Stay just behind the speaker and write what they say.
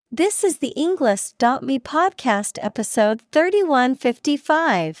This is the Englist.me podcast episode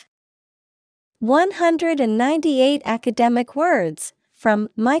 3155. 198 academic words from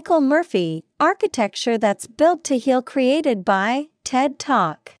Michael Murphy, Architecture That's Built to Heal, created by TED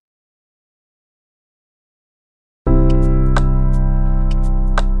Talk.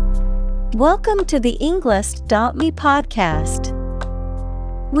 Welcome to the Englist.me podcast.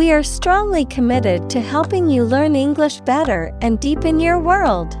 We are strongly committed to helping you learn English better and deepen your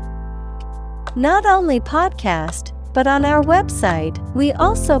world. Not only podcast, but on our website, we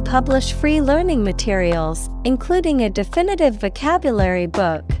also publish free learning materials, including a definitive vocabulary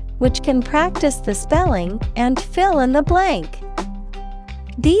book, which can practice the spelling and fill in the blank.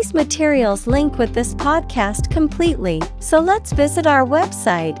 These materials link with this podcast completely, so let's visit our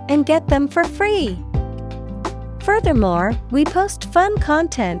website and get them for free. Furthermore, we post fun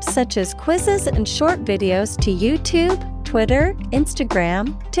content such as quizzes and short videos to YouTube, Twitter,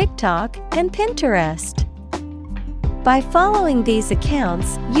 Instagram, TikTok, and Pinterest. By following these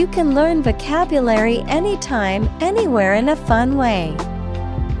accounts, you can learn vocabulary anytime, anywhere in a fun way.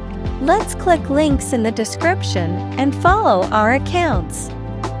 Let's click links in the description and follow our accounts.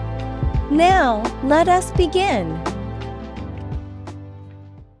 Now, let us begin.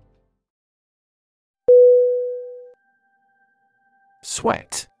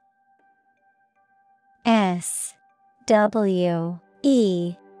 Sweat. S-W-E-A-T.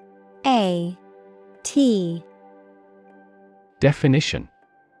 Definition: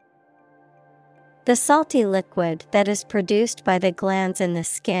 the salty liquid that is produced by the glands in the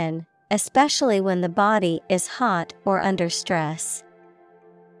skin, especially when the body is hot or under stress.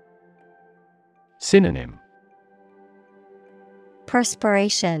 Synonym: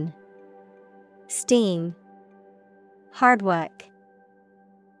 perspiration, steam, hard work.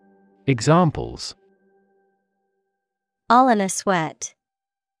 Examples: all in a sweat,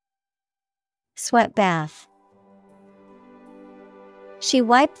 sweat bath. She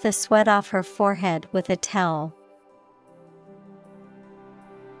wiped the sweat off her forehead with a towel.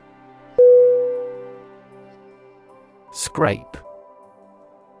 Scrape.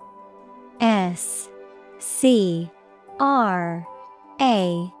 S-C-R-A-P-E.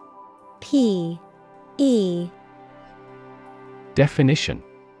 Definition: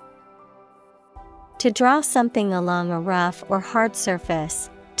 to draw something along a rough or hard surface,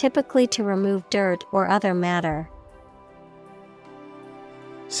 typically to remove dirt or other matter.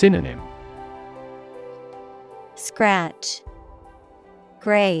 Synonym: scratch,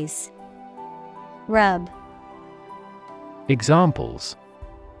 graze, rub. Examples: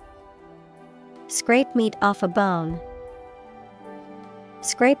 scrape meat off a bone,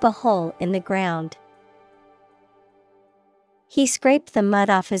 scrape a hole in the ground. He scraped the mud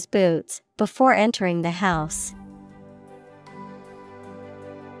off his boots before entering the house.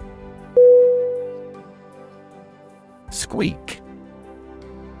 Squeak.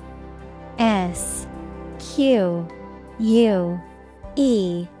 S-Q-U-E-A-K.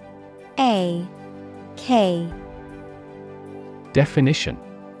 Definition: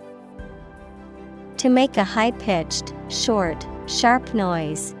 to make a high-pitched, short, sharp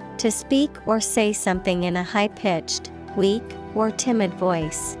noise, to speak or say something in a high-pitched, weak, or timid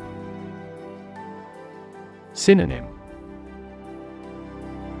voice. Synonym: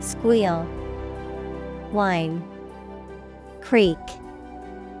 squeal, whine, creak.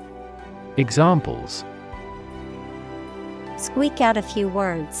 Examples: squeak out a few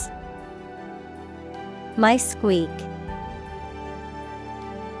words. My squeak.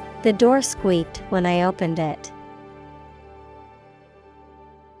 The door squeaked when I opened it.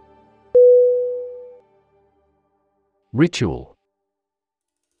 Ritual.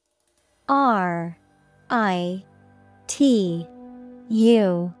 R-I-T-U-A-L.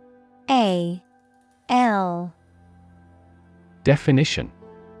 Definition: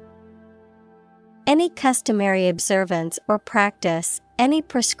 any customary observance or practice, any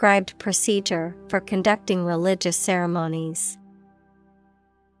prescribed procedure for conducting religious ceremonies.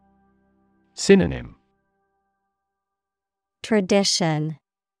 Synonym: tradition,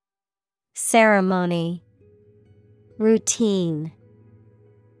 ceremony, routine.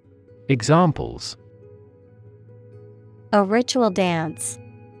 Examples: a ritual dance,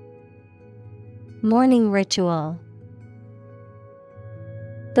 morning ritual.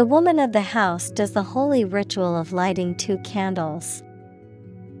 The woman of the house does the holy ritual of lighting 2 candles.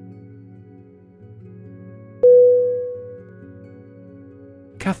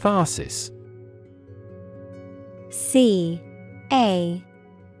 Catharsis. C-A-T-H-A-R-S-I-S.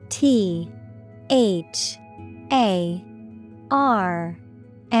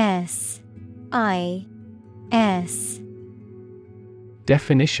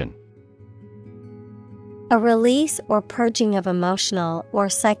 Definition: a release or purging of emotional or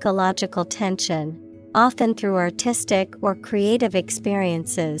psychological tension, often through artistic or creative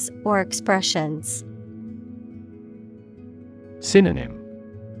experiences or expressions. Synonym: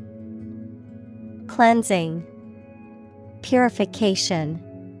 Cleansing, purification,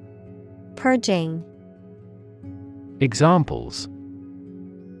 purging. Examples: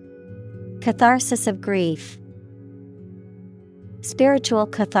 Catharsis of grief, spiritual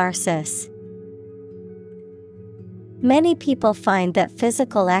catharsis. Many people find that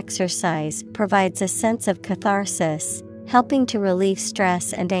physical exercise provides a sense of catharsis, helping to relieve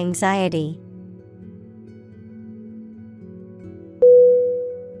stress and anxiety.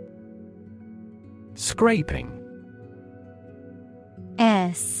 Scraping.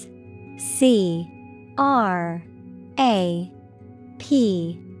 S-C-R-A-P-I-N-G.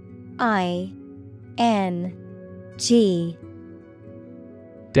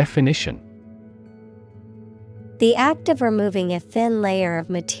 Definition: the act of removing a thin layer of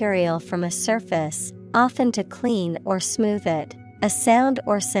material from a surface, often to clean or smooth it, a sound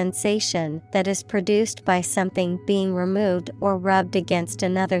or sensation that is produced by something being removed or rubbed against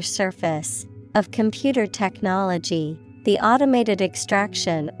another surface. Of computer technology, the automated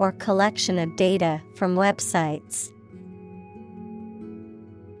extraction or collection of data from websites.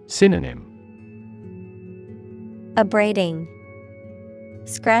 Synonym: abrading,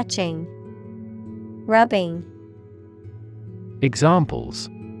 scratching, rubbing. Examples: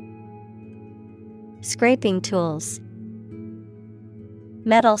 scraping tools,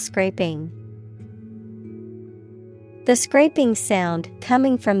 metal scraping. The scraping sound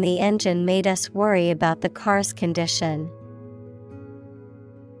coming from the engine made us worry about the car's condition.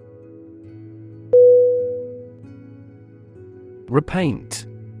 Repaint.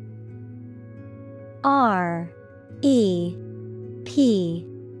 R-E-P-A-I-N-T.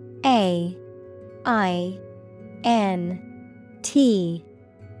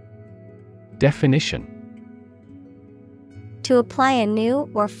 Definition: to apply a new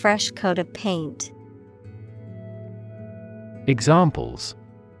or fresh coat of paint. Examples: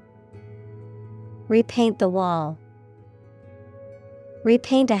 repaint the wall,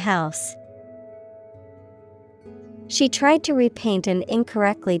 repaint a house. She tried to repaint an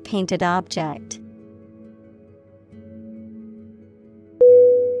incorrectly painted object.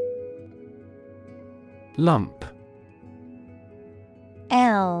 Lump.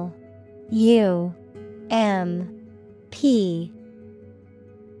 L-U-M-P.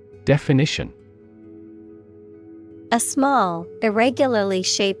 Definition: a small, irregularly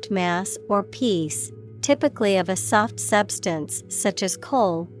shaped mass or piece, typically of a soft substance such as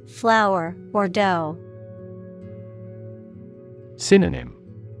coal, flour, or dough. Synonym: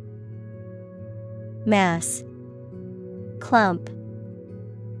 mass, clump,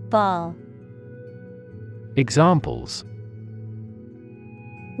 ball. Examples: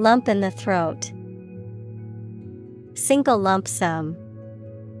 lump in the throat, single lump sum.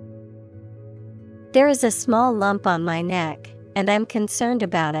 There is a small lump on my neck, and I'm concerned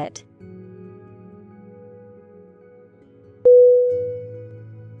about it.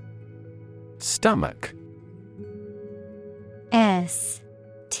 Stomach. S-T-O-M-A-C-H.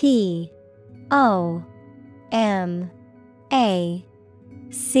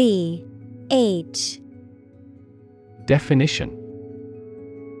 Definition: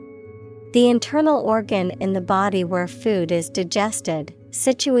 the internal organ in the body where food is digested,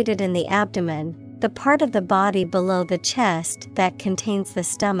 situated in the abdomen, the part of the body below the chest that contains the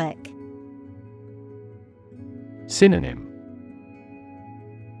stomach. Synonym: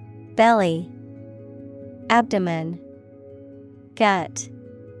 belly, abdomen, gut.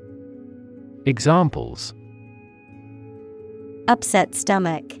 Examples: upset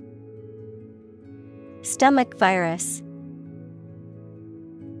stomach, stomach virus.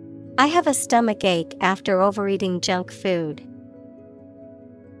 I have a stomach ache after overeating junk food.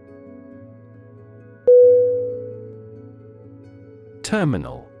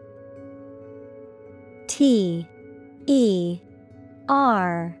 Terminal. T-E-R-M-I-N-A-L.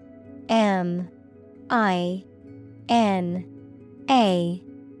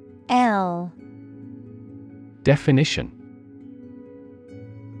 Definition: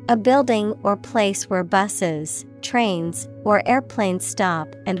 a building or place where buses, trains, or airplanes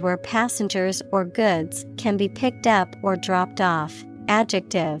stop and where passengers or goods can be picked up or dropped off.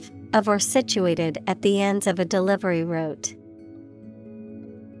 Adjective, of or situated at the ends of a delivery route.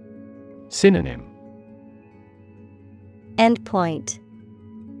 Synonym: endpoint,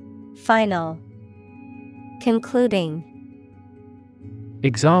 final, concluding.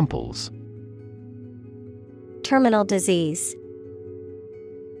 Examples: terminal disease,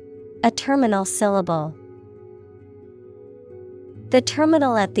 A terminal syllable. The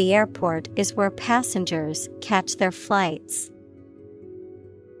terminal at the airport is where passengers catch their flights.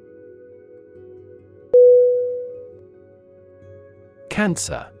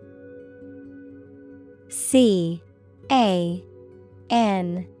 Cancer. C-A-N-C-E-R.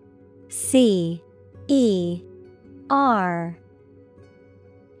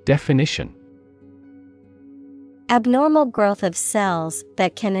 Definition: abnormal growth of cells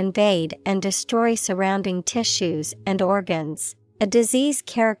that can invade and destroy surrounding tissues and organs. A disease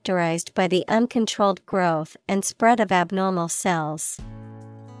characterized by the uncontrolled growth and spread of abnormal cells.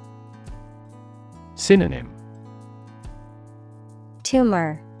 Synonym: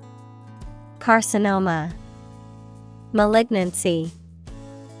 tumor, carcinoma, malignancy.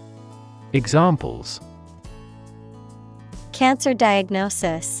 Examples: cancer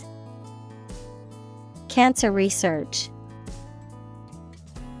diagnosis, cancer research.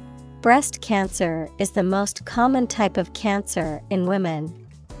 Breast cancer is the most common type of cancer in women.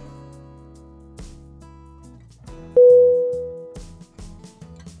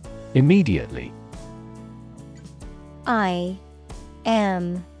 Immediately. I-M-M-E-D-I-A-T-E-L-Y.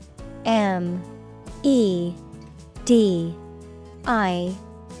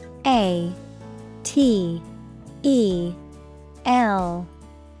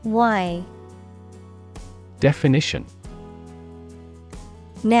 Definition: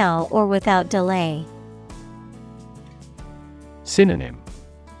 now or without delay. Synonym: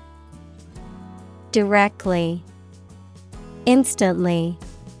 directly, instantly,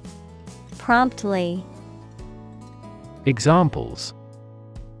 promptly. Examples: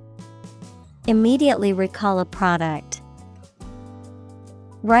 immediately recall a product.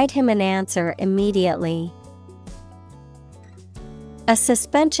 Write him an answer immediately. A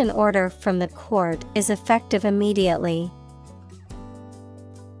suspension order from the court is effective immediately.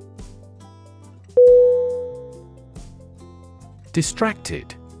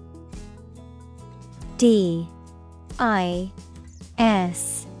 Distracted. D-I-S-T-R-A-C-T-E-D.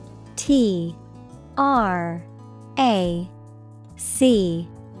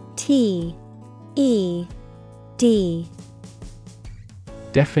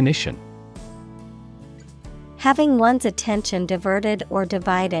 Definition: having one's attention diverted or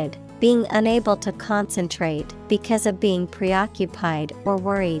divided, being unable to concentrate because of being preoccupied or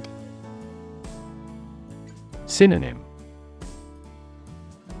worried. Synonym: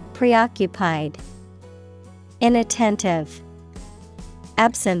 preoccupied, inattentive,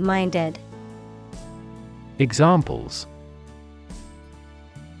 absent-minded. Examples: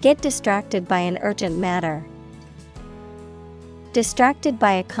 get distracted by an urgent matter. Distracted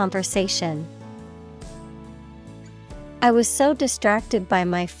by a conversation. I was so distracted by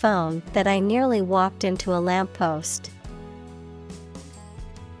my phone that I nearly walked into a lamppost.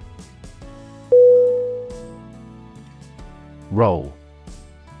 Roll.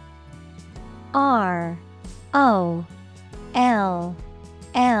 R-O-L-L.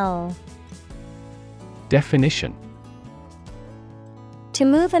 Definition: to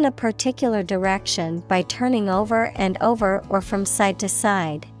move in a particular direction by turning over and over or from side to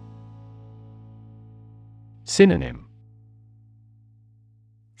side. Synonym: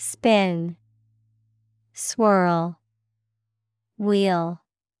 spin, swirl, wheel.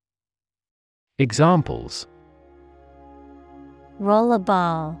 Examples: roll a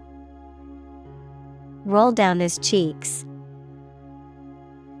ball. Roll down his cheeks.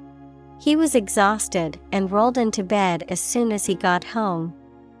 He was exhausted and rolled into bed as soon as he got home.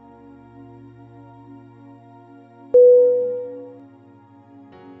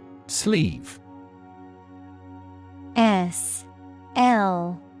 Sleeve. S-L-E-E-V-E.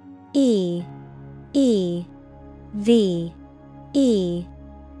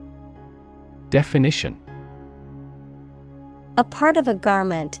 Definition: a part of a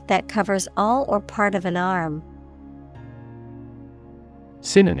garment that covers all or part of an arm.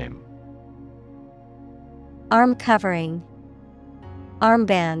 Synonym: arm covering,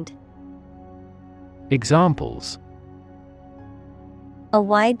 armband. Examples: a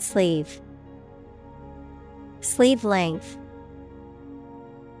wide sleeve. Sleeve length.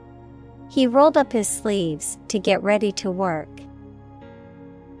 He rolled up his sleeves to get ready to work.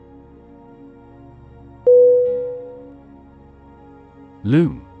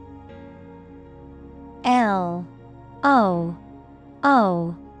 Loom. L-O-O-M.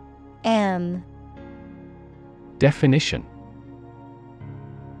 Definition: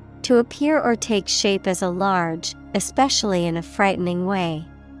 to appear or take shape as a large, especially in a frightening way.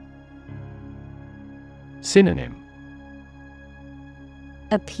 Synonym: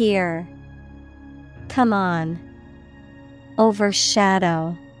 appear, come on,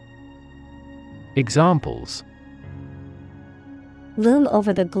 overshadow. Examples: loom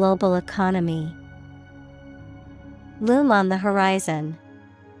over the global economy, loom on the horizon.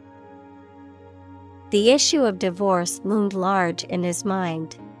 The issue of divorce loomed large in his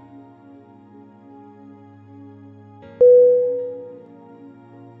mind.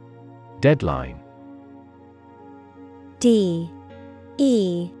 Deadline. D-E-A-D-L-I-N-E.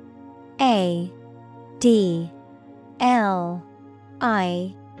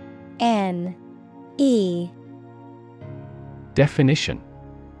 Definition: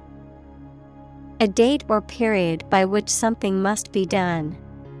 a date or period by which something must be done.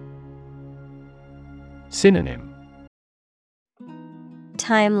 Synonym: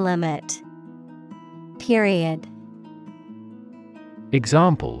 Time limit, period.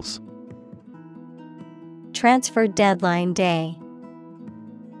 Examples: transfer deadline day,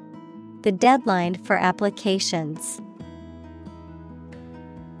 the deadline for applications.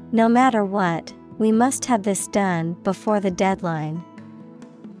 No matter what, we must have this done before the deadline.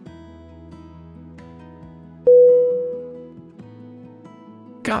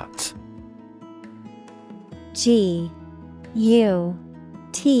 Gut. G-U-T.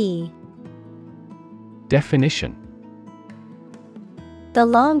 Definition: the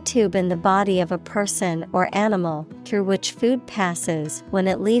long tube in the body of a person or animal through which food passes when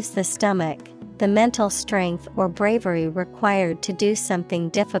it leaves the stomach, the mental strength or bravery required to do something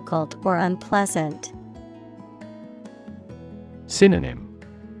difficult or unpleasant. Synonym: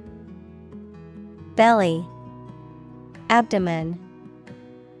 belly, abdomen,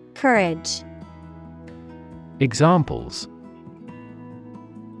 courage. Examples: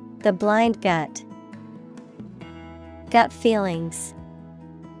 the blind gut, gut feelings.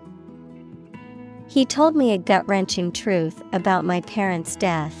 He told me a gut-wrenching truth about my parents'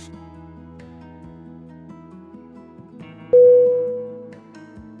 death.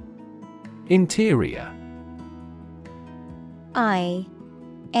 Interior. I-N-T-E-R-I-O-R.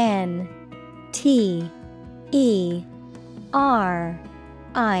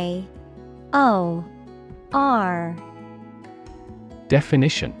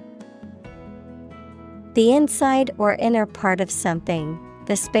 Definition: the inside or inner part of something,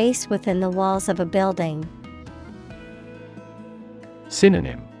 the space within the walls of a building.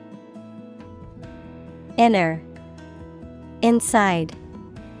 Synonym: inner, inside,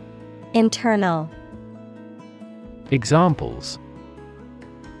 internal. Examples: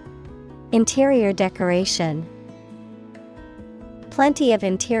 interior decoration, plenty of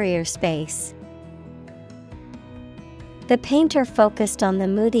interior space. The painter focused on the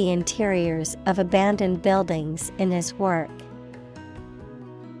moody interiors of abandoned buildings in his work.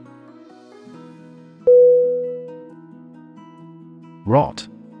 Rot.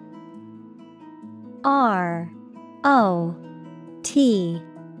 R-O-T.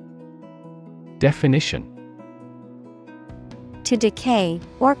 Definition: to decay,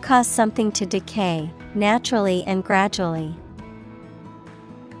 or cause something to decay, naturally and gradually.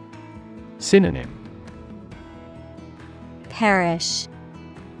 Synonym: perish,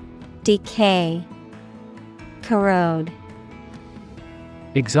 decay, corrode.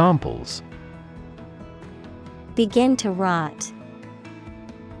 Examples: begin to rot,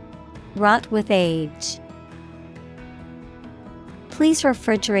 rot with age. Please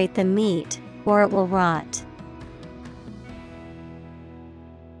refrigerate the meat, or it will rot.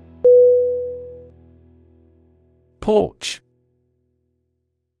 Porch.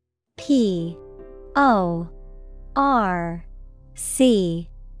 P-O-R-C-H.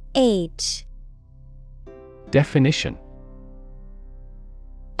 Definition: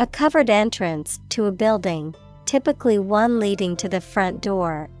 a covered entrance to a building, typically one leading to the front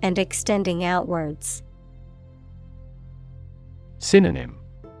door and extending outwards. Synonym: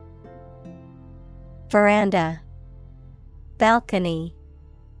 veranda, balcony,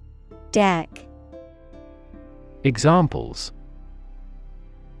 deck. Examples: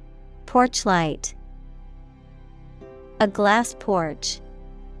 porch light, a glass porch.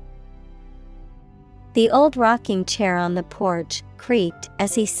 The old rocking chair on the porch creaked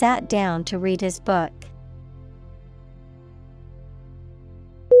as he sat down to read his book.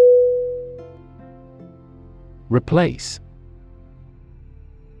 Replace.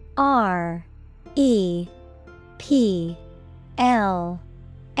 R-E-P-L-A-C-E.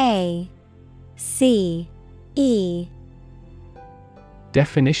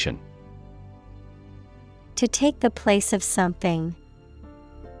 Definition: to take the place of something.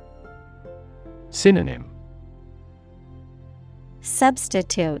 Synonym: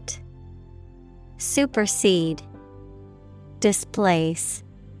 substitute, supersede, displace.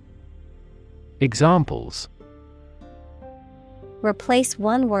 Examples: replace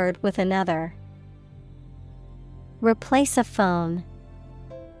one word with another. Replace a phone.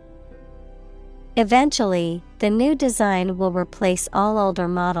 Eventually, the new design will replace all older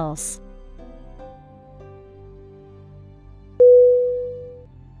models.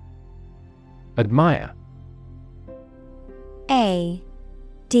 Admire. A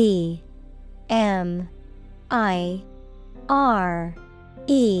D M I R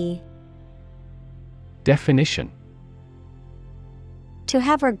E. Definition. To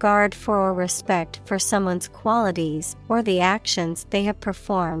have regard for or respect for someone's qualities or the actions they have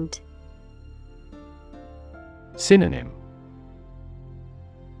performed. Synonym.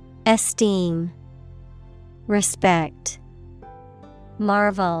 Esteem, respect,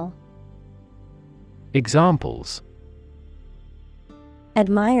 marvel. Examples.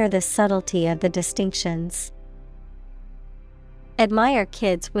 Admire the subtlety of the distinctions. Admire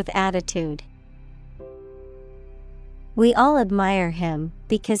kids with attitude. We all admire him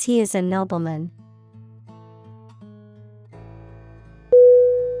because he is a nobleman.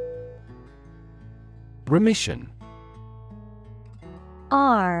 Remission.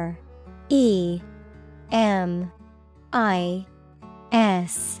 R E M I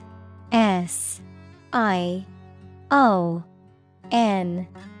S S I O N.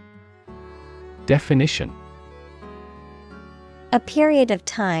 Definition. A period of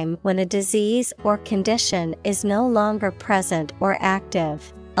time when a disease or condition is no longer present or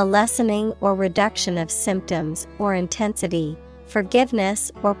active, a lessening or reduction of symptoms or intensity,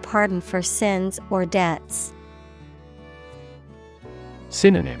 forgiveness or pardon for sins or debts.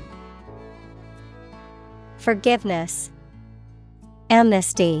 Synonym. Forgiveness,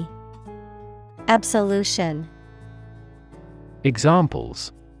 amnesty, absolution.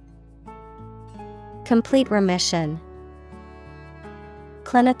 Examples. Complete remission,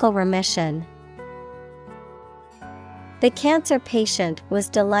 clinical remission. The cancer patient was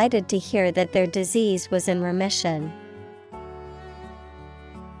delighted to hear that their disease was in remission.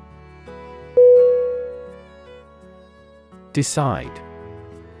 Decide.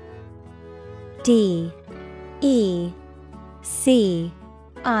 D E C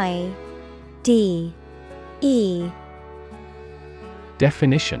I D E.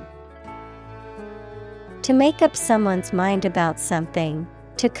 Definition. To make up someone's mind about something,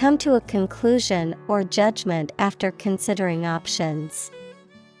 to come to a conclusion or judgment after considering options.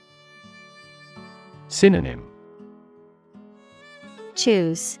 Synonym.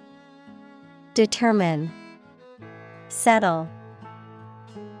 Choose, determine, settle.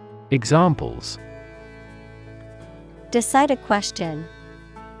 Examples. Decide a question.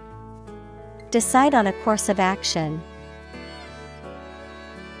 Decide on a course of action.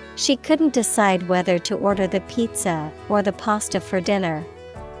 She couldn't decide whether to order the pizza or the pasta for dinner.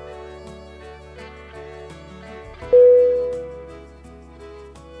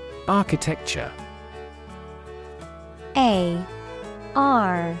 Architecture. A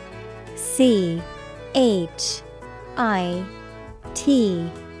R C H I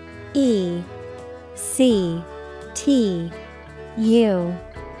T E C T U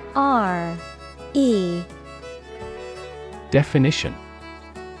R E. Definition.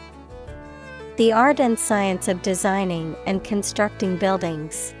 The art and science of designing and constructing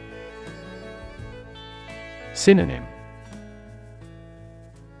buildings. Synonym.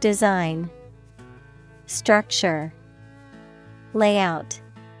 Design, structure, layout.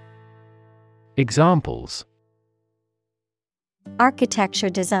 Examples. Architecture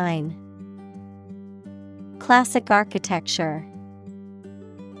design. Classic architecture.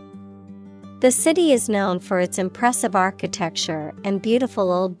 The city is known for its impressive architecture and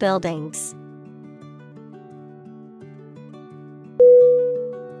beautiful old buildings.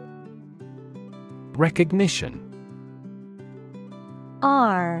 Recognition.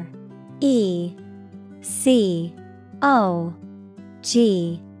 R E C O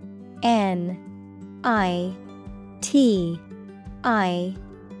G N I T I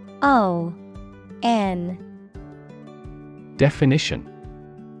O N. Definition.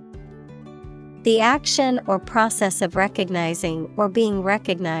 The action or process of recognizing or being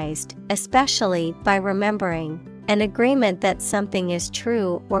recognized, especially by remembering, an agreement that something is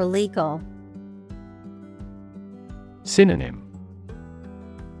true or legal. Synonym.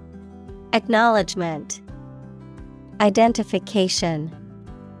 Acknowledgement, identification,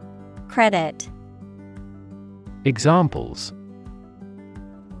 credit. Examples.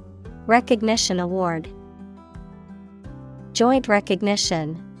 Recognition award. Joint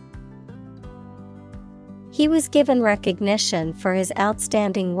recognition. He was given recognition for his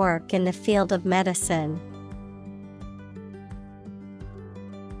outstanding work in the field of medicine.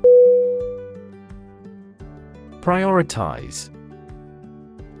 Prioritize.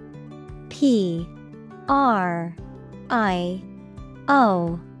 P R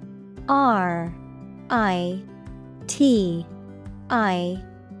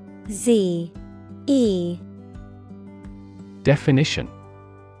Definition: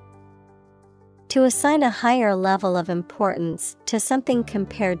 to assign a higher level of importance to something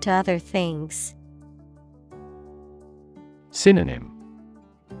compared to other things. Synonym: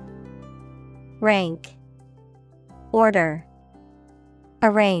 Rank, order,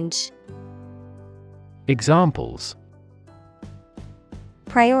 arrange. Examples: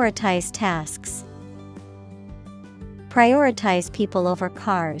 prioritize tasks, prioritize people over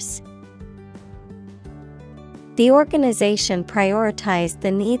cars. The organization prioritized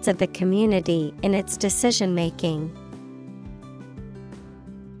the needs of the community in its decision-making.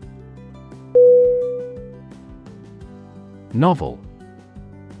 Novel: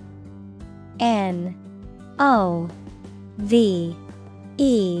 N-O-V-E-L.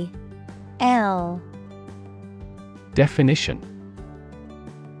 Definition: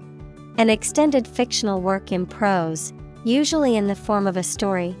 an extended fictional work in prose, usually in the form of a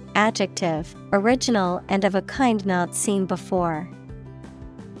story. Adjective, original and of a kind not seen before.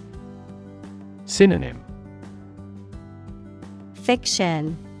 Synonym: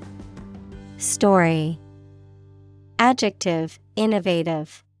 fiction, story. Adjective,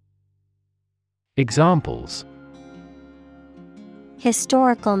 innovative. Examples: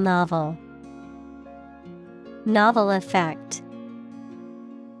 historical novel, novel effect.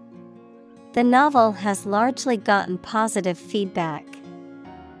 The novel has largely gotten positive feedback.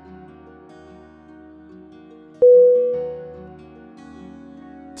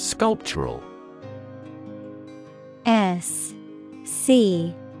 Sculptural: S-C-U-L-P-T-U-R-A-L.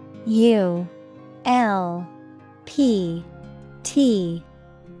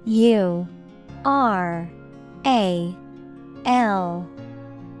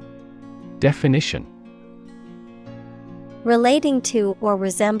 Definition: relating to or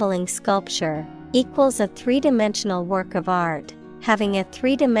resembling sculpture, equals a three-dimensional work of art, having a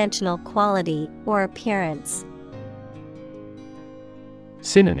three-dimensional quality or appearance.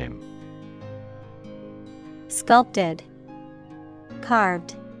 Synonym: sculpted,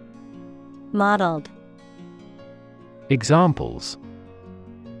 carved, modeled. Examples: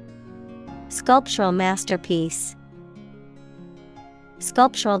 sculptural masterpiece,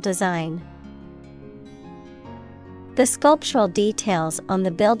 sculptural design. The sculptural details on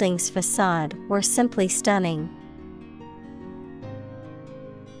the building's facade were simply stunning.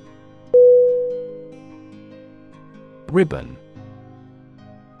 Ribbon: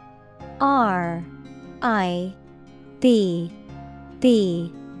 R-I-B-B-O-N.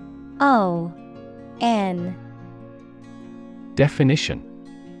 Definition: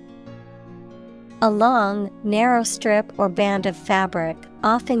 a long, narrow strip or band of fabric,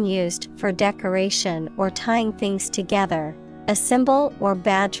 often used for decoration or tying things together, a symbol or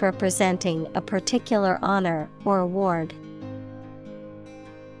badge representing a particular honor or award.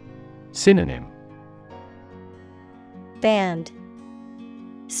 Synonym: band,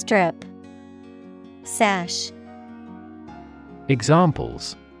 strip, sash.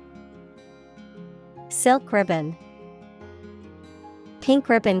 Examples: silk ribbon, pink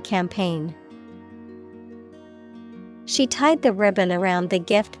ribbon campaign. She tied the ribbon around the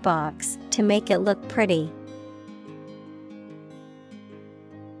gift box to make it look pretty.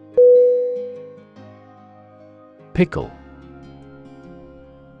 Pickle: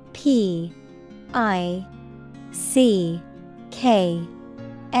 P-I-C-K-L-E.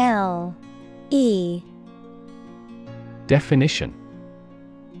 Definition: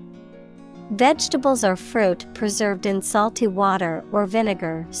 vegetables or fruit preserved in salty water or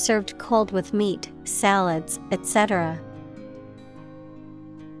vinegar, served cold with meat, salads, etc.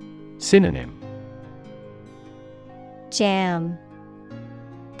 Synonym: jam,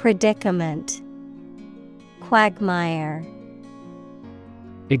 predicament, quagmire.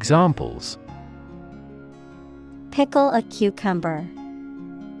 Examples: pickle a cucumber,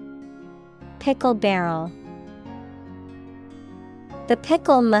 pickle barrel. The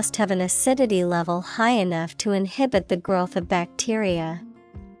pickle must have an acidity level high enough to inhibit the growth of bacteria.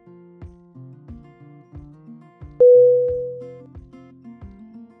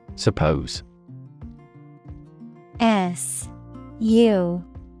 Suppose: S-U-P-P-O-S-E.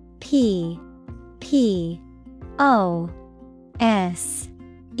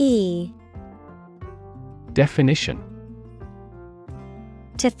 Definition: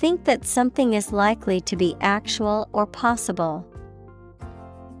 to think that something is likely to be actual or possible.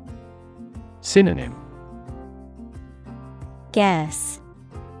 Synonym: guess,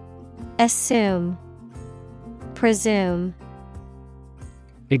 assume, presume.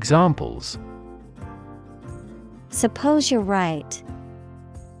 Examples: Suppose you're right.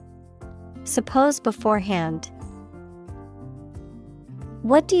 Suppose beforehand.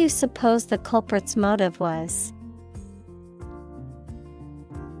 What do you suppose the culprit's motive was?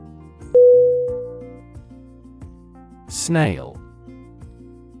 Snail.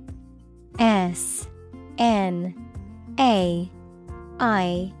 S-N-A-I-L.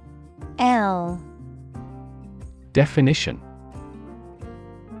 Definition: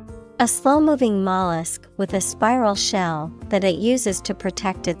 a slow-moving mollusk with a spiral shell that it uses to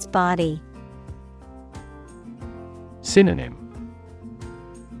protect its body. Synonym: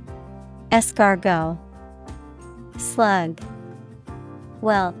 Escargot, slug,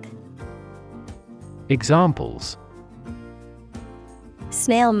 whelk. Examples: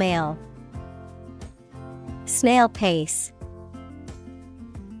 snail mail, snail pace.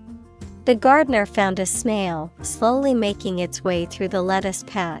 The gardener found a snail slowly making its way through the lettuce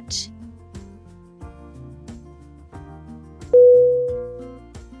patch.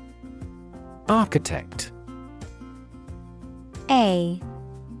 Architect.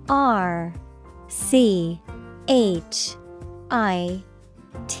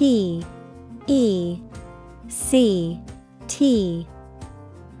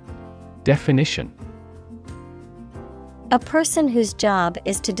 Definition: a person whose job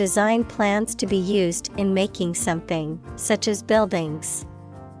is to design plans to be used in making something, such as buildings.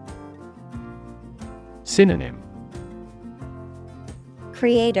 Synonym: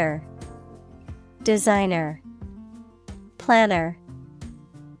 Creator, designer, planner.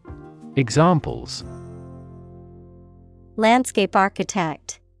 Examples: landscape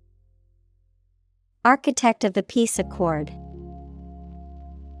architect, architect of the peace accord.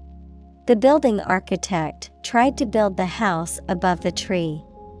 The building architect tried to build the house above the tree.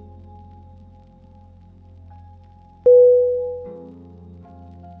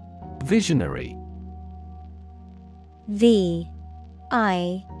 Visionary. V-I-S-I-O-N-A-R-Y.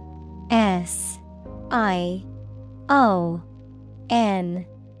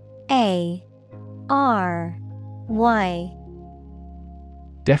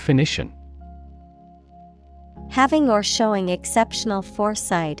 Definition: having or showing exceptional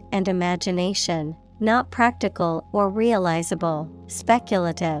foresight and imagination, not practical or realizable,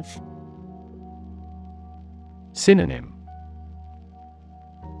 speculative. Synonym: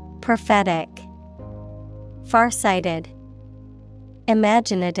 prophetic, farsighted,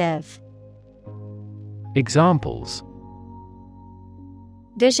 imaginative. Examples: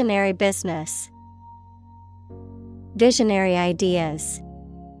 visionary business, visionary ideas.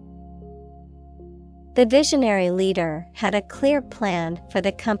 The visionary leader had a clear plan for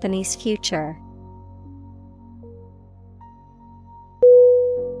the company's future.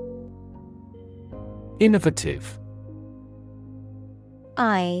 Innovative.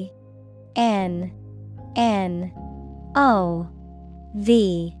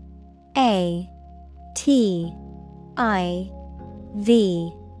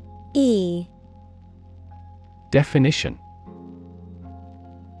 Definition: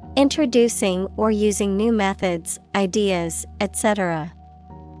 introducing or using new methods, ideas, etc.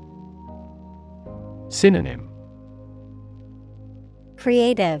 Synonym: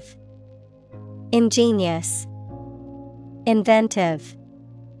 creative, ingenious, inventive.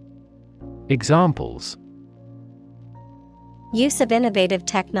 Examples: use of innovative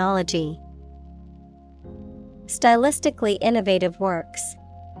technology, stylistically innovative works.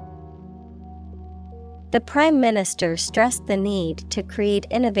 The Prime Minister stressed the need to create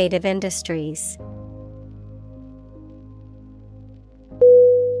innovative industries.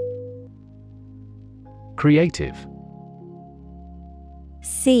 Creative.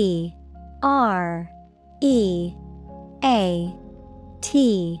 C-R-E-A-T-I-V-E.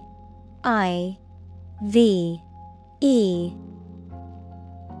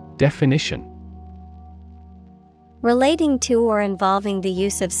 Definition: relating to or involving the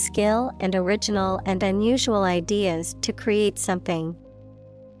use of skill and original and unusual ideas to create something.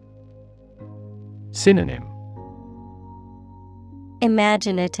 Synonym: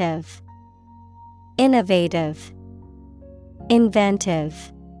 imaginative, innovative,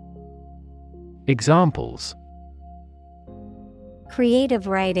 inventive. Examples: creative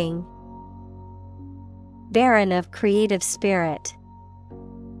writing, barren of creative spirit.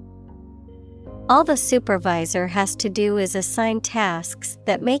 All the supervisor has to do is assign tasks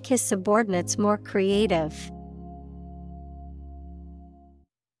that make his subordinates more creative.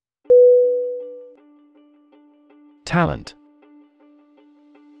 Talent.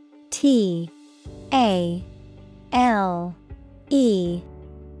 T-A-L-E-N-T.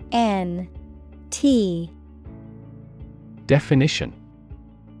 Definition: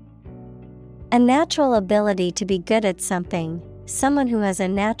 A natural ability to be good at something, someone who has a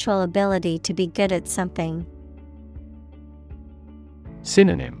natural ability to be good at something.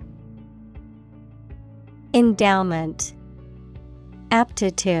 Synonym: Endowment,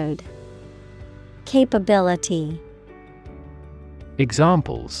 aptitude, capability.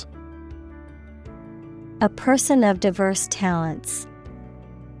 Examples: A person of diverse talents.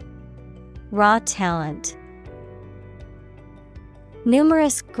 Raw talent.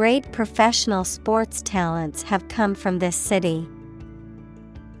 Numerous great professional sports talents have come from this city.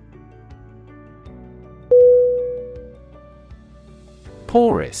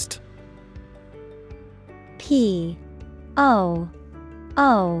 Poorest. P-O-O-R-E-S-T.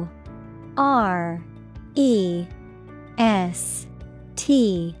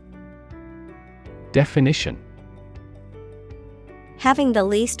 Definition: Having the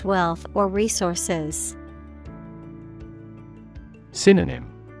least wealth or resources. Synonym: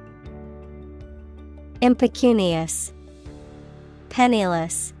 Impecunious,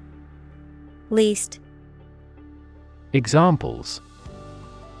 penniless, least. Examples: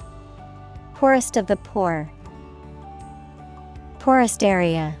 Poorest of the poor. Poorest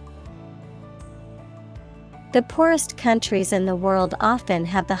area. The poorest countries in the world often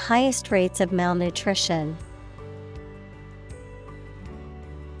have the highest rates of malnutrition.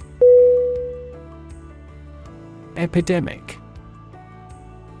 Epidemic.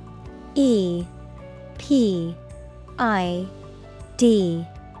 E-P-I-D-E-M-I-C.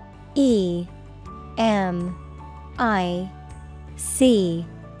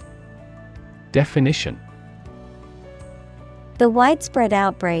 Definition: The widespread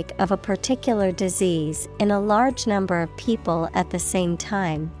outbreak of a particular disease in a large number of people at the same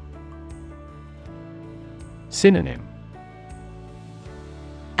time. Synonym: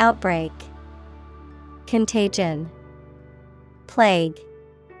 Outbreak, contagion, plague.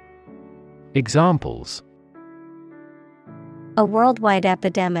 Examples: A worldwide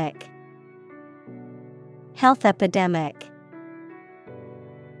epidemic. Health epidemic.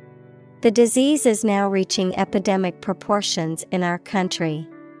 The disease is now reaching epidemic proportions in our country.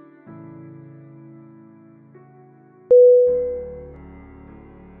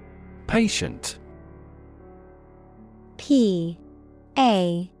 Patient. P-A-T-I-E-N-T.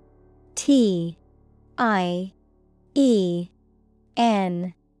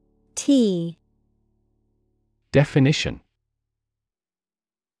 Definition: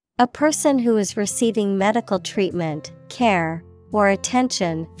 A person who is receiving medical treatment, care, or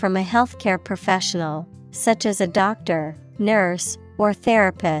attention from a healthcare professional, such as a doctor, nurse, or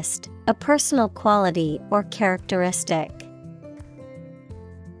therapist, a personal quality or characteristic.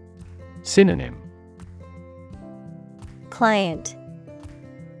 Synonym: Client,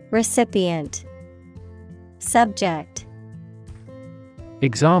 recipient, subject.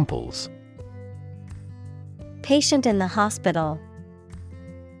 Examples: Patient in the hospital.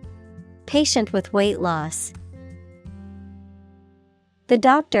 Patient with weight loss. The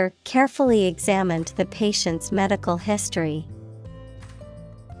doctor carefully examined the patient's medical history.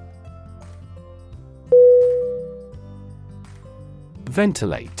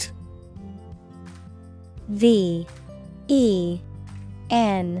 Ventilate. V-E-N-T-I-L-A-T-E.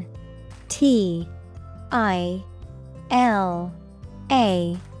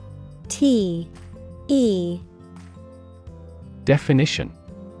 Definition: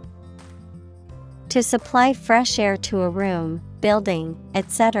 To supply fresh air to a room, building,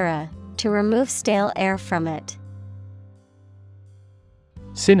 etc., to remove stale air from it.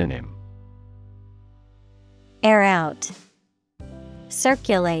 Synonym: Air out,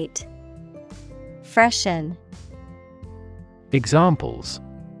 circulate, freshen. Examples: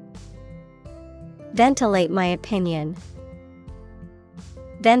 Ventilate my opinion.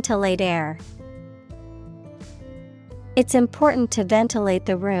 Ventilate air. It's important to ventilate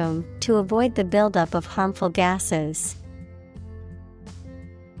the room to avoid the buildup of harmful gases.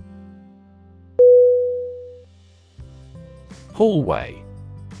 Hallway.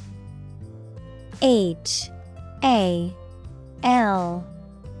 H-A-L-L-W-A-Y.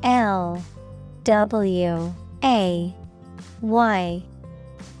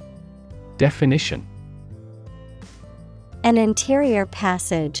 Definition: An interior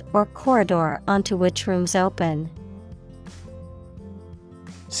passage or corridor onto which rooms open.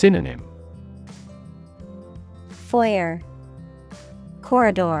 Synonym: Foyer,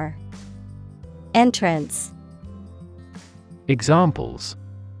 corridor, entrance. Examples: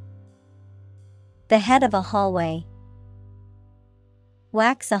 The head of a hallway.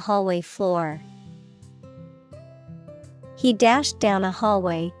 Wax a hallway floor. He dashed down a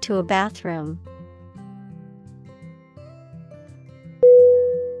hallway to a bathroom.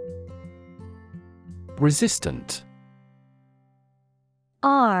 Resistant.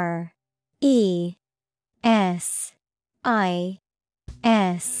 RESISTANT.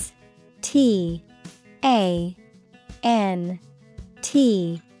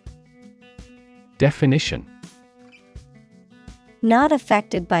 Definition. Not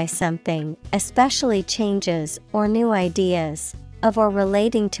affected by something, especially changes or new ideas, of or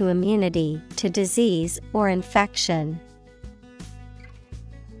relating to immunity to disease or infection.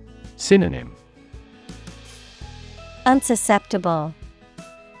 Synonym. Unsusceptible,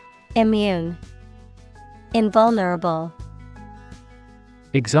 immune, invulnerable.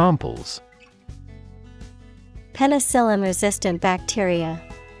 Examples. Penicillin-resistant bacteria.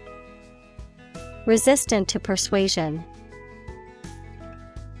 Resistant to persuasion.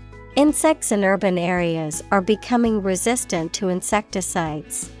 Insects in urban areas are becoming resistant to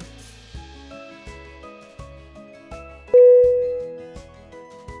insecticides.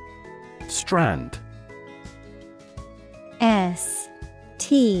 Strand. STRAND.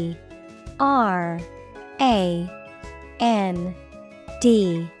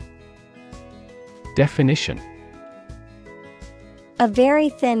 Definition. A very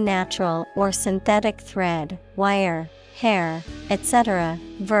thin natural or synthetic thread, wire, hair, etc.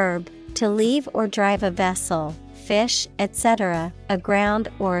 Verb, to leave or drive a vessel, fish, etc., aground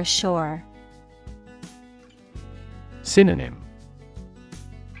or ashore. Synonym.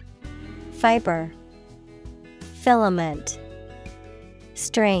 Fiber, filament,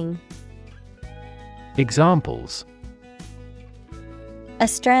 string. Examples. A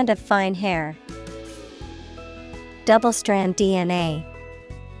strand of fine hair. Double-strand DNA.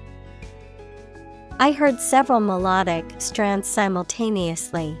 I heard several melodic strands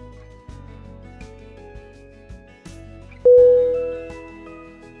simultaneously.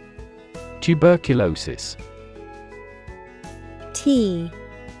 Tuberculosis. TUBERCULOSIS.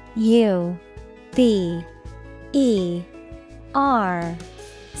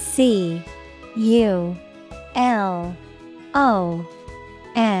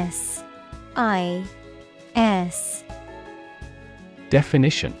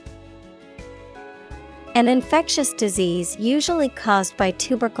 Definition. An infectious disease usually caused by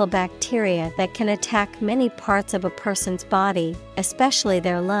tubercle bacteria that can attack many parts of a person's body, especially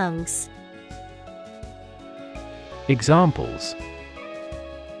their lungs. Examples.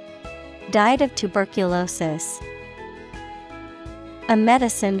 Died of tuberculosis. A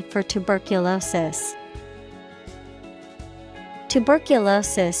medicine for tuberculosis.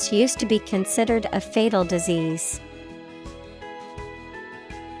 Tuberculosis used to be considered a fatal disease.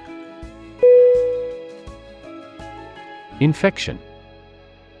 Infection.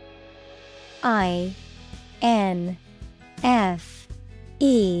 INFECTION.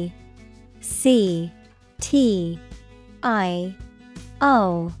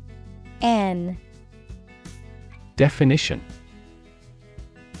 Definition.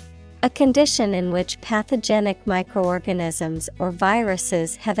 A condition in which pathogenic microorganisms or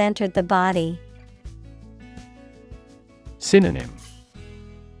viruses have entered the body. Synonym.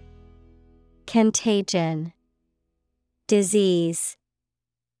 Contagion, disease,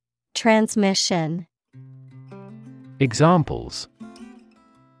 transmission. Examples.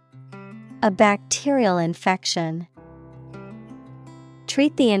 A bacterial infection.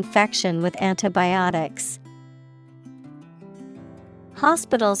 Treat the infection with antibiotics.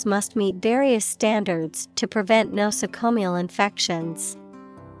 Hospitals must meet various standards to prevent nosocomial infections.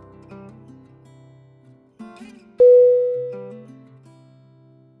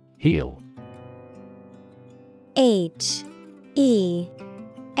 Heal. HEAL.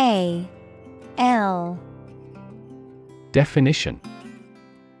 Definition.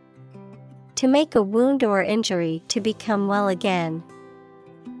 To make a wound or injury to become well again.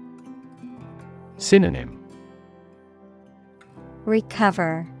 Synonym.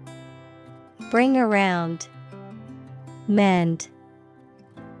 Recover, bring around, mend.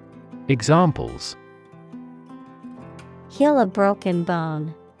 Examples. Heal a broken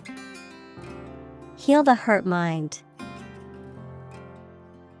bone. Heal the hurt mind.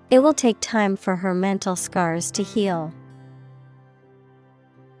 It will take time for her mental scars to heal.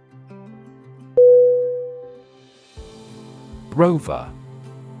 Rover.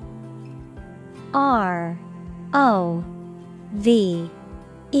 ROVER.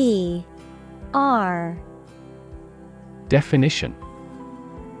 Definition.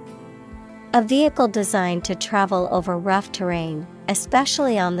 A vehicle designed to travel over rough terrain,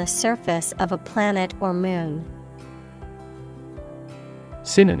 especially on the surface of a planet or moon.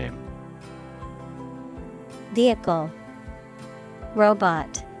 Synonym. Vehicle,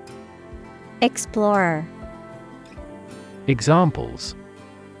 robot, explorer. Examples.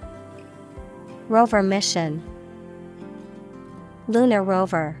 rover mission. Lunar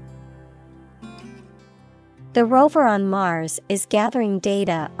rover. The rover on Mars is gathering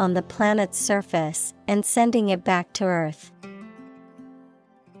data on the planet's surface and sending it back to Earth.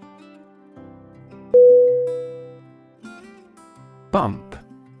 Bump.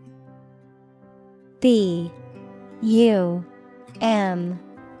 B-U-M-P.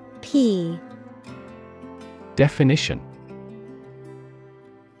 Definition: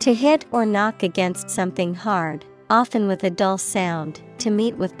 to hit or knock against something hard, often with a dull sound, to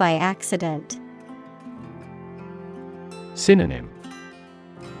meet with by accident. Synonym: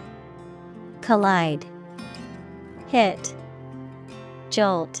 Collide, hit,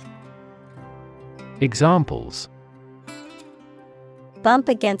 jolt. Examples: Bump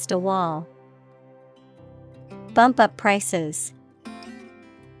against a wall. Bump up prices.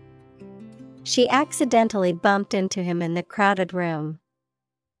 She accidentally bumped into him in the crowded room.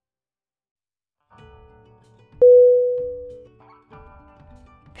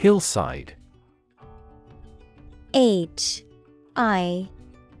 Hillside. H-I-L-L-S-I-D-E.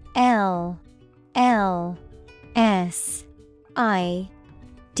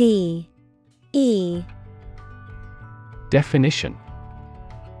 Definition: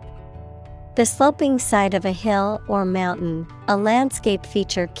 the sloping side of a hill or mountain, a landscape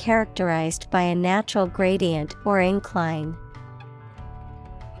feature characterized by a natural gradient or incline.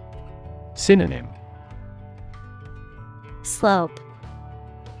 Synonym: Slope,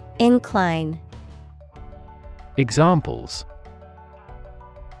 incline. Examples: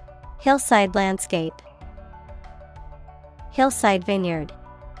 hillside landscape. Hillside vineyard.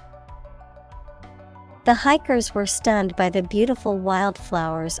 The hikers were stunned by the beautiful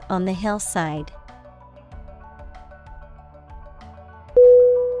wildflowers on the hillside.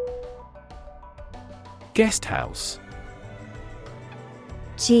 Guest house.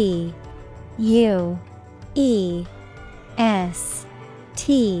 G-U-E-S-T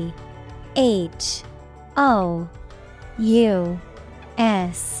H-O-U-S-E.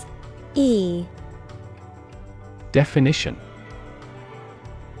 Definition: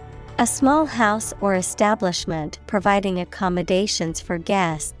 a small house or establishment providing accommodations for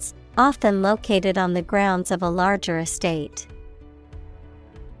guests, often located on the grounds of a larger estate.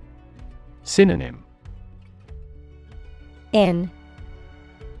 Synonym: inn,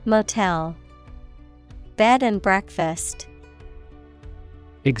 motel, bed and breakfast.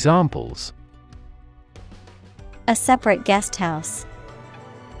 Examples: a separate guest house.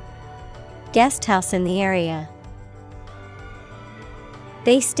 Guest house in the area.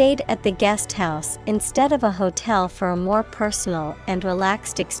 They stayed at the guest house instead of a hotel for a more personal and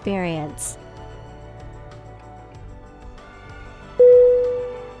relaxed experience.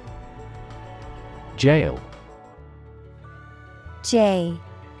 Jail. J-A-I-L.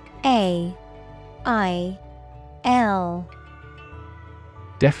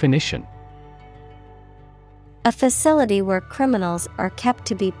 Definition: a facility where criminals are kept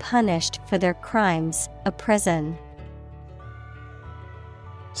to be punished for their crimes, a prison.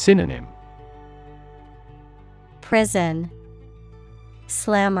 Synonym: prison,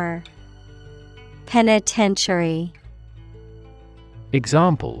 slammer, penitentiary.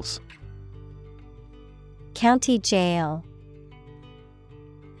 Examples: county jail.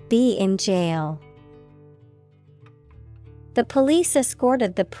 Be in jail. The police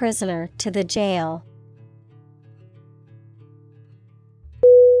escorted the prisoner to the jail.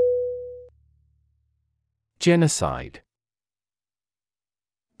 Genocide.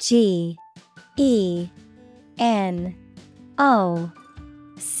 G-E-N-O-C-I-D-E.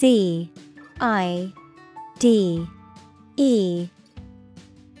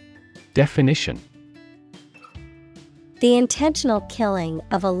 Definition: the intentional killing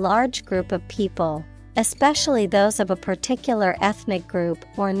of a large group of people, especially those of a particular ethnic group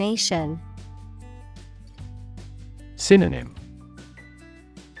or nation. Synonym: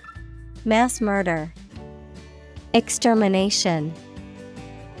 mass murder, extermination,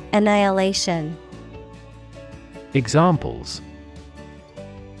 annihilation. Examples: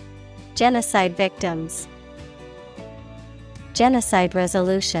 genocide victims. Genocide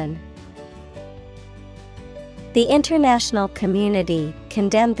resolution. The international community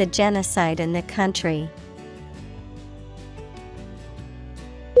condemned the genocide in the country.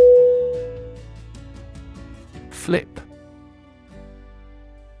 Flip.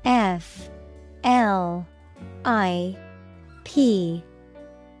 F-L-I-P.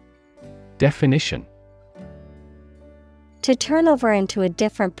 Definition: to turn over into a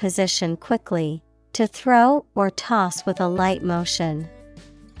different position quickly, to throw or toss with a light motion.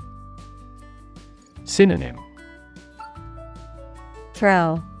 Synonym: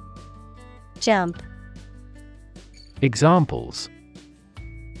 throw, jump. Examples: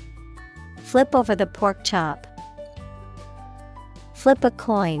 Flip over the pork chop. Flip a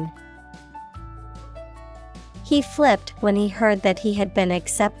coin. He flipped when he heard that he had been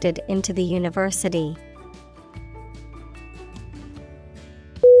accepted into the university.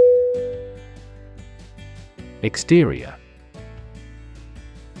 Exterior.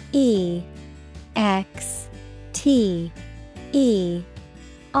 E X T E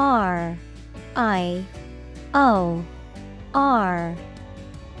R I O R.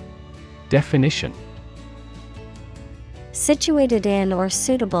 Definition: Situated in or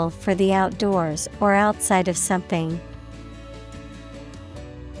suitable for the outdoors or outside of something.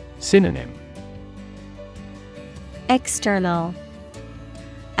 Synonym: External,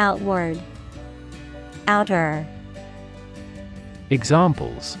 outward, outer.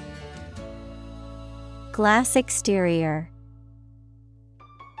 Examples: Glass exterior.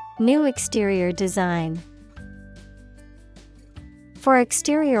 New exterior design. For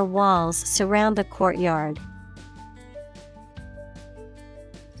exterior walls surround the courtyard.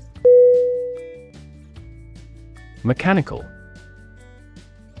 Mechanical.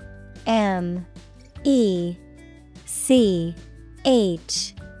 M E C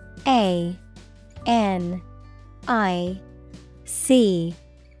H A N I C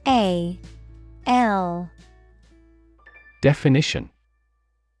A L. Definition: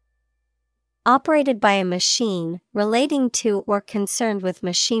 Operated by a machine, relating to or concerned with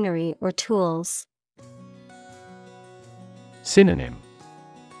machinery or tools. Synonym: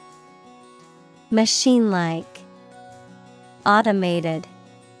 Machine-like, automated,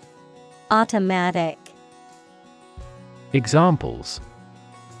 automatic. Examples: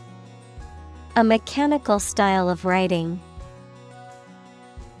 A mechanical style of writing.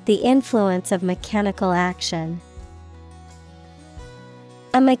 The influence of mechanical action.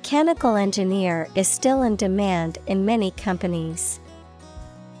 A mechanical engineer is still in demand in many companies.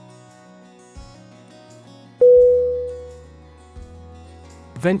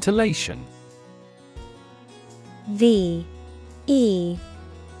 Ventilation. V E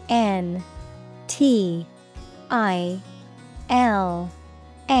N T I L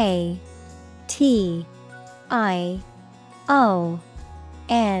A T I O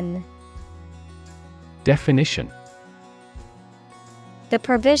N. Definition: The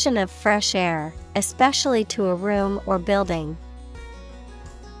provision of fresh air, especially to a room or building.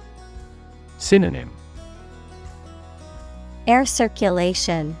 Synonym: Air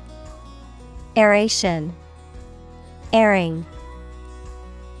circulation, aeration, airing.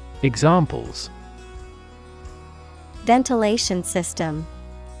 Examples: Ventilation system.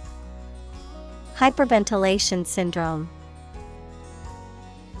 Hyperventilation syndrome.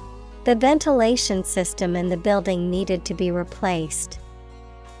 The ventilation system in the building needed to be replaced.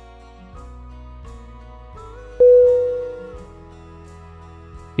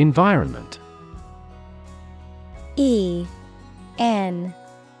 Environment. E N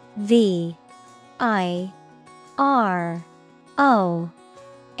V I R O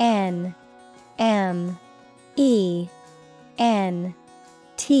N M E N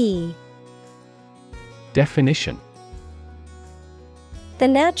T. Definition: The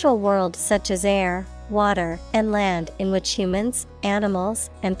natural world such as air, water, and land in which humans,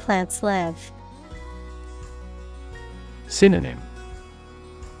 animals, and plants live. Synonym: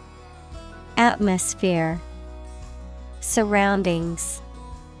 Atmosphere, surroundings,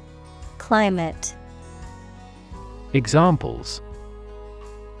 climate. Examples: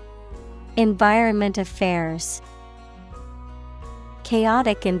 Environment affairs.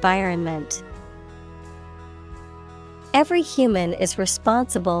 Chaotic environment. Every human is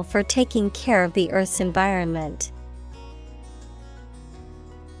responsible for taking care of the Earth's environment.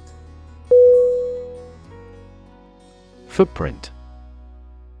 Footprint.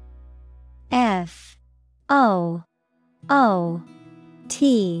 F O O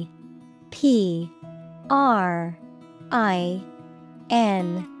T P R I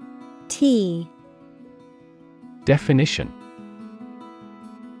N T. Definition: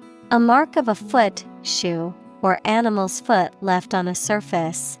 A mark of a foot, shoe, or animal's foot left on a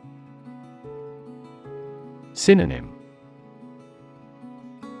surface. Synonym: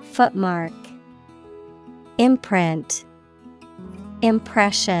 Footmark, imprint,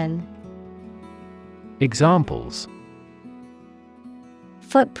 impression. Examples: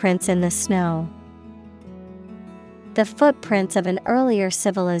 Footprints in the snow. The footprints of an earlier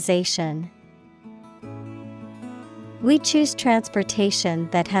civilization. We choose transportation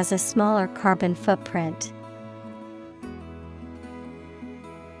that has a smaller carbon footprint.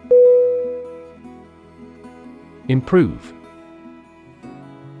 Improve.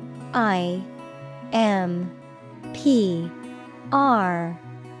 I M P R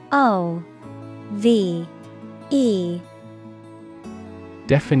O V E.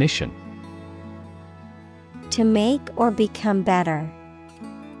 Definition: To make or become better.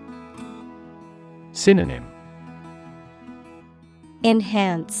 Synonym: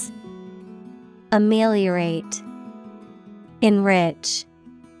 Enhance, ameliorate, enrich.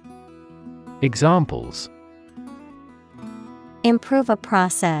 Examples: Improve a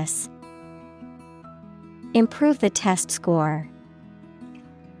process. Improve the test score.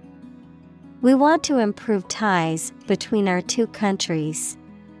 We want to improve ties between our two countries.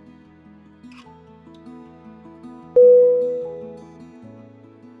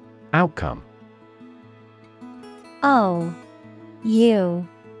 Outcome: O U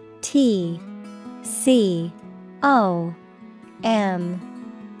T C O M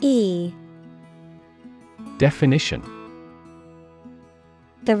E. Definition: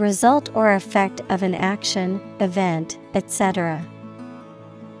 The result or effect of an action, event, etc.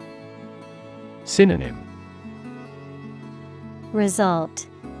 Synonym: Result,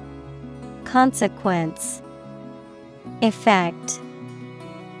 consequence, effect.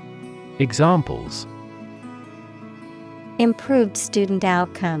 Examples: Improved student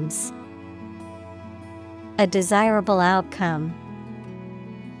outcomes. A desirable outcome.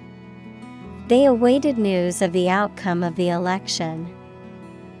 They awaited news of the outcome of the election.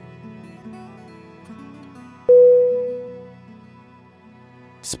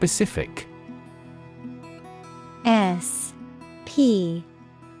 Specific: S P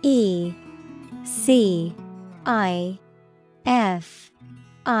E C I F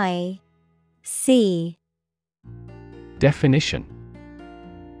I C. Definition: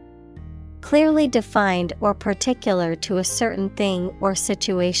 Clearly defined or particular to a certain thing or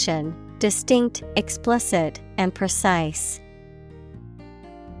situation, distinct, explicit, and precise.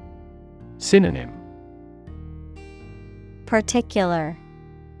 Synonym: Particular,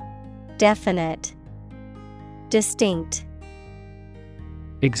 definite, distinct.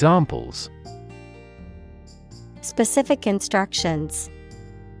 Examples: Specific instructions.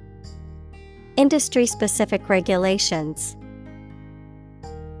 Industry-specific regulations.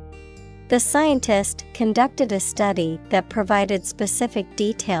 The scientist conducted a study that provided specific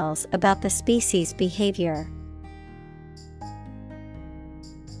details about the species' behavior.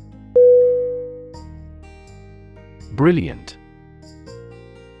 Brilliant: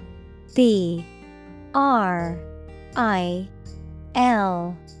 B R I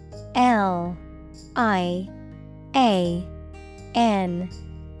L L I A N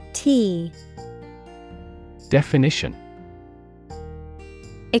T. Definition: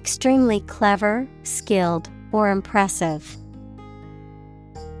 Extremely clever, skilled, or impressive.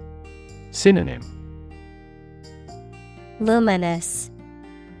 Synonym: Luminous,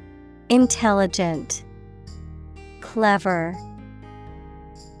 intelligent, clever.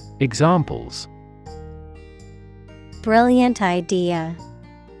 Examples: Brilliant idea.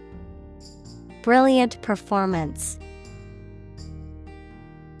 Brilliant performance.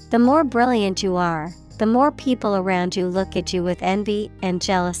 The more brilliant you are, the more people around you look at you with envy and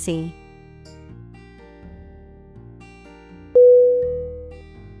jealousy.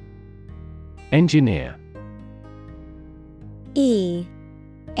 Engineer: E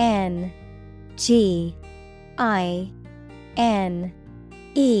N G I N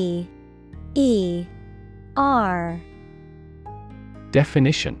E E R.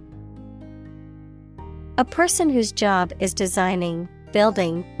 Definition: A person whose job is designing,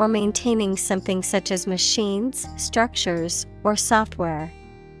 building, or maintaining something such as machines, structures, or software.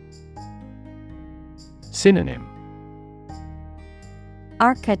 Synonym: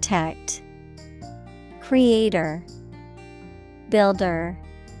 Architect, creator, builder.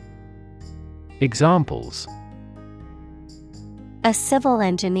 Examples: A civil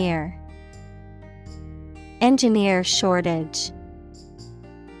engineer. Engineer shortage.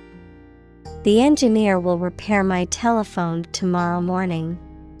 The engineer will repair my telephone tomorrow morning.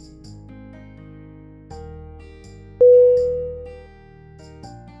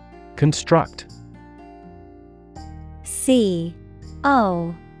 Construct: C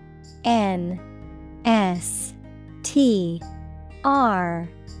O N S T R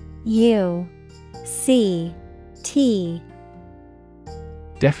U C T.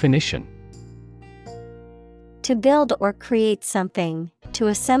 Definition: To build or create something, to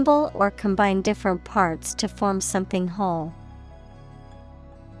assemble or combine different parts to form something whole.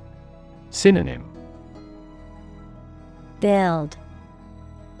 Synonym: Build,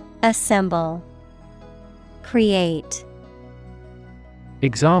 assemble, create.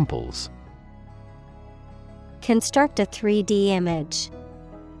 Examples: Construct a 3D image.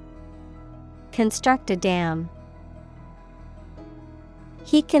 construct a dam.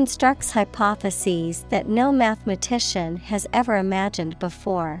 He constructs hypotheses that no mathematician has ever imagined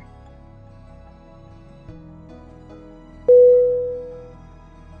before.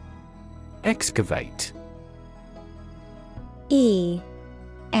 Excavate. E-X-C-A-V-A-T-E.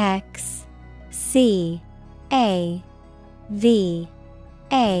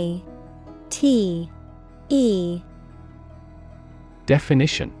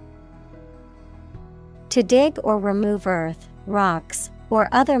 Definition: to dig or remove earth, rocks, or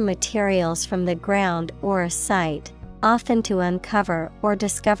other materials from the ground or a site, often to uncover or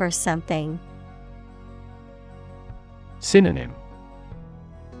discover something. Synonym: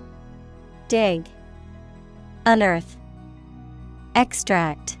 dig, unearth,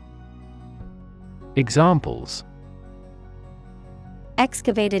 extract. Examples: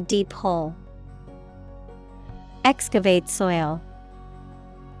 excavate a deep hole, excavate soil.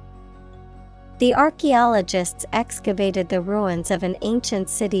 The archaeologists excavated the ruins of an ancient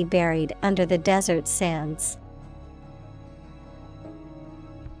city buried under the desert sands.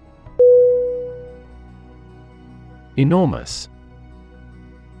 Enormous.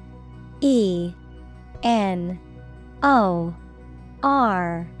 E-N-O-R-M-O-U-S.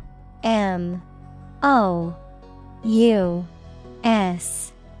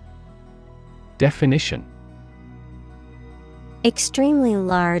 Definition: extremely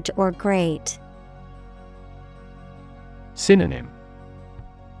large or great. Synonym: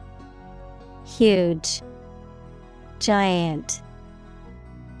 huge, giant,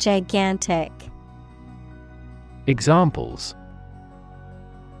 gigantic. Examples: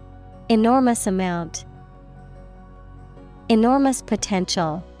 enormous amount, enormous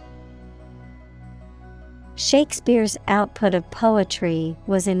potential. Shakespeare's output of poetry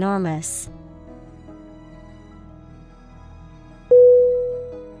was enormous.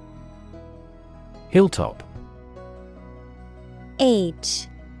 Hilltop.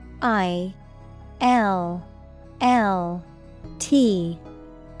 H-I-L-L-T-O-P.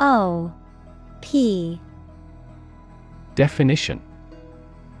 Definition: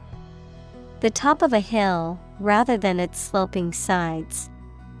 the top of a hill rather than its sloping sides.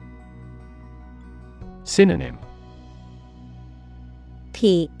 Synonym: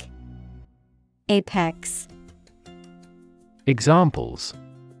 peak, apex. Examples: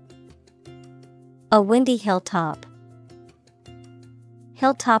 a windy hilltop,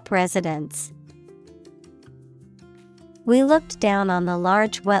 hilltop residence. We looked down on the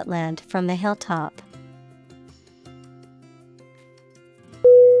large wetland from the hilltop.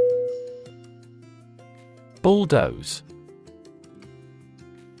 Bulldoze.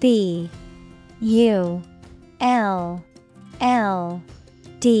 B-U-L-L-D-O-Z-E.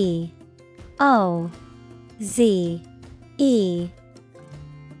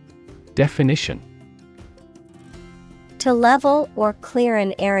 Definition: to level or clear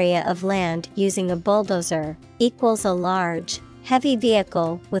an area of land using a bulldozer, equals a large, heavy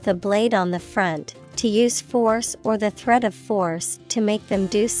vehicle with a blade on the front, to use force or the threat of force to make them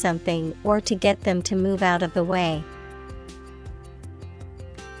do something or to get them to move out of the way.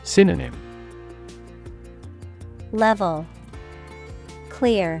 Synonym: level,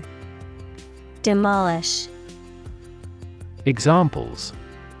 clear, demolish. Examples: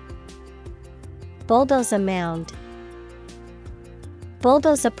 bulldoze a mound,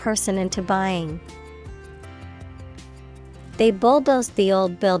 bulldoze a person into buying. They bulldozed the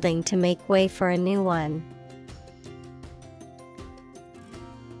old building to make way for a new one.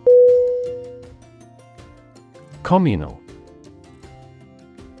 Communal.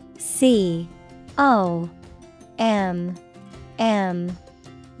 C-O-M-M-U-N-A-L.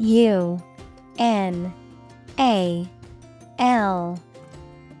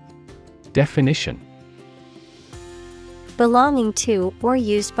 Definition: belonging to or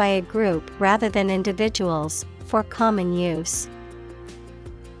used by a group rather than individuals, for common use.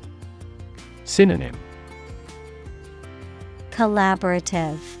 Synonym: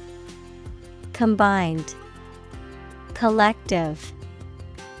 collaborative, combined, collective.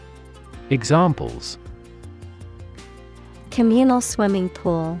 Examples: communal swimming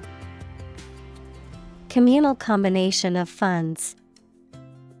pool, communal combination of funds.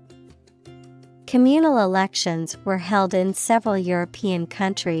 Communal elections were held in several European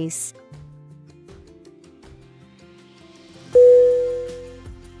countries.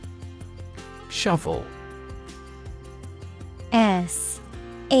 Shovel. S-H-O-V-E-L.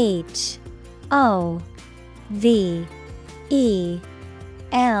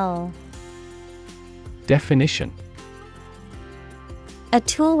 Definition: a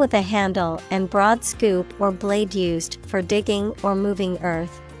tool with a handle and broad scoop or blade used for digging or moving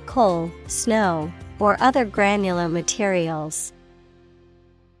earth, coal, snow, or other granular materials.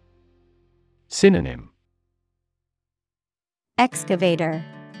 Synonym: Excavator,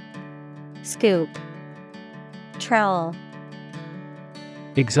 scoop, trowel.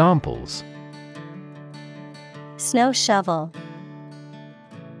 Examples: Snow shovel,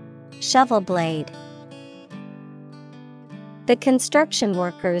 shovel blade. The construction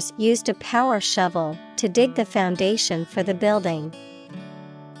workers used a power shovel to dig the foundation for the building.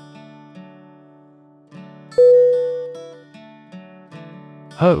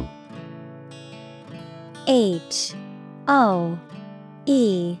 Hoe. H-O-E.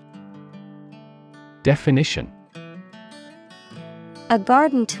 Definition: A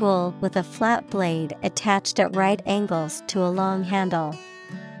garden tool with a flat blade attached at right angles to a long handle.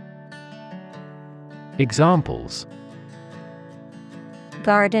 Examples: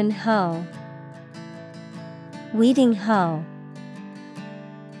 Garden hoe, weeding hoe.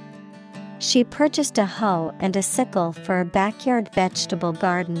 She purchased a hoe and a sickle for a backyard vegetable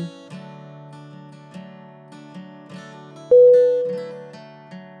garden.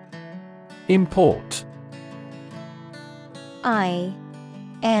 Import. I-M-P-O-R-T.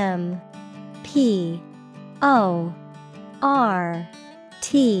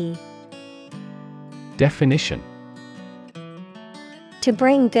 Definition: To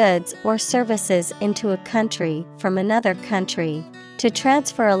bring goods or services into a country from another country, to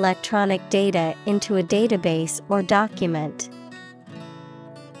transfer electronic data into a database or document.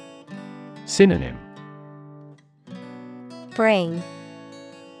 Synonym: Bring,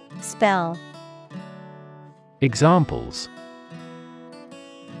 spell. Examples: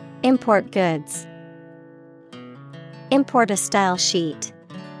 Import goods, import a style sheet.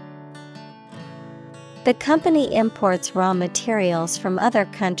 The company imports raw materials from other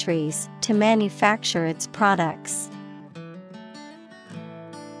countries to manufacture its products.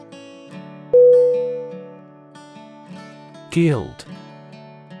 Guild.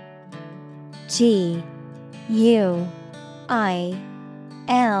 G-U-I-L-D.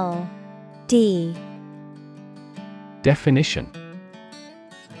 Definition: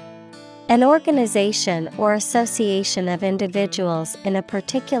 An organization or association of individuals in a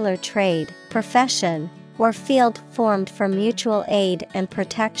particular trade, profession, or field formed for mutual aid and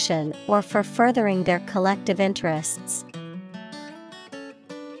protection or for furthering their collective interests.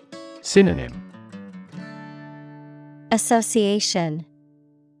 Synonym: Association,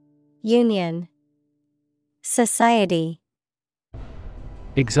 union, society.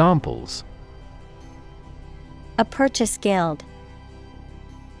 Examples: A purchase guild,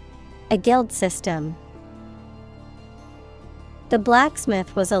 a guild system. The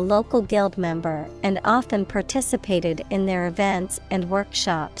blacksmith was a local guild member and often participated in their events and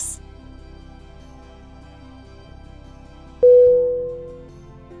workshops.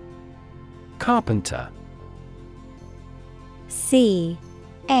 Carpenter. C-A-R-P-E-N-T-E-R.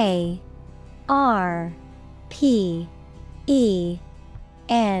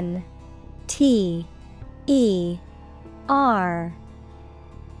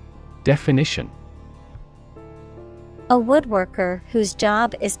 Definition: A woodworker whose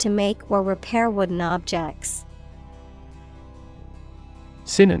job is to make or repair wooden objects.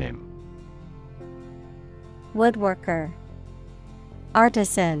 Synonym: Woodworker,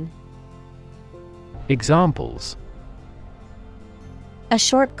 artisan. Examples: A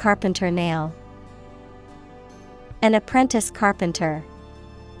short carpenter nail, an apprentice carpenter.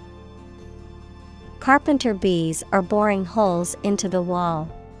 Carpenter bees are boring holes into the wall.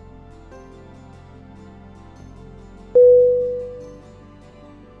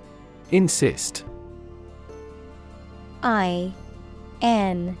 Insist. I-N-S-I-S-T.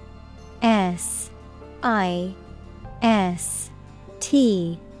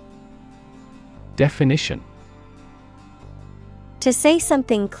 Definition: To say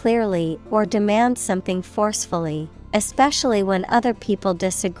something clearly or demand something forcefully, especially when other people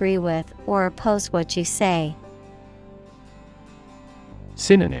disagree with or oppose what you say.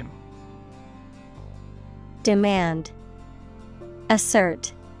 Synonym: Demand,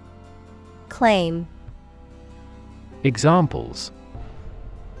 assert, claim. Examples: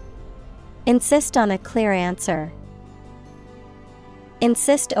 Insist on a clear answer.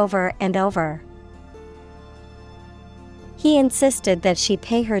 Insist over and over. He insisted that she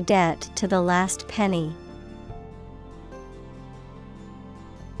pay her debt to the last penny.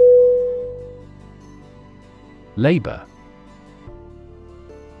 Labor.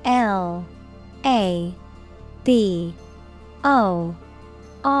 L-A-B-O-R.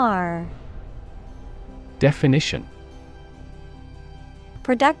 Definition: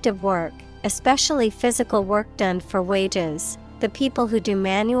 Productive work, especially physical work done for wages, the people who do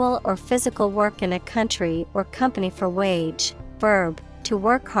manual or physical work in a country or company for wage. Verb, to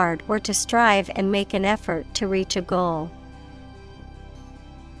work hard or to strive and make an effort to reach a goal.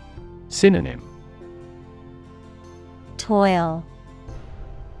 Synonym: Toil,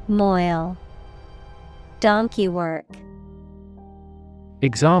 moil, donkey work.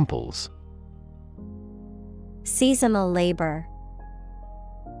 Examples: Seasonal labor,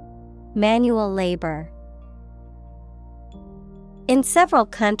 manual labor. In several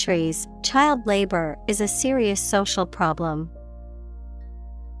countries, child labor is a serious social problem.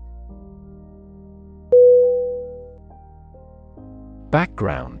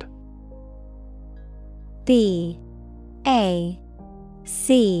 Background: B-A-C-K-G-R-O-U-N-D.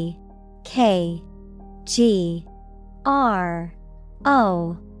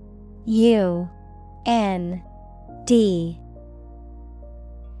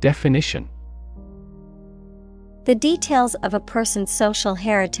 Definition: the details of a person's social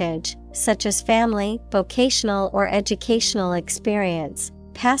heritage, such as family, vocational or educational experience,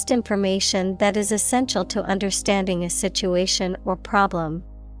 past information that is essential to understanding a situation or problem.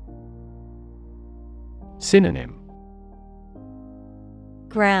 Synonym: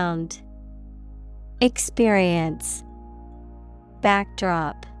 Ground, experience,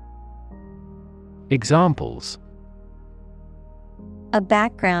 backdrop. Examples: A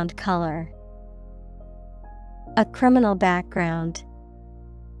background color, a criminal background.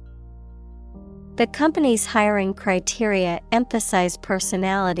 The company's hiring criteria emphasize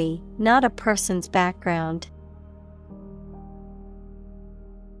personality, not a person's background.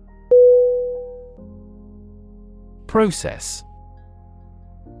 Process: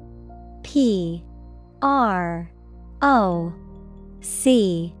 P-R-O-C-E-S-S.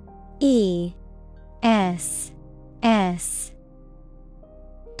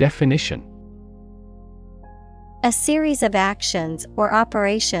 Definition: a series of actions or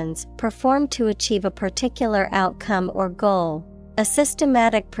operations performed to achieve a particular outcome or goal, a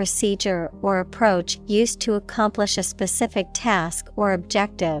systematic procedure or approach used to accomplish a specific task or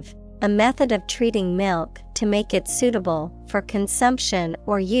objective, a method of treating milk to make it suitable for consumption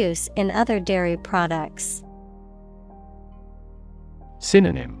or use in other dairy products.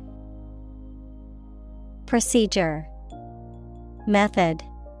 Synonym: Procedure, method,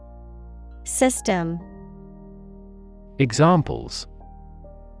 system. Examples: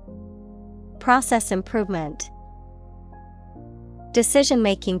 Process improvement,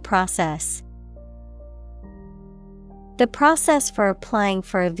 decision-making process. The process for applying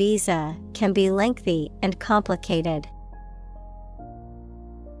for a visa can be lengthy and complicated.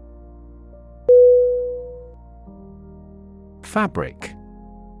 Fabric: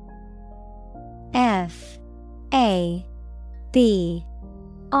 F-A-B-R-I-C.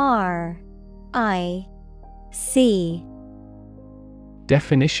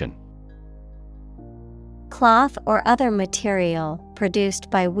 Definition: cloth or other material produced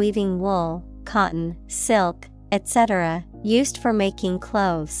by weaving wool, cotton, silk, etc., used for making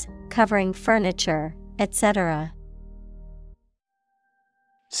clothes, covering furniture, etc.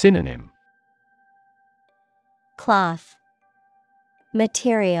 Synonym: Cloth,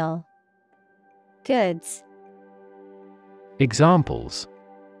 material, goods. Examples: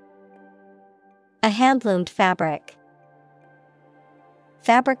 a hand-loomed fabric,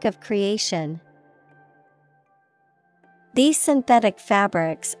 fabric of creation. These synthetic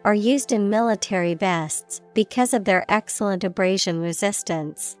fabrics are used in military vests because of their excellent abrasion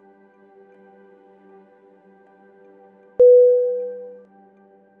resistance.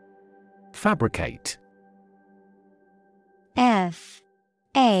 Fabricate: F-A-B-R-I-C-A-T-E.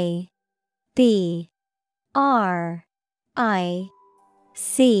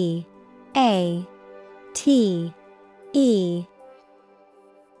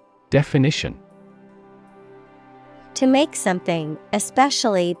 Definition: to make something,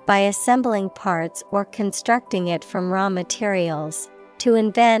 especially by assembling parts or constructing it from raw materials. To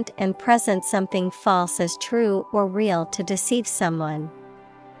invent and present something false as true or real to deceive someone.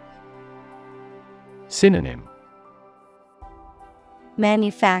 Synonym: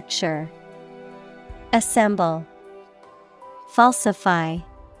 Manufacture, assemble, falsify.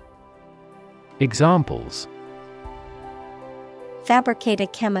 Examples: fabricate a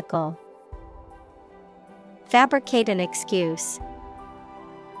chemical, fabricate an excuse.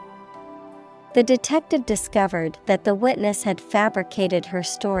 The detective discovered that the witness had fabricated her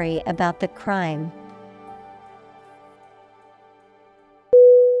story about the crime.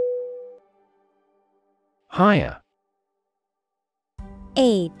 Hire: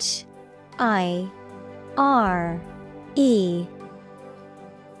 H-I-R-E.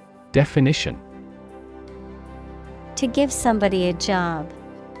 Definition: To give somebody a job.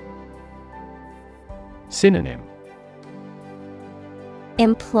 Synonym: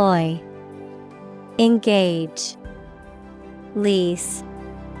 Employ, engage, lease.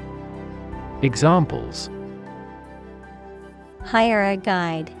 Examples: Hire a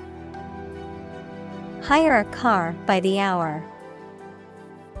guide. Hire a car by the hour.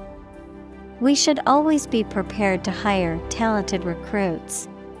 We should always be prepared to hire talented recruits.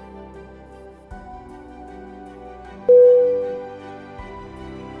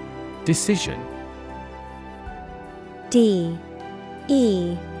 Decision. D-E-C-I-S-I-O-N.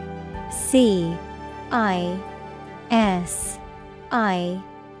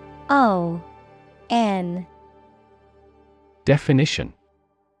 Definition: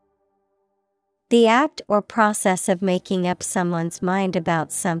 The act or process of making up someone's mind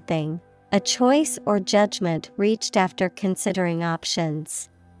about something, a choice or judgment reached after considering options.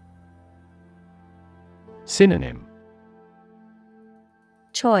 Synonym: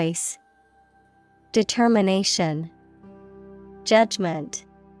 Choice, determination, judgment.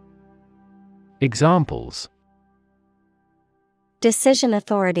 Examples: Decision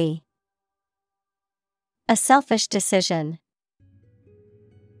authority. A selfish decision.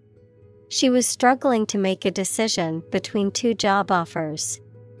 She was struggling to make a decision between two job offers.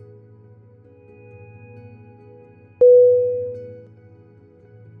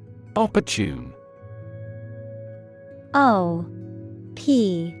 Opportune. O-P-P-O-R-T-U-N-E.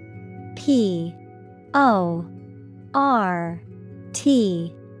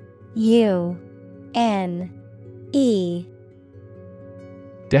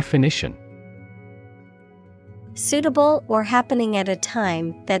 Definition: Suitable or happening at a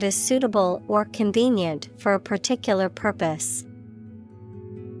time that is suitable or convenient for a particular purpose.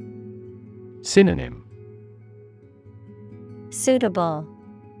 Synonym: Suitable,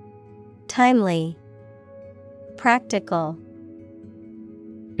 timely, practical.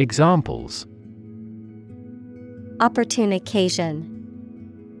 Examples: Opportune occasion.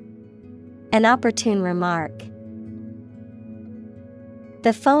 An opportune remark.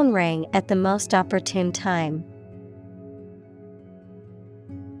 The phone rang at the most opportune time.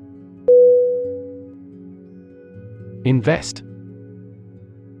 Invest.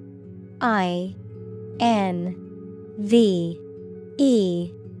 I-N-V-E-S-T.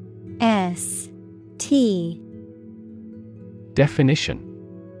 Definition: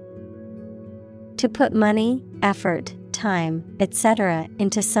 To put money, effort, time, etc.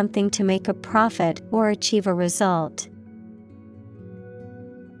 into something to make a profit or achieve a result.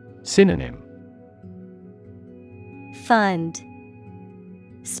 Synonym: Fund,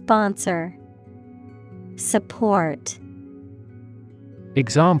 sponsor, support.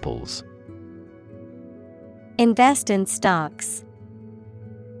 Examples: Invest in stocks.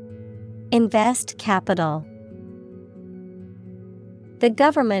 Invest capital. The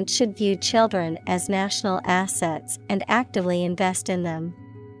government should view children as national assets and actively invest in them.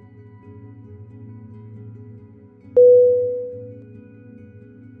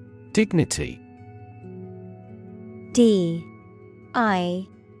 Dignity. D-I-G-N-I-T-Y.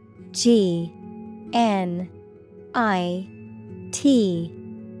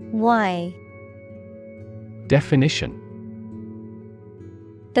 Definition: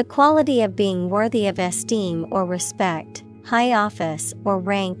 The quality of being worthy of esteem or respect, high office or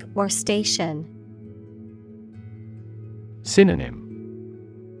rank or station. Synonym: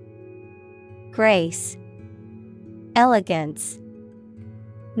 Grace, elegance,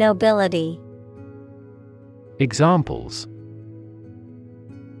 nobility. Examples: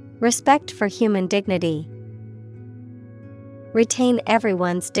 Respect for human dignity. Retain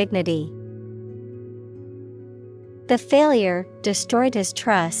everyone's dignity. The failure destroyed his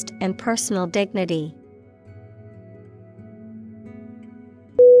trust and personal dignity.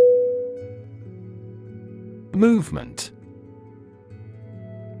 Movement.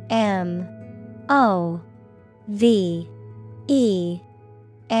 M-O-V-E-M-E-N-T.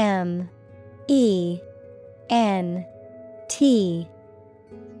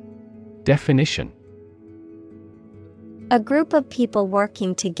 Definition: A group of people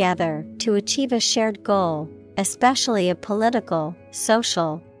working together to achieve a shared goal, especially a political,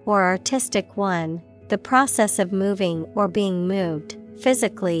 social, or artistic one, the process of moving or being moved,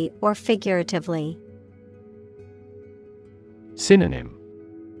 physically or figuratively. Synonym: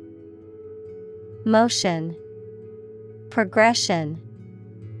 Motion, progression,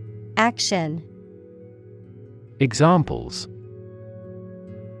 action. Examples: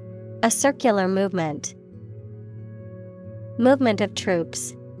 A circular movement. Movement of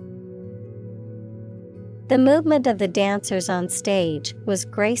troops. The movement of the dancers on stage was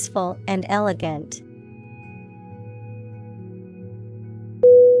graceful and elegant.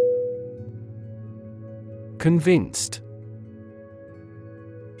 Convinced.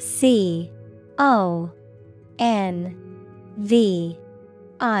 CONVINCED.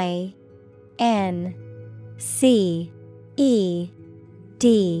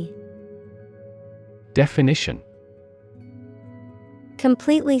 Definition: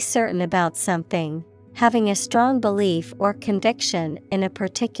 completely certain about something, having a strong belief or conviction in a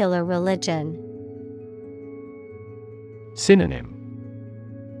particular religion. Synonym: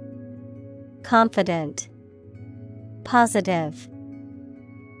 Confident, positive,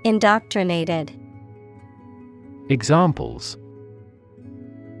 indoctrinated. Examples: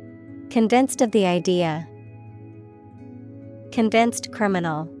 convinced of the idea, convinced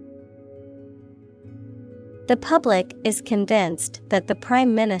criminal. The public is convinced that the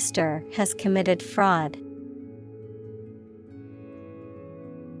Prime Minister has committed fraud.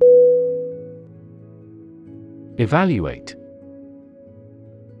 Evaluate.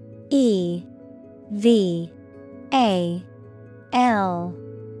 EVALUATE.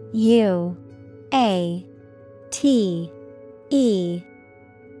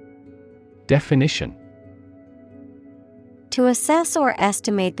 Definition: to assess or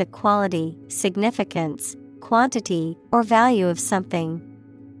estimate the quality, significance, quantity, or value of something.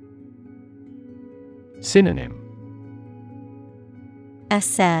 Synonym: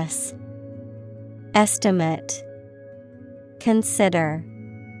 Assess, estimate, consider.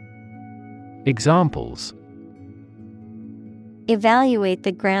 Examples: evaluate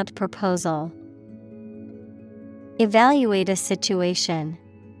the grant proposal, evaluate a situation.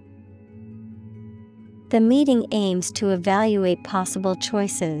 The meeting aims to evaluate possible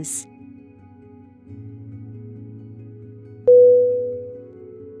choices.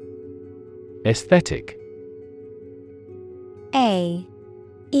 Aesthetic.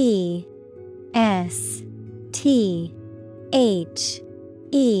 AESTHETIC.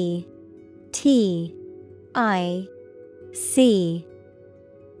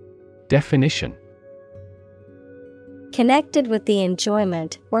 Definition: connected with the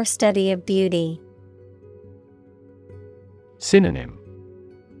enjoyment or study of beauty. Synonym: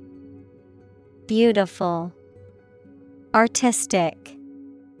 beautiful, artistic,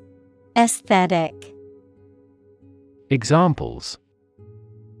 aesthetic. Examples: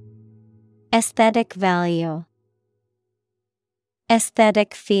 aesthetic value,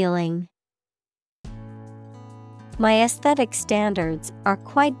 aesthetic feeling. My aesthetic standards are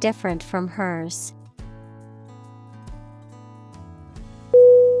quite different from hers.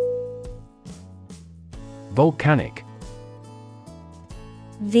 Volcanic.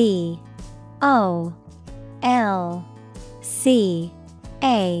 VOLCANIC.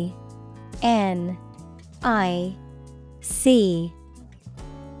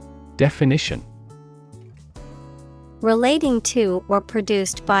 Definition: relating to or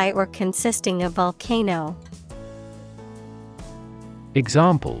produced by or consisting of volcano.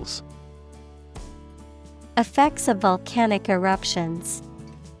 Examples: effects of volcanic eruptions,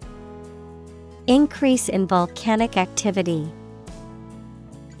 increase in volcanic activity.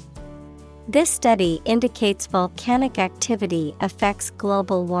 This study indicates volcanic activity affects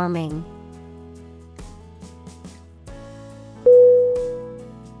global warming.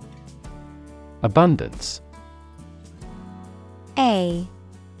 Abundance.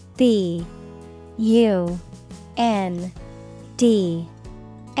 ABUNDANCE.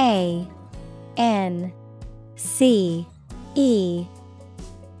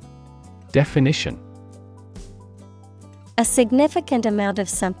 Definition: a significant amount of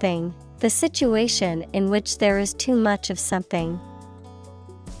something, the situation in which there is too much of something.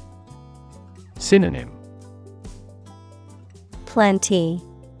 Synonym: plenty,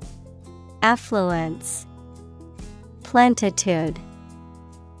 affluence, plenitude.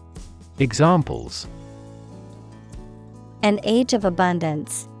 Examples: an age of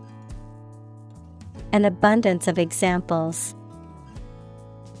abundance, an abundance of examples.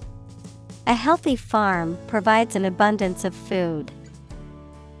 A healthy farm provides an abundance of food.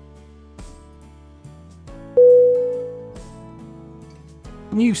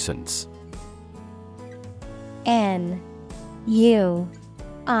 Nuisance. NUISANCE.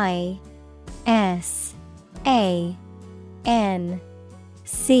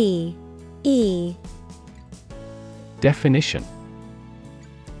 Definition: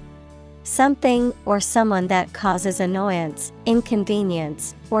 something or someone that causes annoyance,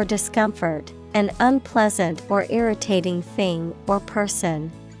 inconvenience, or discomfort, an unpleasant or irritating thing or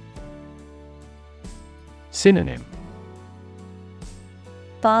person. Synonym: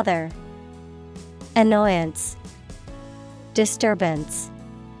 bother, annoyance, disturbance.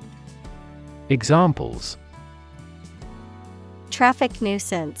 Examples: traffic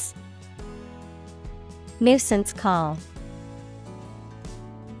nuisance, Nuisance call.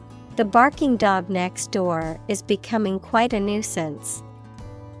 The barking dog next door is becoming quite a nuisance.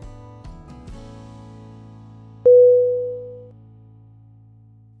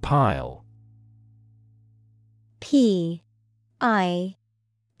 Pile. P-I-L-E.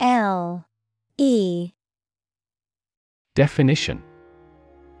 Definition: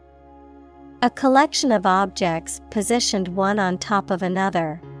 a collection of objects positioned one on top of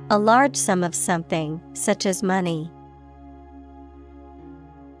another, a large sum of something, such as money.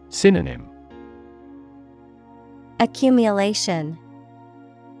 Synonym: accumulation,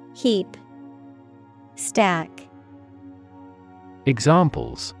 heap, stack.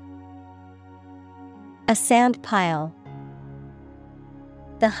 Examples: a sand pile,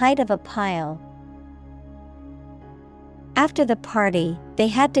 the height of a pile. After the party, they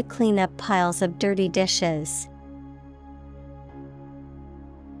had to clean up piles of dirty dishes.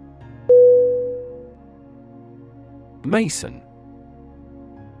 Mason.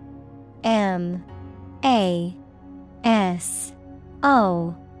 M-A-S-O-N.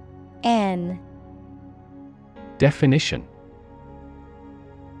 Definition: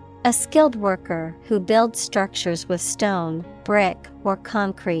 a skilled worker who builds structures with stone, brick, or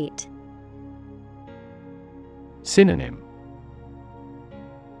concrete. Synonym: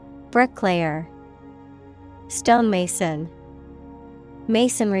 bricklayer, stonemason,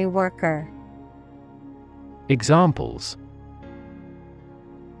 masonry worker. Examples: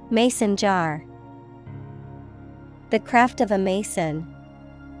 mason jar, the craft of a mason.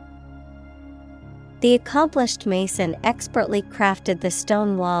 The accomplished mason expertly crafted the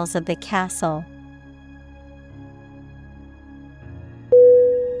stone walls of the castle.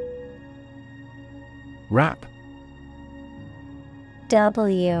 Wrap.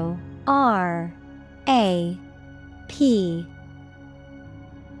 W-R-A-P.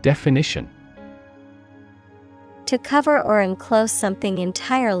 Definition: to cover or enclose something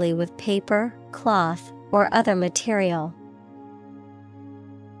entirely with paper, cloth, or other material.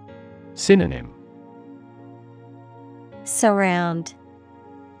 Synonym: surround,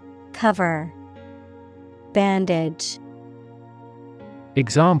 cover, bandage.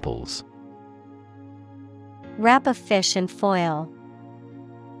 Examples: wrap a fish in foil,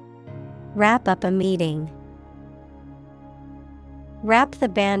 wrap up a meeting. Wrap the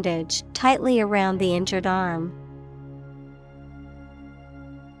bandage tightly around the injured arm.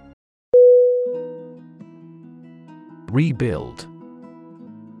 Rebuild.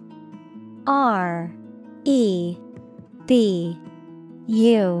 R-E-B-U-I-L-D.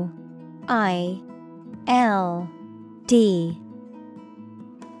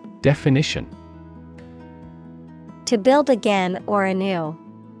 Definition: to build again or anew.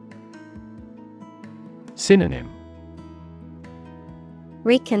 Synonym: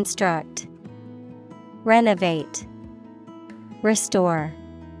 reconstruct, renovate, restore.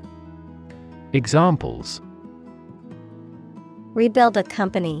 Examples: rebuild a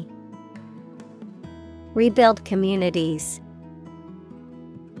company, rebuild communities.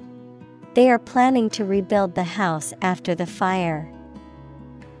 They are planning to rebuild the house after the fire.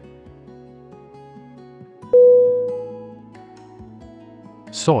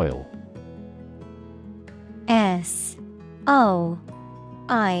 Soil. S-O-I-L.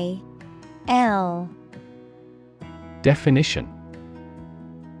 Definition: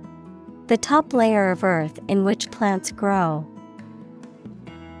 the top layer of earth in which plants grow.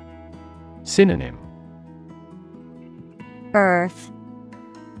 Synonym: earth,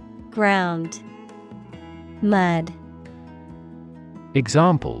 ground, mud.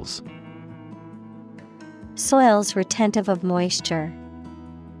 Examples: soils retentive of moisture,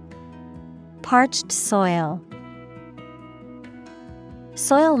 parched soil.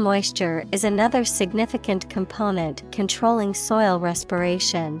 Soil moisture is another significant component controlling soil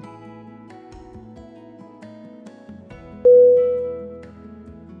respiration.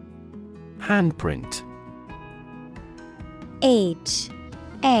 Handprint. H-A-N-D-P-R-I-N-T.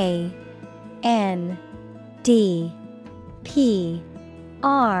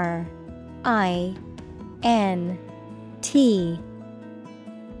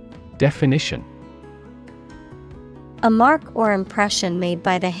 Definition: a mark or impression made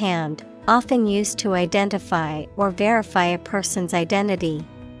by the hand, often used to identify or verify a person's identity.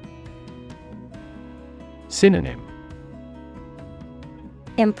 Synonym: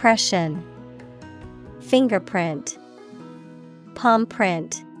 impression, fingerprint, palm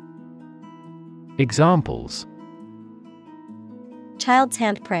print. Examples: child's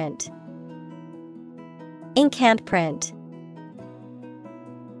handprint, ink handprint.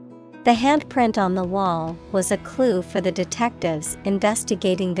 The handprint on the wall was a clue for the detectives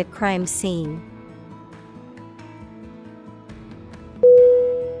investigating the crime scene.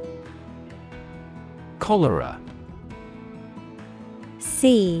 Cholera.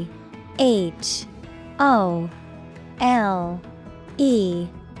 CHOLERA.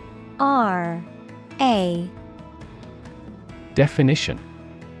 Definition: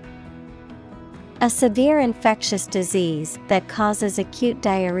 a severe infectious disease that causes acute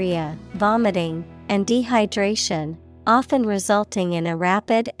diarrhea, vomiting, and dehydration, often resulting in a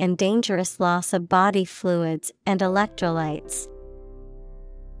rapid and dangerous loss of body fluids and electrolytes.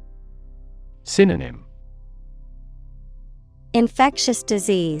 Synonym: infectious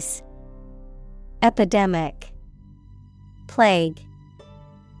disease, epidemic, plague.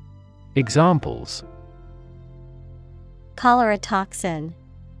 Examples: cholera toxin,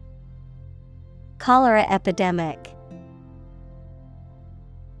 cholera epidemic.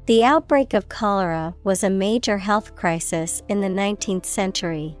 The outbreak of cholera was a major health crisis in the 19th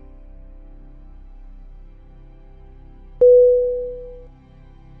century.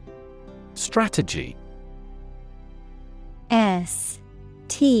 Strategy.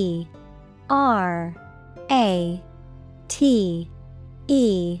 STRATEGY.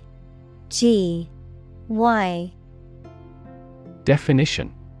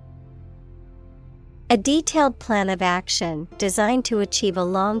 Definition: a detailed plan of action designed to achieve a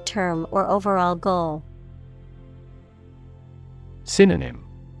long-term or overall goal. Synonym: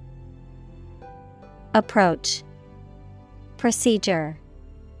 approach, procedure,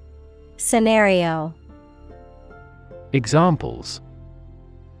 scenario. Examples: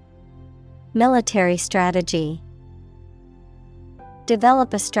 military strategy,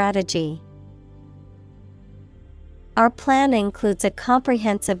 develop a strategy. Our plan includes a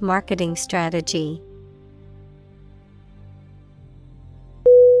comprehensive marketing strategy.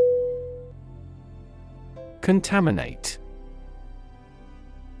 Contaminate.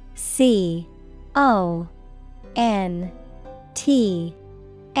 CONTAMINATE.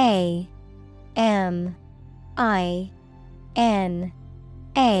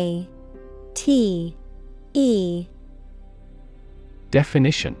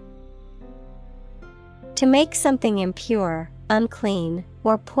 Definition: to make something impure, unclean,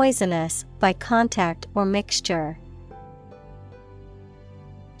 or poisonous by contact or mixture.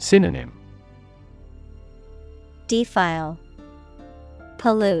 Synonym: defile,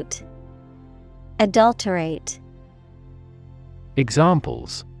 pollute, adulterate.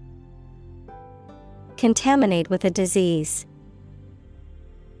 Examples: contaminate with a disease,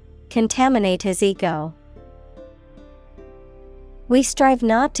 contaminate his ego. We strive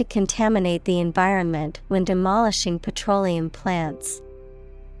not to contaminate the environment when demolishing petroleum plants.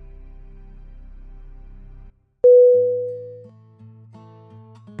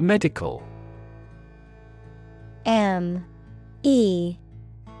 Medical. MEDICAL.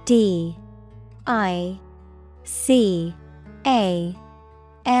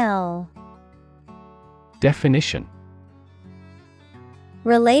 Definition: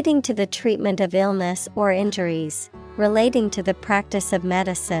 relating to the treatment of illness or injuries, relating to the practice of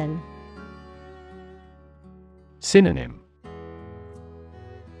medicine. Synonym: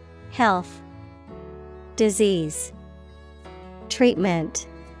 health, disease, treatment.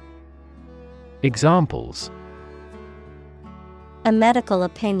 Examples: a medical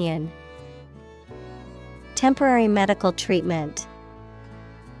opinion, temporary medical treatment.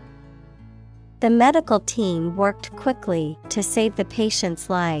 The medical team worked quickly to save the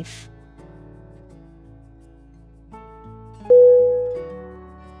patient's life.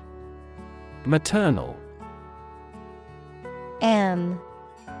 Maternal. MATERNAL.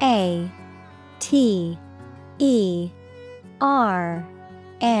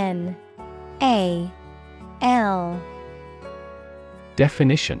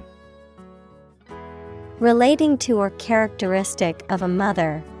 Definition: relating to or characteristic of a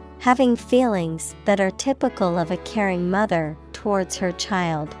mother, having feelings that are typical of a caring mother towards her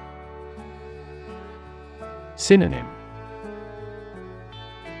child. Synonym: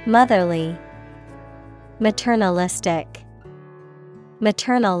 motherly, maternalistic,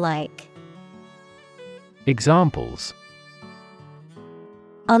 maternal-like. Examples: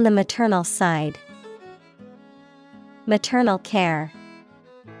 on the maternal side, maternal care.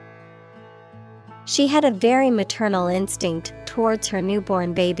 She had a very maternal instinct towards her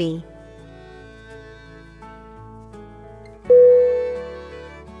newborn baby.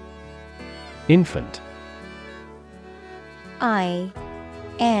 Infant. INFANT.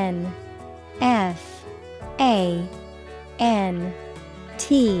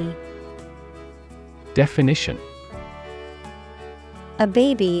 Definition: a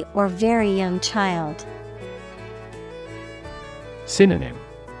baby or very young child. Synonym: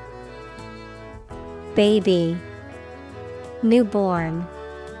 baby, newborn,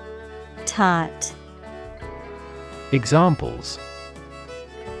 tot. Examples: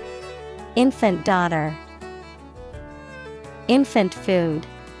 infant daughter, infant food.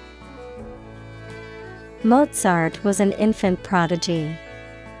 Mozart was an infant prodigy.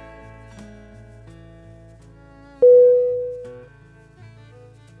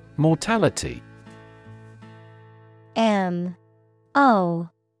 Mortality. MORTALITY.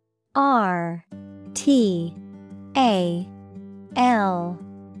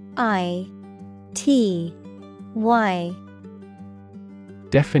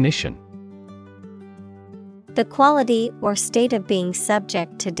 Definition: the quality or state of being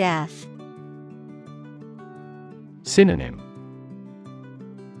subject to death. Synonym: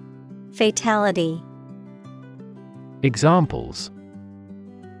 Fatality. Examples: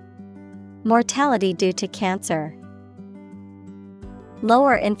 mortality due to cancer,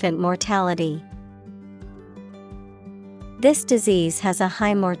 lower infant mortality. This disease has a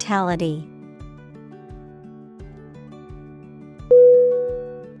high mortality.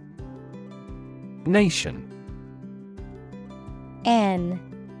 Nation. N-A-T-I-O-N.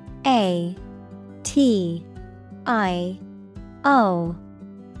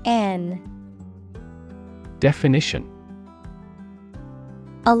 Definition: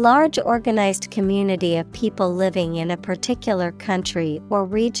 a large organized community of people living in a particular country or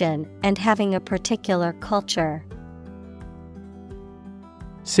region and having a particular culture.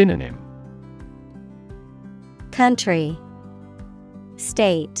 Synonym: country,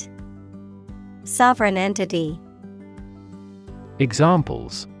 state, sovereign entity.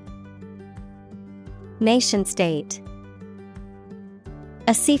 Examples: nation-state,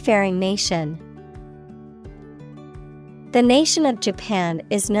 a seafaring nation. The nation of Japan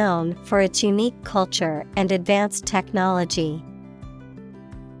is known for its unique culture and advanced technology.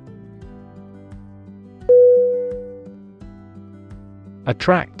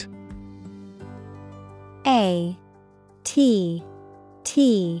 Attract. A-T-T-R-A-C-T.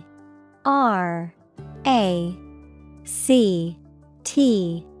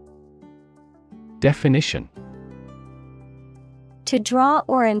 Definition: to draw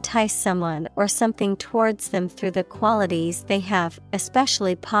or entice someone or something towards them through the qualities they have,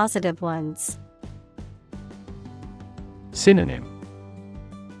 especially positive ones. Synonym: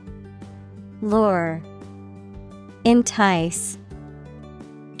 lure, entice,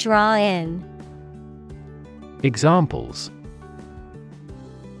 draw in. Examples: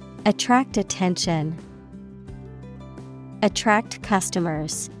 attract attention, attract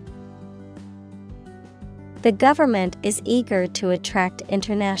customers. The government is eager to attract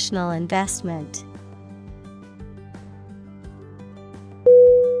international investment.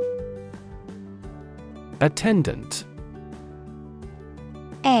 Attendant.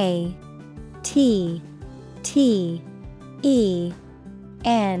 A-T-T-E-N-D-A-N-T.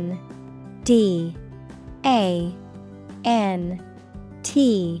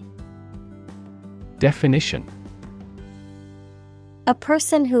 Definition: a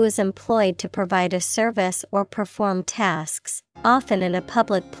person who is employed to provide a service or perform tasks, often in a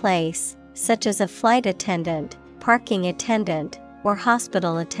public place, such as a flight attendant, parking attendant, or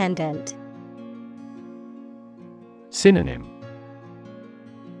hospital attendant. Synonym: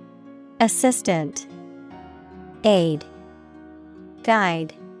 assistant, aid,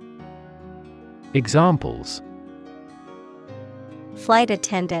 guide. Examples: flight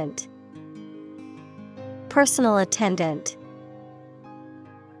attendant, personal attendant.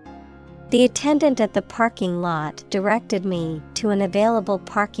 The attendant at the parking lot directed me to an available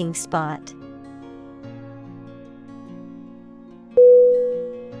parking spot.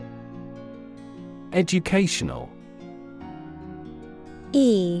 Educational.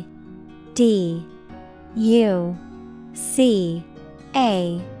 E-D-U-C-A-T-I-O-N-A-L.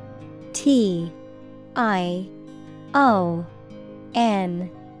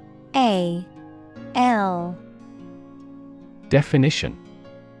 Definition: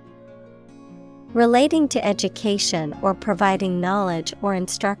 relating to education or providing knowledge or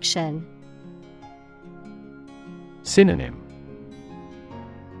instruction. Synonym: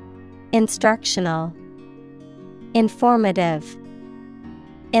 instructional, informative,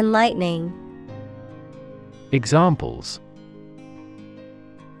 enlightening. Examples: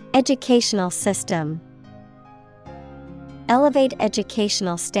 educational system, elevate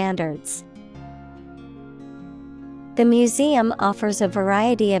educational standards. The museum offers a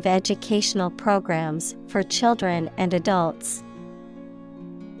variety of educational programs for children and adults.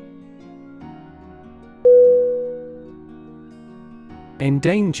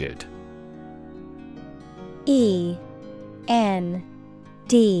 Endangered. E-N-D-A-N-G-E-R-E-D.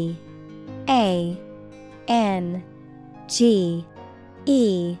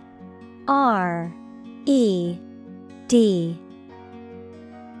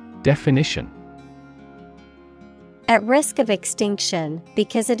 Definition: At risk of extinction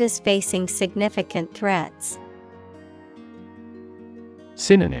because it is facing significant threats.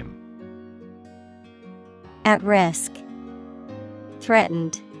 Synonym: At risk,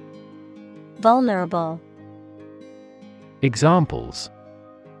 threatened, vulnerable. Examples: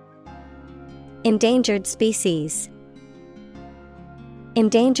 Endangered species,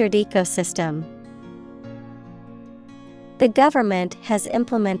 endangered ecosystem. The government has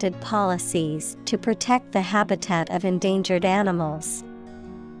implemented policies to protect the habitat of endangered animals.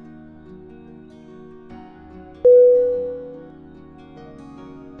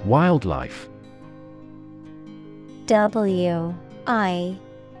 Wildlife. WILDLIFE.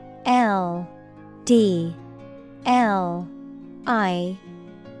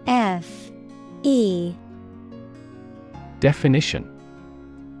 Definition: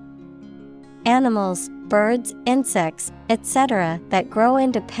 Animals, birds, insects, etc. that grow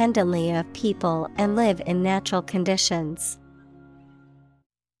independently of people and live in natural conditions.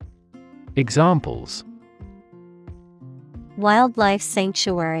 Examples: Wildlife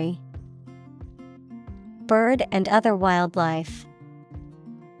sanctuary, bird and other wildlife.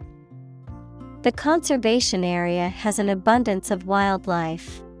 The conservation area has an abundance of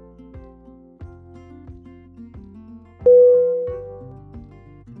wildlife.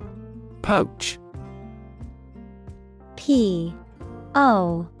 Poach. P-O-A-C-H.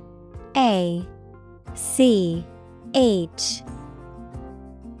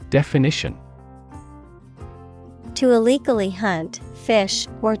 Definition: To illegally hunt, fish,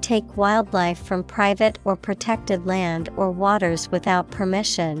 or take wildlife from private or protected land or waters without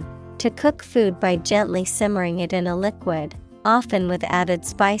permission. To cook food by gently simmering it in a liquid, often with added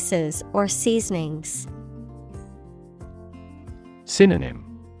spices or seasonings. Synonym: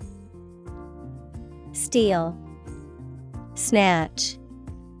 Steal, snatch.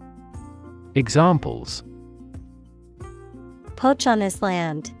 Examples: Poach on his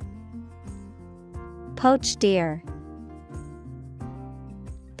land, poached deer.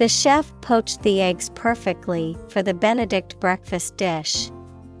 The chef poached the eggs perfectly for the Benedict breakfast dish.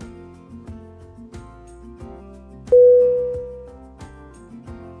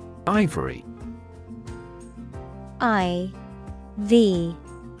 Ivory. I-V-O-R-Y.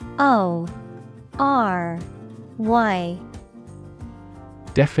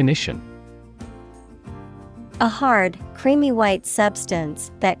 Definition: A hard, creamy white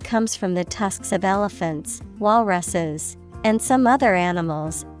substance that comes from the tusks of elephants, walruses, and some other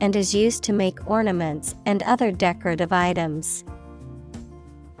animals and is used to make ornaments and other decorative items.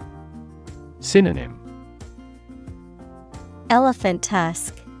 Synonym: Elephant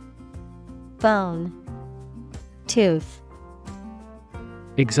tusk, bone, tooth.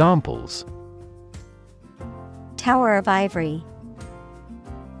 Examples: Tower of ivory,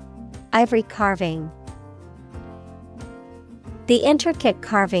 ivory carving. The intricate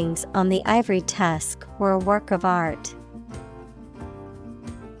carvings on the ivory tusk were a work of art.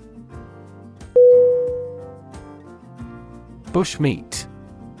 Bushmeat.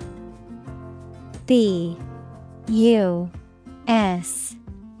 B-U-S-H-M-E-A-T.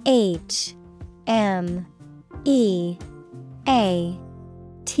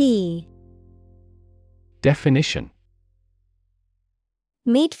 Definition: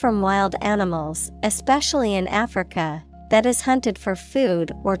 Meat from wild animals, especially in Africa, that is hunted for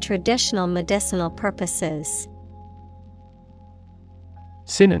food or traditional medicinal purposes.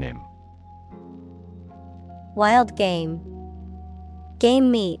 Synonym: Wild game, game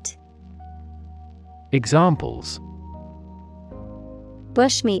meat. Examples: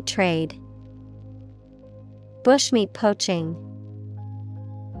 Bushmeat trade, bushmeat poaching.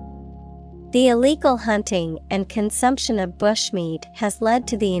 The illegal hunting and consumption of bushmeat has led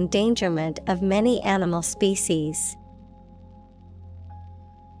to the endangerment of many animal species.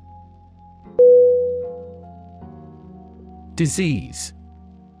 Disease.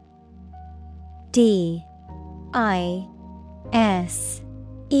 D-I-S-E-A-S-E.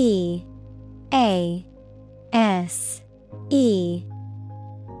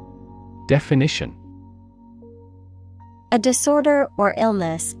 Definition: A disorder or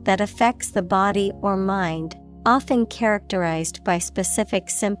illness that affects the body or mind, often characterized by specific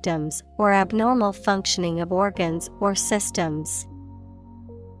symptoms or abnormal functioning of organs or systems.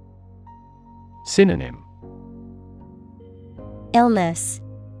 Synonym: Illness,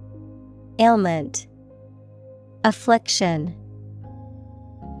 ailment, affliction.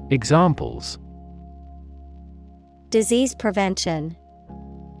 Examples: Disease prevention,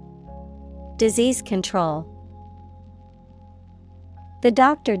 disease control. The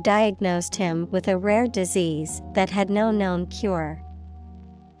doctor diagnosed him with a rare disease that had no known cure.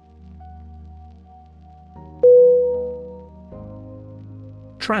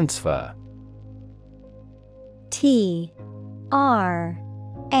 Transfer. Transfer.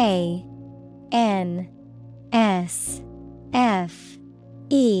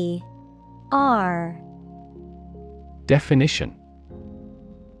 Definition.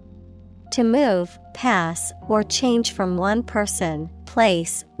 To move, pass, or change from one person,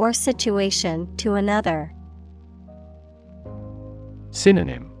 place, or situation to another.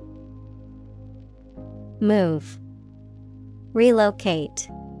 Synonym. Move, relocate,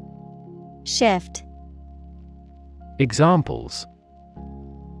 shift. Examples.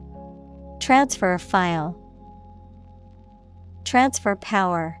 Transfer a file. Transfer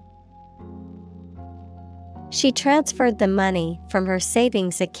power. She transferred the money from her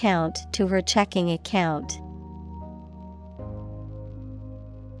savings account to her checking account.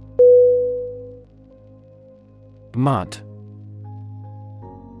 Mud.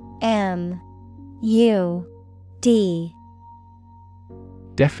 M-U-D.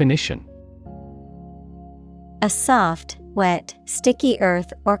 Definition. A soft, wet, sticky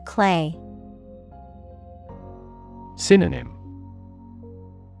earth or clay. Synonym.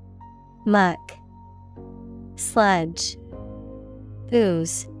 Muck, sludge,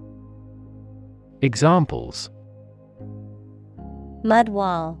 ooze. Examples. Mud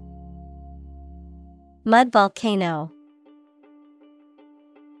wall. Mud volcano.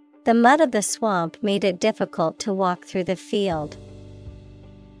 The mud of the swamp made it difficult to walk through the field.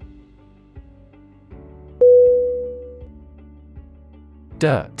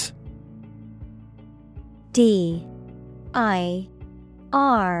 Dirt. D-I-R-T.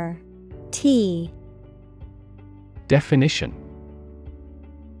 Definition.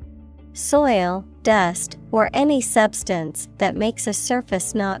 Soil, dust, or any substance that makes a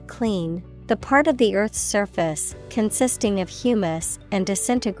surface not clean, the part of the Earth's surface consisting of humus and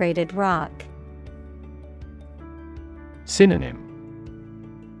disintegrated rock. Synonym.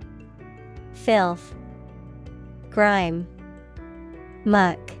 Filth, grime,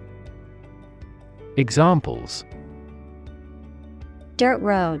 muck. Examples. Dirt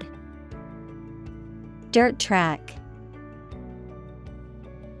road. Dirt track.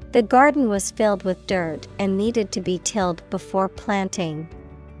 The garden was filled with dirt and needed to be tilled before planting.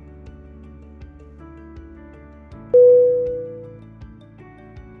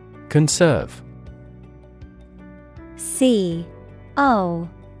 Conserve. C-O-N-S-E-R-V-E.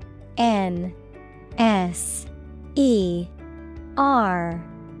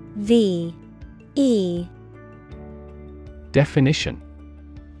 Definition.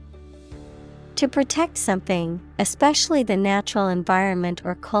 To protect something, especially the natural environment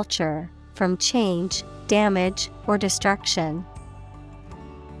or culture, from change, damage, or destruction.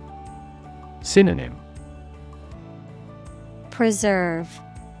 Synonym. Preserve,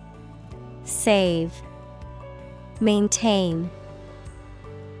 save, maintain.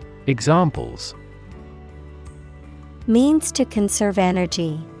 Examples. Means to conserve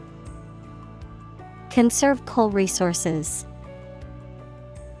energy. Conserve coal resources.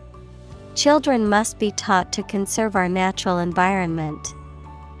 Children must be taught to conserve our natural environment.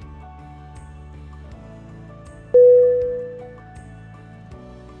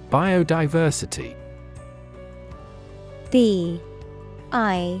 Biodiversity.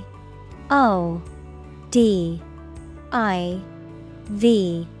 B-I-O-D-I-V-E-R-S-I-T-Y.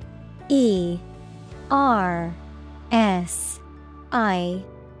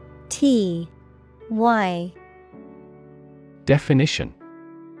 Definition.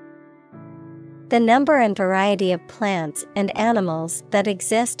 The number and variety of plants and animals that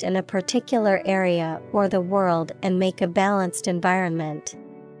exist in a particular area or the world and make a balanced environment.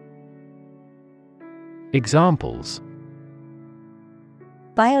 Examples.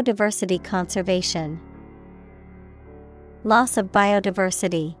 Biodiversity conservation. Loss of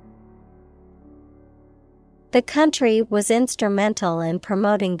biodiversity. The country was instrumental in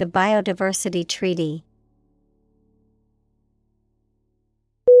promoting the Biodiversity Treaty.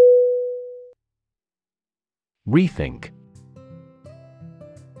 Rethink.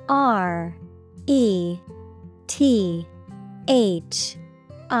 R-E-T-H-I-N-K.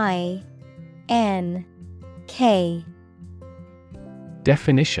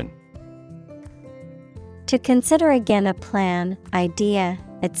 Definition. To consider again a plan, idea,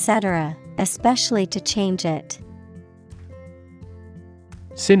 etc., especially to change it.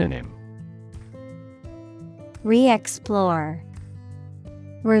 Synonym. Re-explore,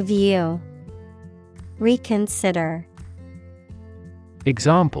 review, reconsider.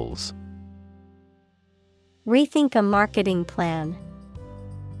 Examples. Rethink a marketing plan.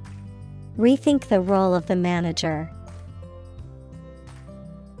 Rethink the role of the manager.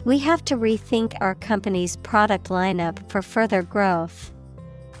 We have to rethink our company's product lineup for further growth.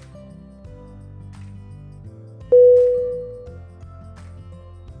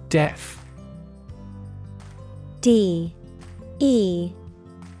 Deaf. D-E-A-F.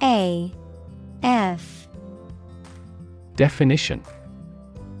 Definition: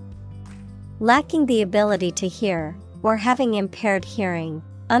 lacking the ability to hear, or having impaired hearing,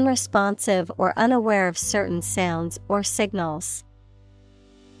 unresponsive or unaware of certain sounds or signals.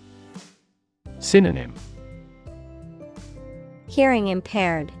 Synonym: Hearing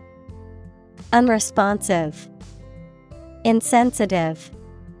impaired, unresponsive, insensitive.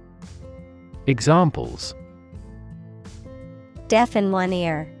 Examples: Deaf in one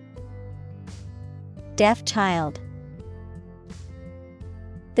ear, deaf child.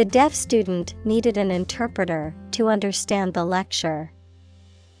 The deaf student needed an interpreter to understand the lecture.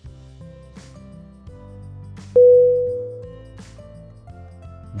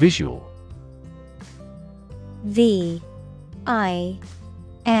 Visual. V-I-S-U-A-L.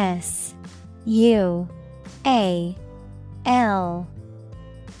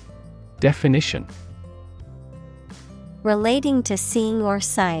 Definition: relating to seeing or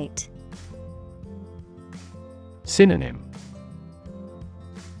sight. Synonym: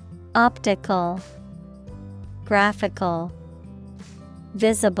 Optical, graphical,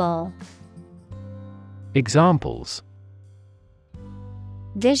 visible. Examples: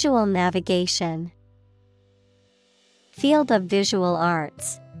 visual navigation, field of visual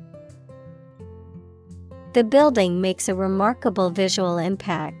arts. The building makes a remarkable visual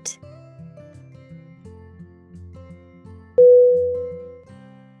impact.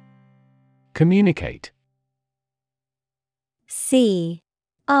 Communicate. C-O-M-M-U-N-I-C-A-T-E.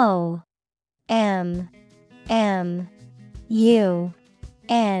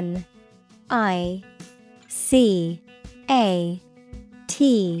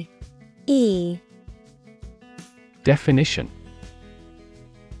 Definition: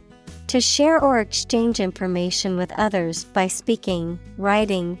 to share or exchange information with others by speaking,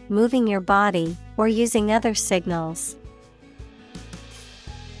 writing, moving your body, or using other signals.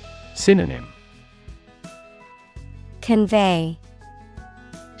 Synonym: convey,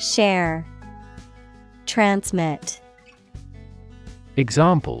 share, transmit.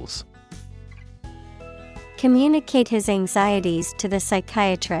 Examples: communicate his anxieties to the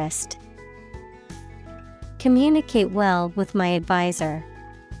psychiatrist. Communicate well with my advisor.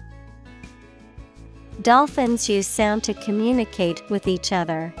 Dolphins use sound to communicate with each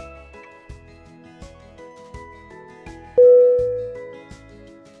other.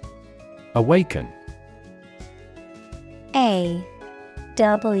 Awaken. A-W-A-K-E-N.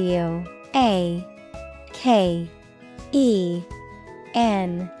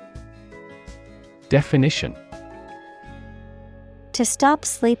 Definition: to stop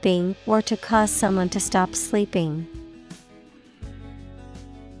sleeping or to cause someone to stop sleeping.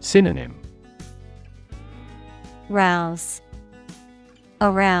 Synonym: rouse,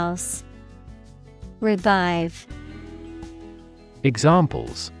 arouse, revive.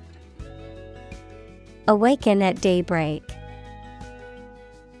 Examples: awaken at daybreak.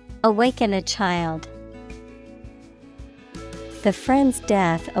 Awaken a child. The friend's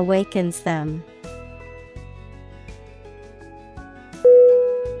death awakens them.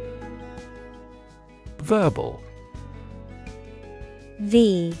 Verbal.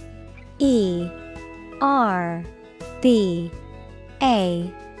 V-E-R-B-A-L.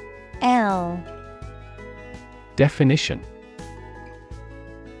 Definition: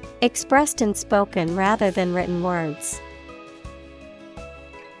 expressed in spoken rather than written words.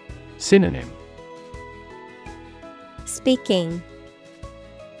 Synonym: speaking,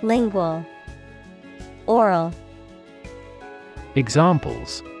 lingual, oral.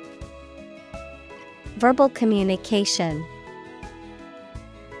 Examples: verbal communication,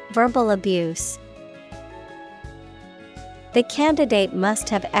 verbal abuse. The candidate must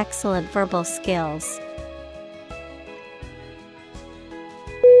have excellent verbal skills.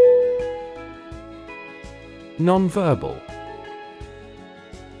 Nonverbal.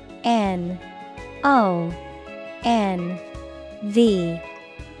 N-O-N-V-E-R-B-A-L.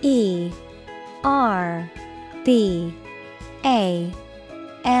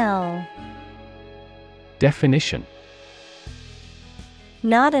 Definition: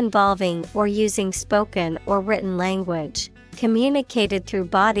 not involving or using spoken or written language, communicated through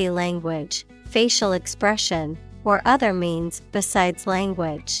body language, facial expression, or other means besides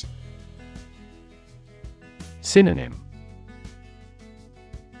language. Synonym: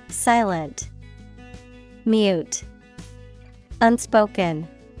 silent, mute, unspoken.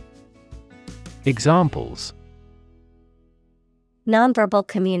 Examples: nonverbal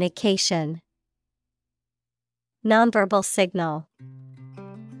communication, nonverbal signal.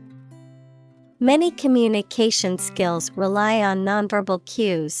 Many communication skills rely on nonverbal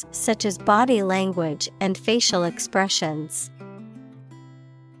cues such as body language and facial expressions.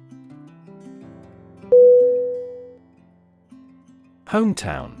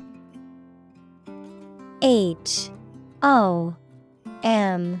 Hometown. Homeetown.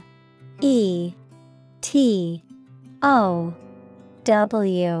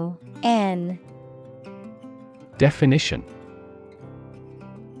 Definition: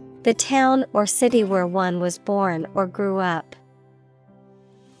 the town or city where one was born or grew up.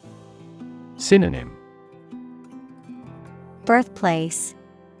 Synonym: Birthplace,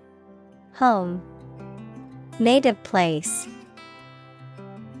 home, native place.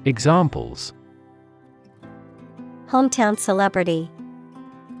 Examples: hometown celebrity,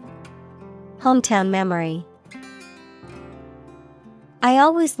 hometown memory. I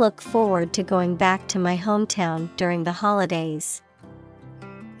always look forward to going back to my hometown during the holidays.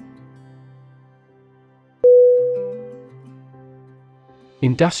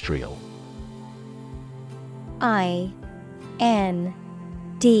 Industrial. INDUSTRIAL.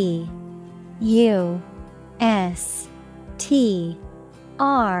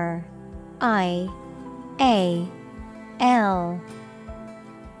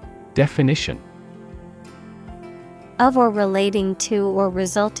 Definition: of or relating to or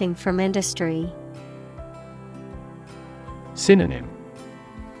resulting from industry. Synonym: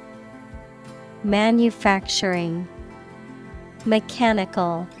 manufacturing,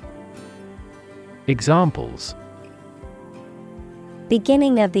 mechanical. Examples: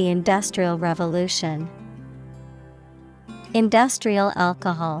 beginning of the Industrial Revolution, industrial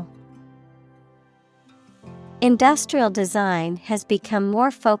alcohol. Industrial design has become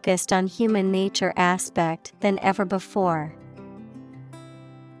more focused on human nature aspect than ever before.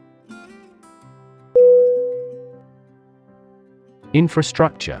 Infrastructure.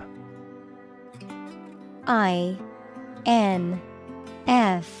 Infrastructure.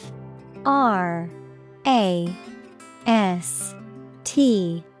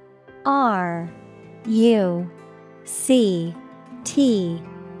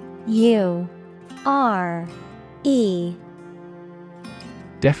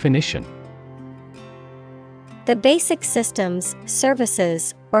 Definition: the basic systems,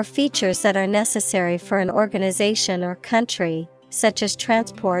 services, or features that are necessary for an organization or country, such as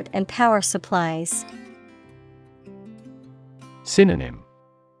transport and power supplies. Synonym: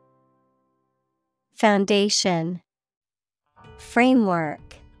 foundation,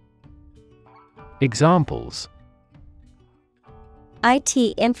 framework. Examples: IT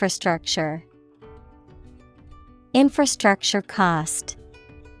infrastructure, infrastructure cost.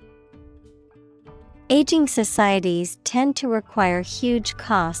 Aging societies tend to require huge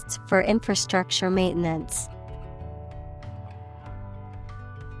costs for infrastructure maintenance.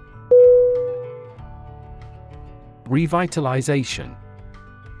 Revitalization.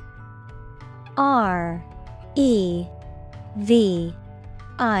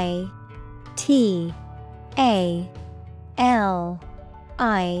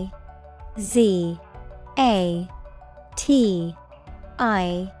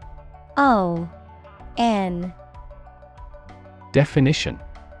 Definition: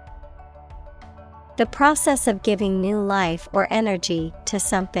 the process of giving new life or energy to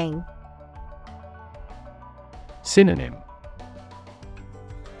something. Synonym: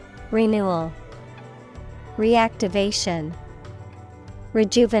 renewal, reactivation,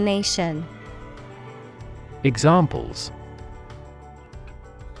 rejuvenation. Examples: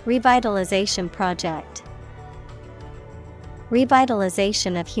 revitalization project,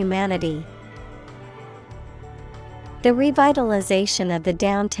 revitalization of humanity. The revitalization of the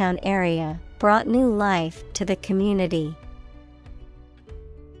downtown area brought new life to the community.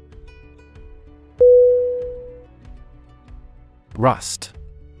 Rust.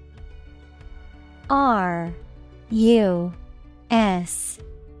 RUST.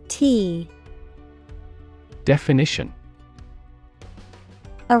 Definition: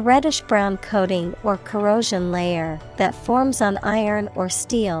 a reddish-brown coating or corrosion layer that forms on iron or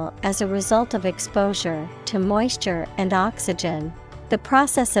steel as a result of exposure to moisture and oxygen, the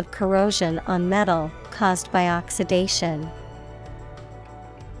process of corrosion on metal caused by oxidation.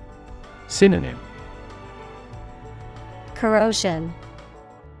 Synonym: corrosion,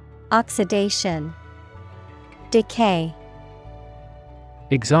 oxidation, decay.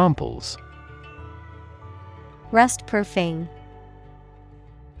 Examples: rust-proofing,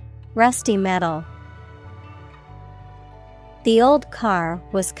 rusty metal. The old car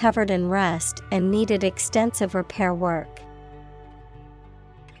was covered in rust and needed extensive repair work.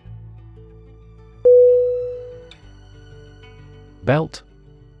 Belt.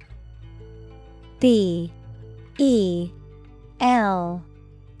 B-E-L-T.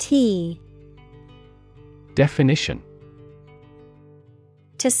 Definition.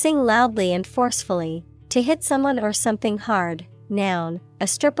 To sing loudly and forcefully, to hit someone or something hard. Noun, a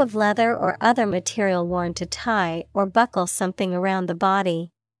strip of leather or other material worn to tie or buckle something around the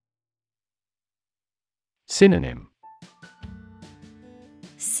body. Synonym.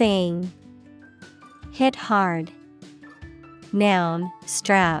 Sing. Hit hard. Noun,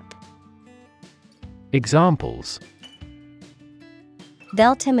 strap. Examples.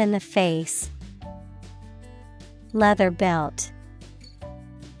 Belt him in the face. Leather belt.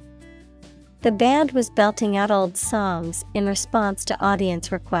 The band was belting out old songs in response to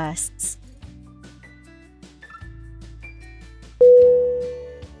audience requests.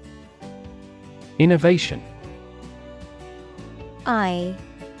 Innovation. I-N-N-O-V-A-T-I-O-N.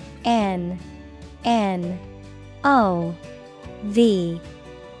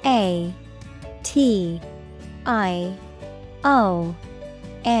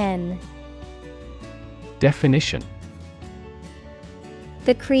 Definition.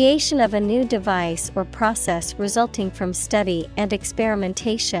 The creation of a new device or process resulting from study and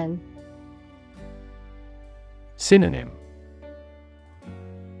experimentation. Synonym.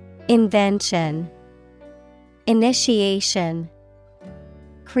 Invention, initiation,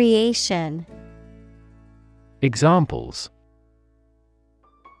 creation. Examples.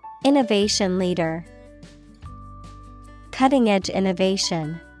 Innovation leader. Cutting-edge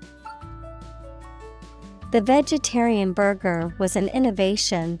innovation. The vegetarian burger was an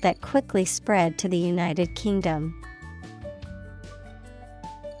innovation that quickly spread to the United Kingdom.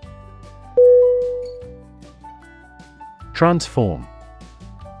 Transform.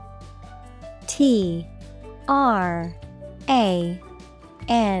 T-R-A-N-S-F-O-R-M.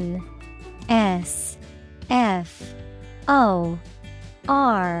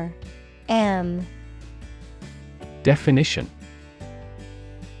 Definition.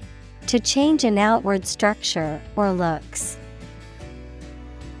 To change an outward structure or looks.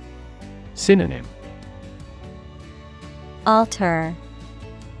 Synonym. Alter,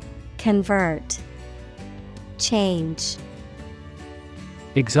 convert, change.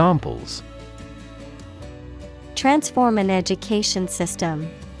 Examples. Transform an education system.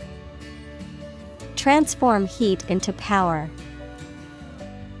 Transform heat into power.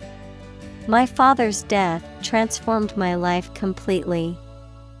 My father's death transformed my life completely.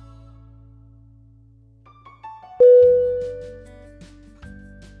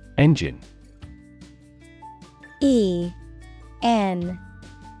 Engine. E-N-G-I-N-E.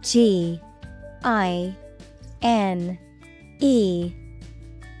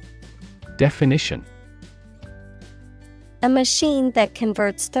 Definition. A machine that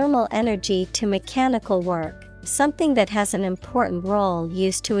converts thermal energy to mechanical work, something that has an important role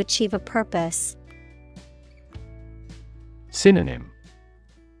used to achieve a purpose. Synonym.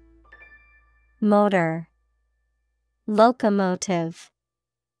 Motor, locomotive,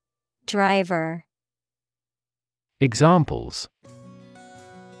 driver. Examples.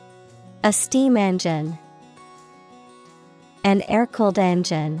 A steam engine. An air-cooled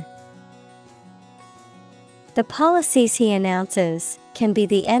engine. The policies he announces can be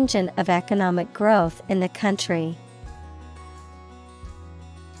the engine of economic growth in the country.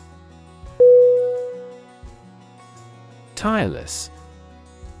 Tireless.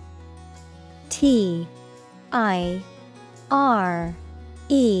 T-I-R-E-L-E-S-S.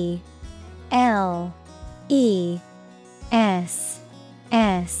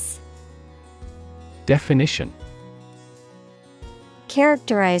 Definition.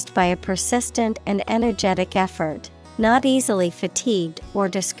 Characterized by a persistent and energetic effort, not easily fatigued or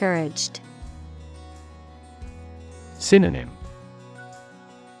discouraged. Synonym.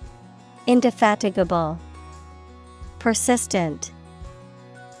 Indefatigable, persistent,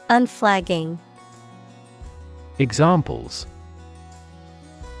 unflagging. Examples.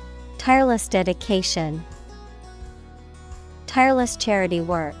 Tireless dedication. Tireless charity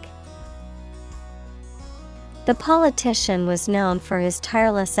work. The politician was known for his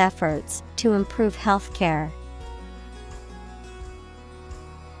tireless efforts to improve health care.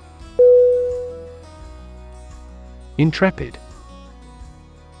 Intrepid.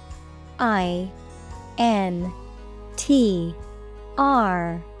 I-N-T-R-E-P-I-D.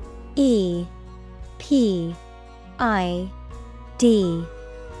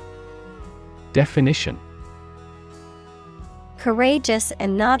 Definition. Courageous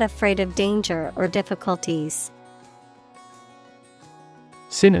and not afraid of danger or difficulties.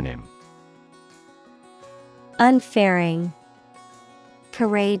 Synonym: unfairing,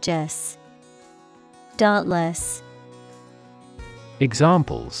 courageous, dauntless.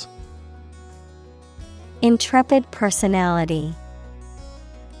 Examples: Intrepid personality,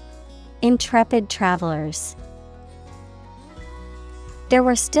 intrepid travelers. There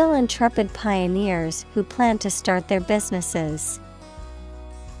were still intrepid pioneers who planned to start their businesses.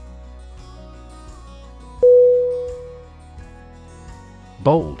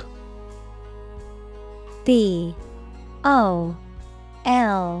 Bold. B-O-L-D.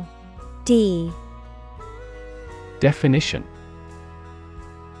 Definition: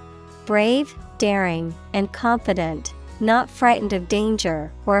 brave, daring, and confident, not frightened of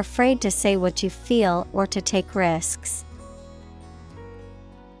danger or afraid to say what you feel or to take risks.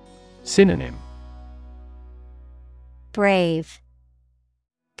 Synonym: Brave,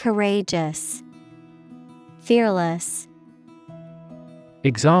 courageous, fearless.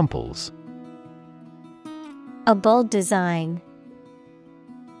 Examples: a bold design,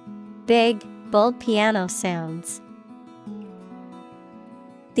 big, bold piano sounds.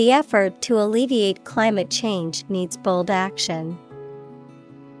 The effort to alleviate climate change needs bold action.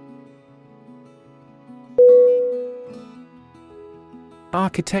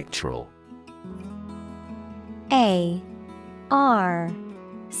 Architectural. Architectural.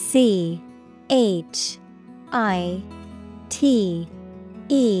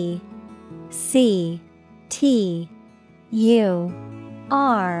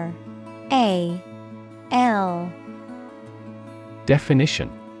 Definition: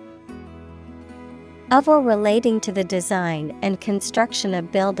 of or relating to the design and construction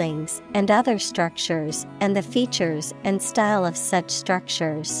of buildings and other structures and the features and style of such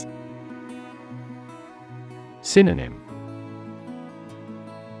structures. Synonym: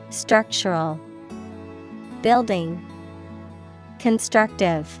 structural, building,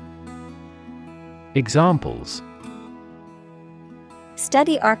 constructive. Examples: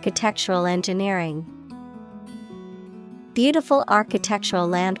 study architectural engineering. Beautiful architectural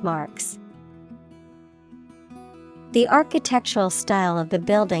landmarks. The architectural style of the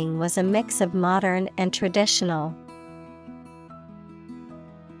building was a mix of modern and traditional.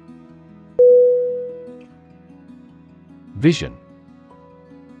 Vision.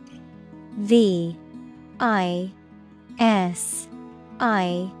 V-I-S-I-O-N.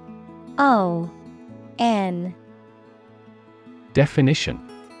 Definition: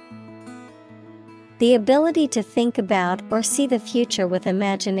 the ability to think about or see the future with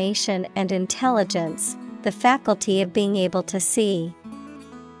imagination and intelligence, the faculty of being able to see.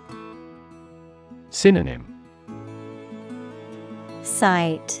 Synonym: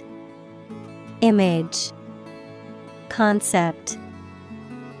 sight, image, concept.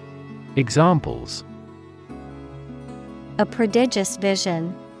 Examples: a prodigious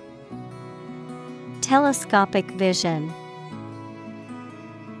vision, telescopic vision.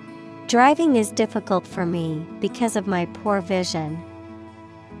 Driving is difficult for me because of my poor vision.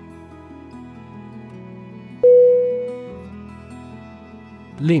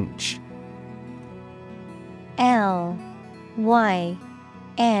 Lynch. L-Y-N-C-H.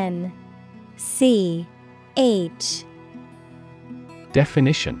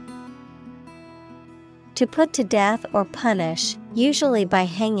 Definition: to put to death or punish, usually by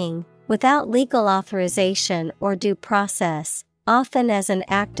hanging, without legal authorization or due process, often as an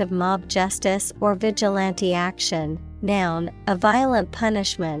act of mob justice or vigilante action. Noun, a violent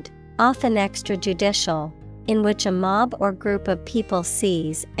punishment, often extrajudicial, in which a mob or group of people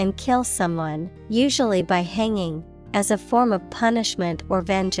seize and kill someone, usually by hanging, as a form of punishment or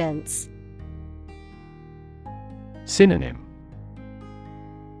vengeance. Synonym: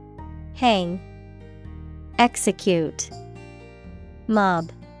 hang, execute,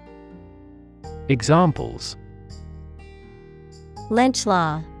 mob. Examples: lynch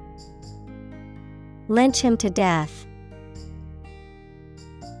law, lynch him to death.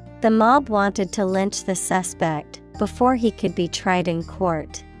 The mob wanted to lynch the suspect before he could be tried in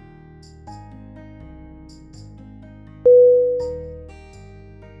court.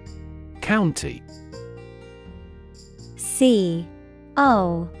 County. C-O-U-N-T-Y.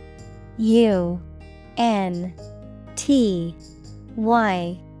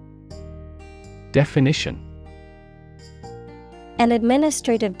 Definition: an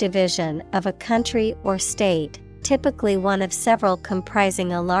administrative division of a country or state, typically one of several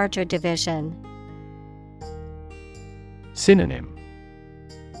comprising a larger division. Synonym: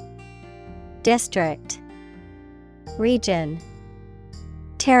 district, region,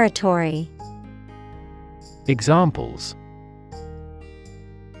 territory. Examples: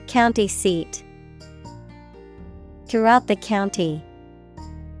 county seat, throughout the county.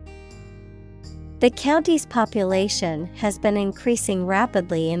 The county's population has been increasing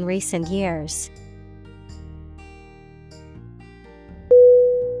rapidly in recent years.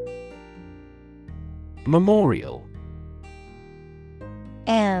 Memorial.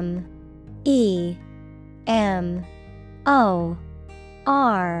 MEMORIAL.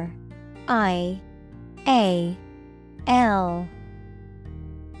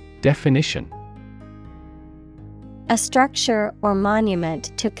 Definition: a structure or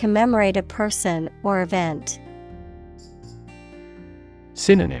monument to commemorate a person or event.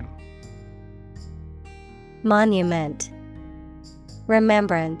 Synonym: Monument,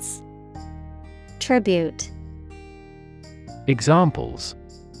 remembrance, tribute. Examples: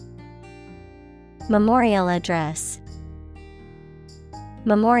 Memorial address,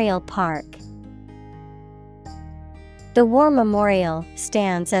 Memorial Park. The War Memorial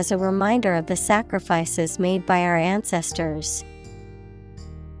stands as a reminder of the sacrifices made by our ancestors.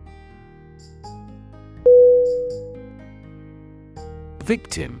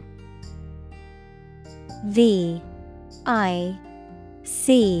 Victim. VICTIM.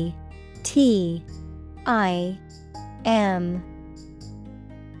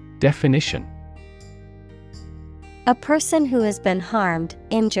 Definition: a person who has been harmed,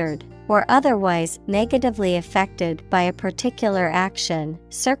 injured, or otherwise negatively affected by a particular action,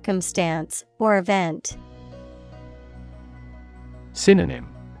 circumstance, or event. Synonym: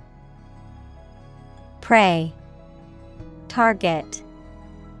 prey, target,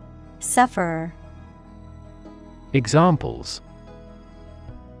 sufferer. Examples: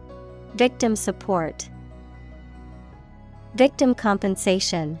 victim support, victim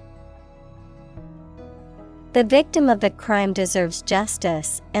compensation. The victim of the crime deserves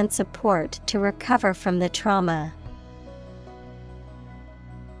justice and support to recover from the trauma.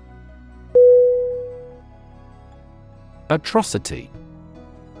 Atrocity.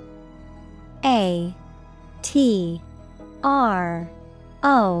 ATROCITY.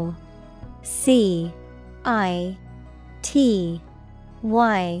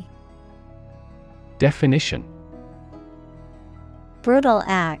 Definition: brutal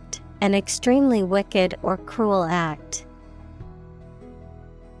act, an extremely wicked or cruel act.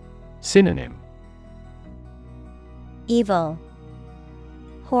 Synonym: evil,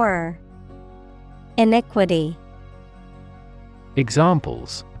 horror, iniquity.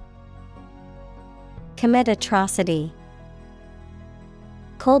 Examples: commit atrocity,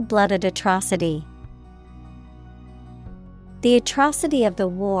 cold-blooded atrocity. The atrocity of the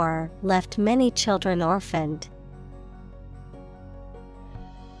war left many children orphaned.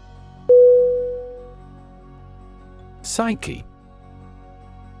 Psyche.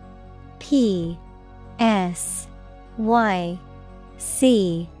 PSYCHE.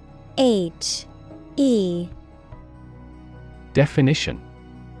 Definition: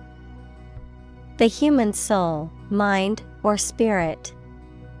 the human soul, mind, or spirit.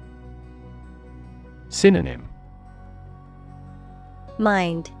 Synonym: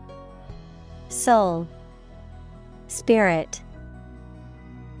 mind, soul, spirit.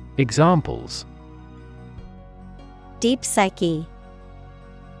 Examples: deep psyche,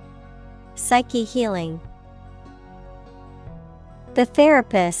 psyche healing. The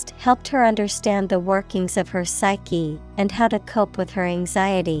therapist helped her understand the workings of her psyche and how to cope with her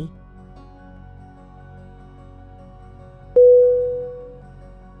anxiety.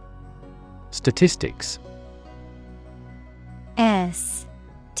 Statistics. STATISTICS.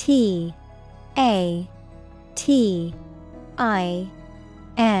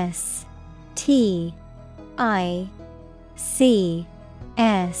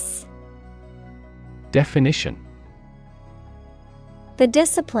 Definition: the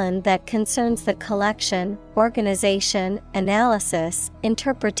discipline that concerns the collection, organization, analysis,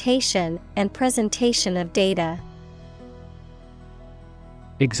 interpretation, and presentation of data.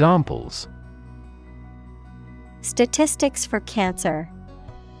 Examples: statistics for cancer,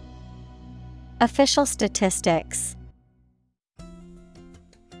 official statistics.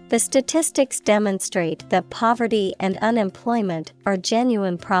 The statistics demonstrate that poverty and unemployment are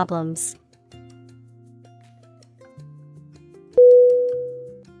genuine problems.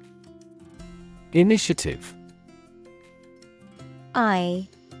 Initiative.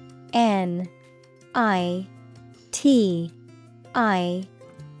 INITIATIVE.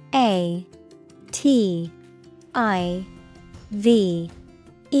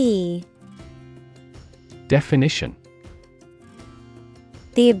 Definition: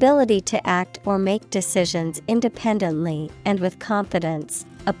 the ability to act or make decisions independently and with confidence,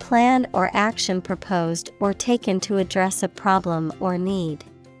 a plan or action proposed or taken to address a problem or need.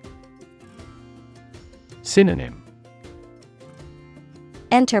 Synonym: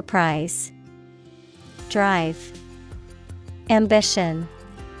 enterprise, drive, ambition.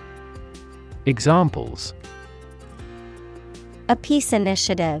 Examples: A peace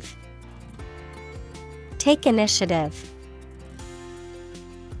initiative. Take initiative.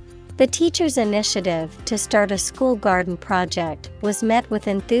 The teacher's initiative to start a school garden project was met with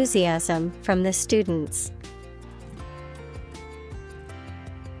enthusiasm from the students.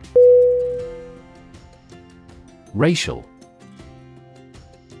 Racial.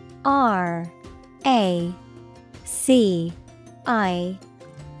 R-A-C-I-A-L.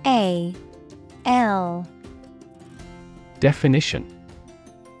 Definition: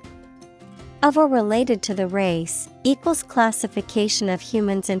 Of or related to the race, equals classification of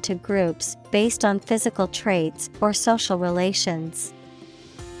humans into groups based on physical traits or social relations.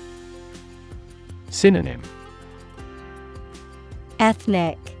 Synonym: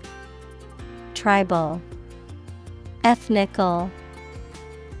 Ethnic, tribal, ethnical.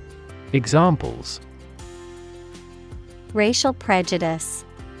 Examples: Racial prejudice.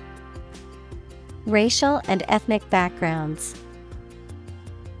 Racial and ethnic backgrounds.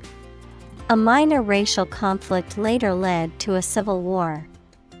 A minor racial conflict later led to a civil war.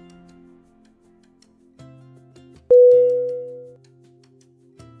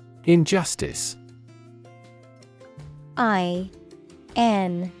 Injustice. I-N-J-U-S-T-I-C-E.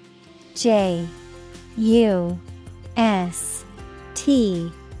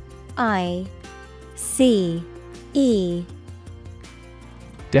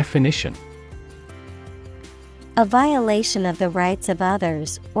 Definition: A violation of the rights of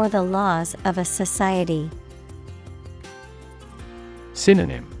others or the laws of a society.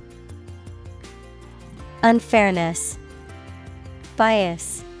 Synonym: Unfairness,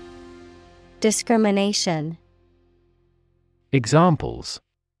 bias, discrimination. Examples: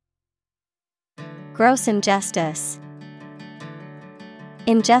 Gross injustice.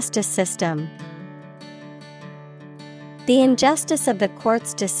 Injustice system. The injustice of the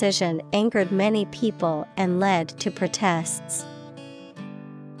court's decision angered many people and led to protests.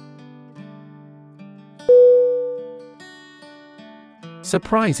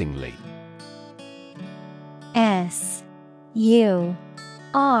 Surprisingly.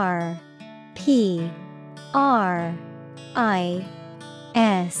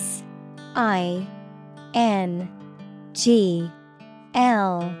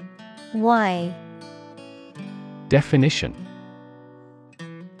 Definition: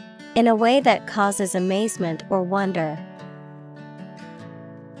 In a way that causes amazement or wonder.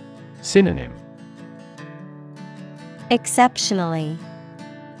 Synonym: Exceptionally,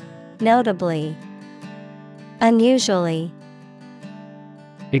 notably, unusually.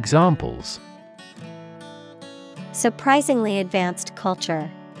 Examples: Surprisingly advanced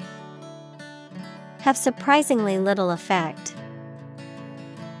culture. Have surprisingly little effect.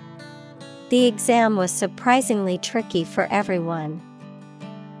 The exam was surprisingly tricky for everyone.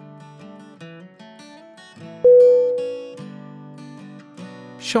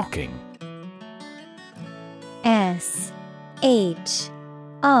 Shocking.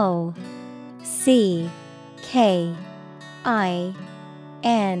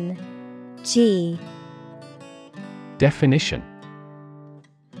 S-H-O-C-K-I-N-G. Definition: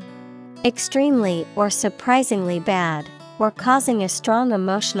 Extremely or surprisingly bad, or causing a strong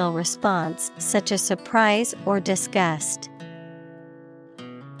emotional response such as surprise or disgust.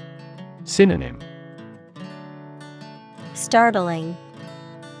 Synonym: Startling,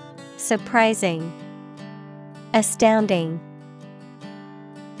 surprising, astounding.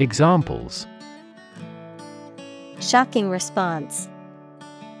 Examples: Shocking response.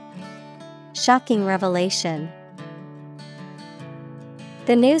 Shocking revelation.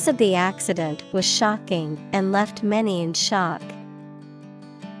 The news of the accident was shocking and left many in shock.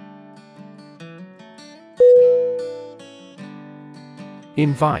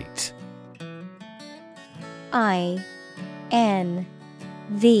 Invite. I-N-V-I-T-E.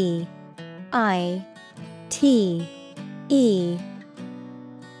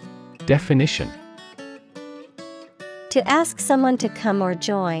 Definition: To ask someone to come or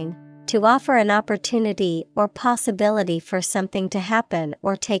join, to offer an opportunity or possibility for something to happen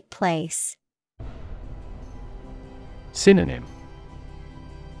or take place. Synonym: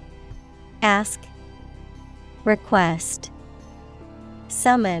 Ask, request,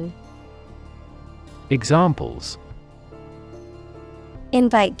 summon. Examples: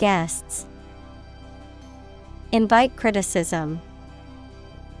 Invite guests. Invite criticism.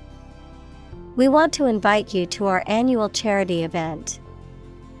 We want to invite you to our annual charity event.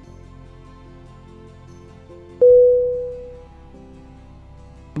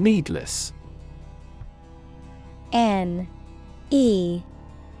 Needless. N-E-E-D-LESS.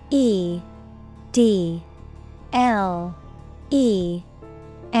 D L E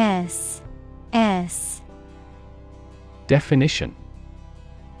S S. Definition: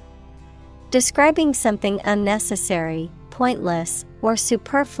 describing something unnecessary, pointless, or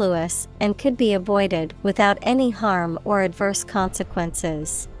superfluous and could be avoided without any harm or adverse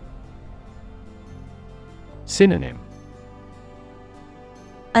consequences. Synonym: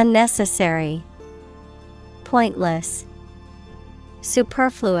 unnecessary, pointless,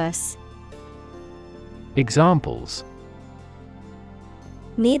 superfluous. Examples: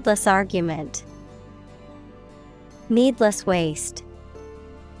 needless argument, needless waste.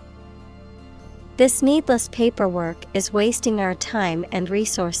 This needless paperwork is wasting our time and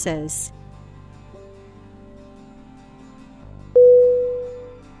resources.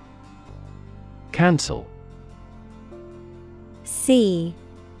 Cancel. C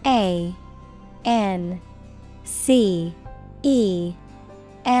A N C E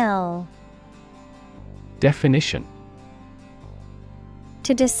L. Definition: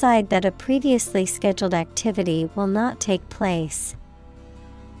 to decide that a previously scheduled activity will not take place.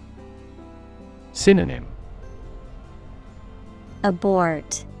 Synonym: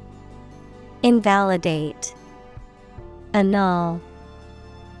 abort, invalidate, annul.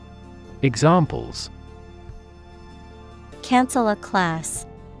 Examples: cancel a class,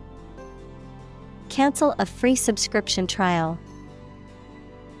 cancel a free subscription trial.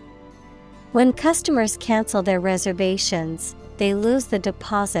 When customers cancel their reservations, they lose the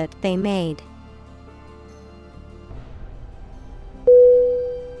deposit they made.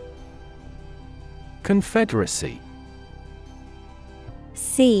 Confederacy.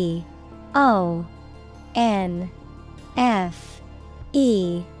 C O N F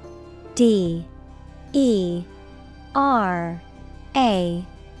E D E R A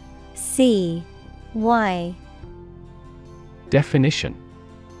C Y. Definition: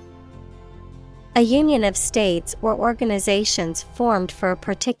 a union of states or organizations formed for a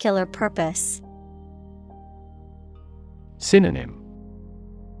particular purpose. Synonym: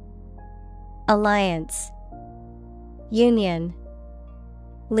 alliance, union,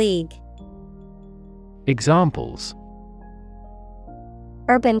 league. Examples: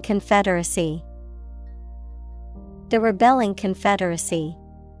 urban confederacy, the rebelling confederacy.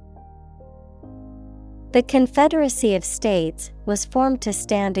 The Confederacy of States was formed to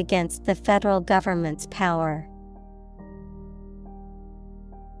stand against the federal government's power.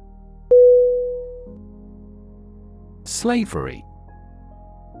 Slavery.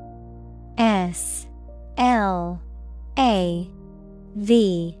 S L A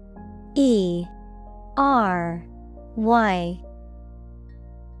V E R Y.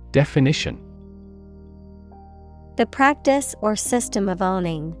 Definition: the practice or system of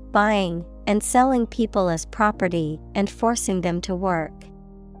owning, buying, and selling people as property and forcing them to work.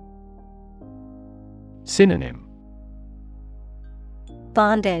 Synonym: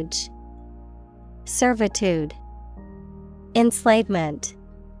 bondage, servitude, enslavement.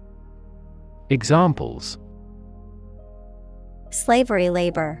 Examples: slavery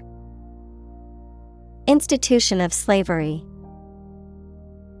labor, institution of slavery.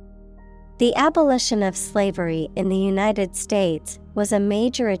 The abolition of slavery in the United States was a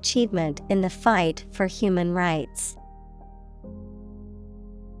major achievement in the fight for human rights.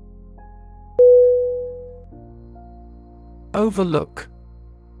 Overlook.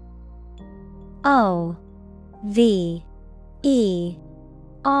 O V E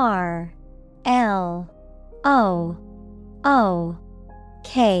R L O O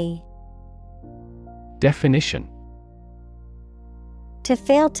K. Definition: to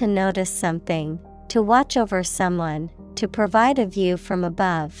fail to notice something, to watch over someone, to provide a view from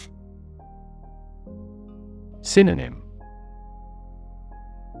above. Synonym: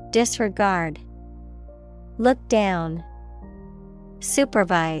 disregard, look down,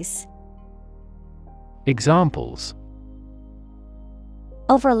 supervise. Examples: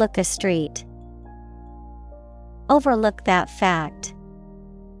 overlook a street, overlook that fact.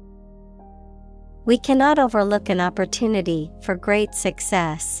 We cannot overlook an opportunity for great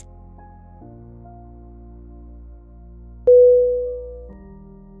success.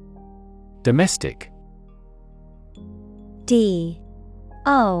 Domestic. D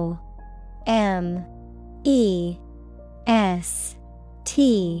O M E S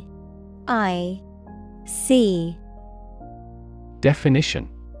T I C. Definition: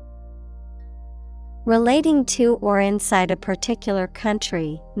 relating to or inside a particular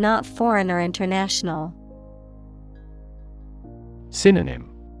country, not foreign or international. Synonym: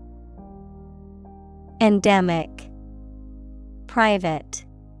 endemic, private,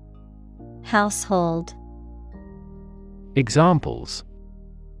 household. Examples: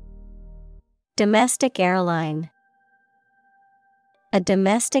 Domestic airline. A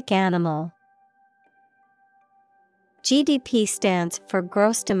domestic animal. GDP stands for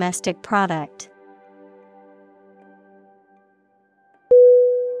gross domestic product.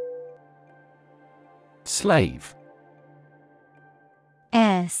 Slave.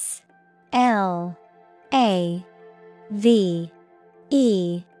 S-L-A-V-E.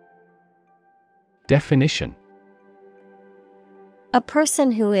 Definition. A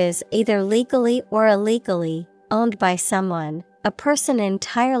person who is either legally or illegally owned by someone, a person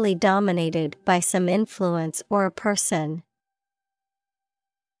entirely dominated by some influence or a person.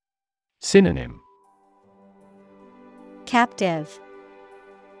 Synonym. Captive,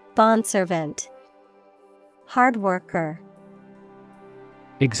 bondservant, hard worker.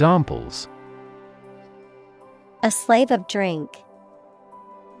 Examples. A slave of drink.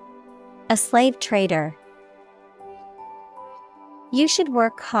 A slave trader. You should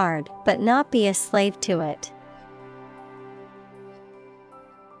work hard but not be a slave to it.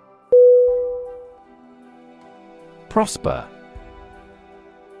 Prosper.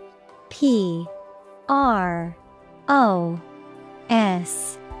 P-R-O-S-P-E-R.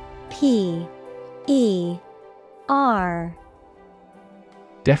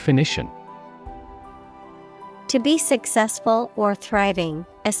 Definition. To be successful or thriving,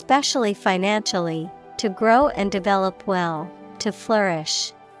 especially financially, to grow and develop well, to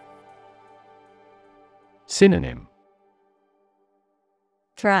flourish. Synonym.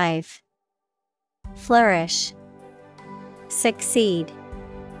 Thrive, flourish, succeed.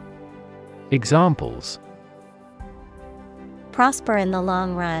 Examples. Prosper in the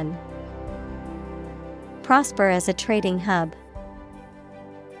long run. Prosper as a trading hub.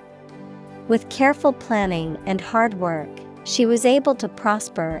 With careful planning and hard work, she was able to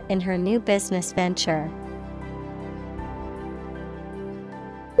prosper in her new business venture.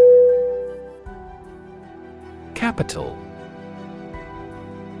 Capital.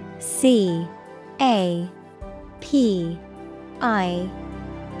 C-A-P-I-T-O-L.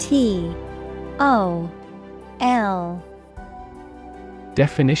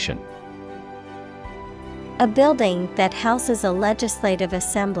 Definition. A building that houses a legislative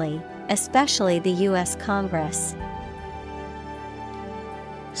assembly, especially the U.S. Congress.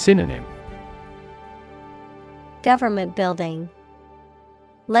 Synonym. Government building.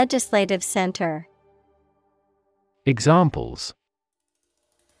 Legislative center. Examples.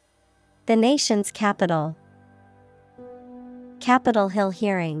 The nation's capital. Capitol Hill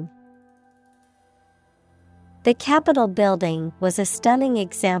hearing. The Capitol building was a stunning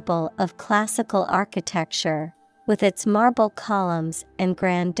example of classical architecture, with its marble columns and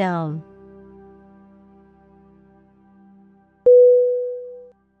grand dome.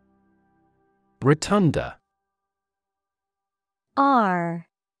 Rotunda.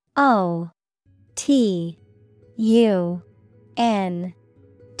 R-O-T-U-N-D-A.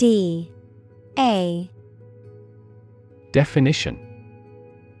 Definition.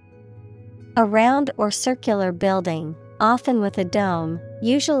 A round or circular building, often with a dome,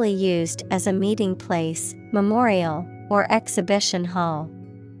 usually used as a meeting place, memorial, or exhibition hall.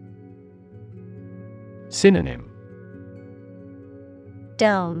 Synonym.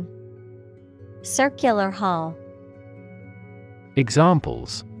 Dome. Circular hall.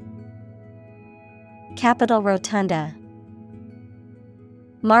 Examples. Capitol Rotunda.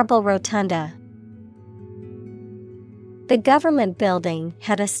 Marble Rotunda. The government building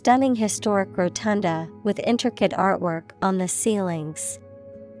had a stunning historic rotunda with intricate artwork on the ceilings.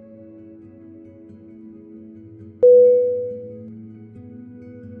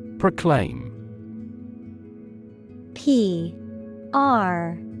 Proclaim. P-R-O-C-L-A-I-M.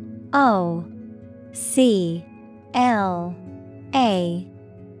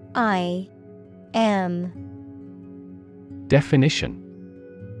 Definition.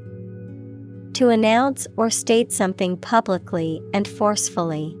 To announce or state something publicly and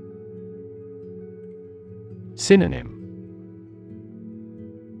forcefully. Synonym.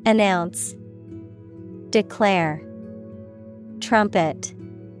 Announce. Declare. Trumpet.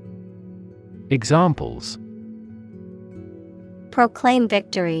 Examples. Proclaim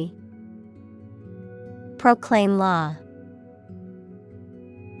victory. Proclaim law.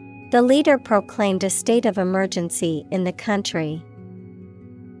 The leader proclaimed a state of emergency in the country.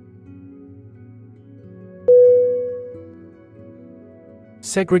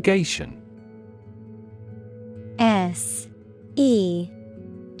 Segregation.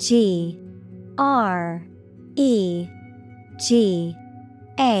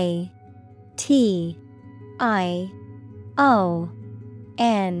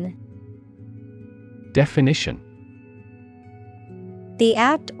 Definition. The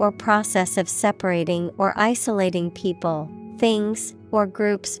act or process of separating or isolating people, things, or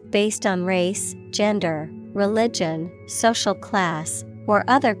groups based on race, gender, religion, social class, or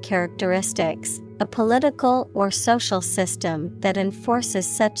other characteristics, a political or social system that enforces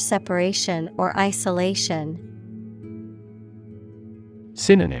such separation or isolation.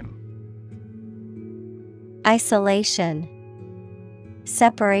 Synonym: Isolation,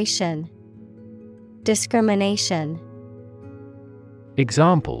 separation, discrimination.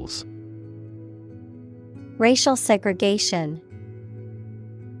 Examples: Racial segregation,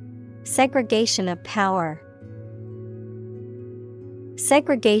 segregation of power.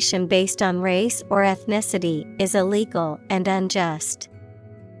 Segregation based on race or ethnicity is illegal and unjust.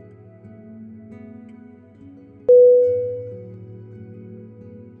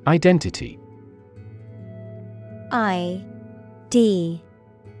 Identity. I-D-E-N-T-I-T-Y.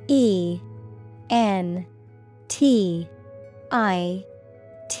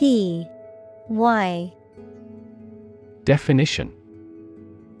 Definition: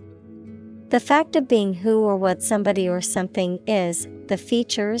 the fact of being who or what somebody or something is, the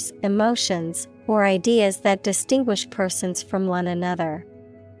features, emotions, or ideas that distinguish persons from one another.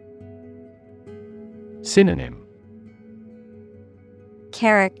 Synonym: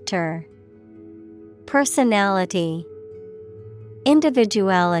 Character, personality,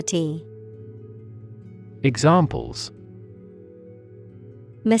 individuality. Examples: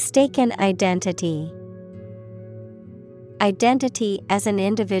 Mistaken identity, identity as an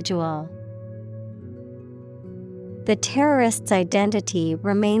individual. The terrorist's identity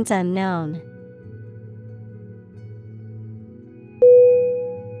remains unknown.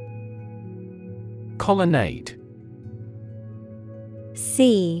 Colonnade.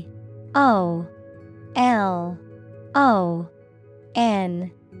 C-O-L-O-N-N-A-D-E.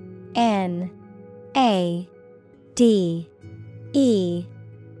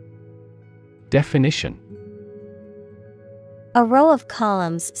 Definition: a row of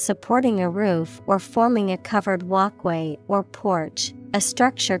columns supporting a roof or forming a covered walkway or porch, a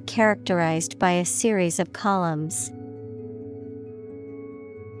structure characterized by a series of columns.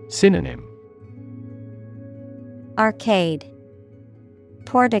 Synonym: Arcade,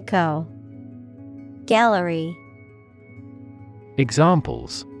 portico, gallery.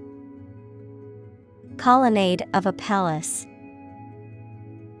 Examples: colonnade of a palace,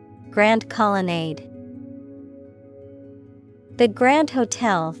 Grand Colonnade. The Grand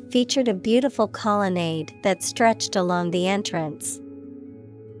Hotel featured a beautiful colonnade that stretched along the entrance.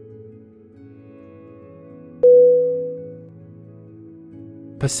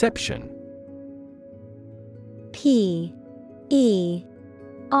 Perception.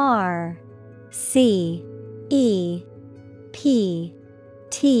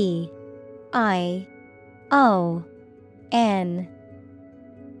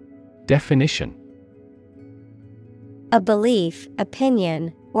 Definition: a belief,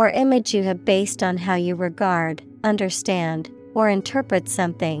 opinion, or image you have based on how you regard, understand, or interpret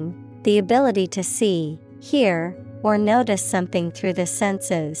something, the ability to see, hear, or notice something through the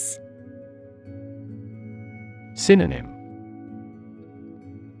senses. Synonym: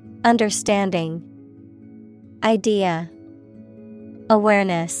 understanding, idea,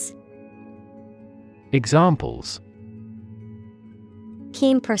 awareness. Examples: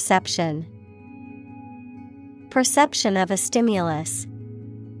 keen perception, perception of a stimulus.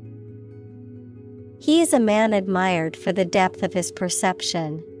 He is a man admired for the depth of his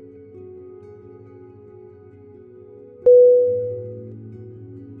perception.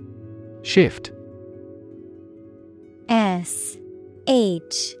 Shift. S-H-I-F-T.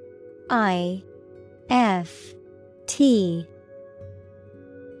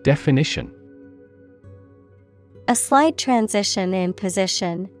 Definition: a slight transition in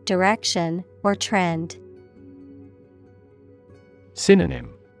position, direction, or trend.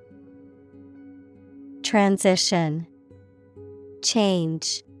 Synonym: transition,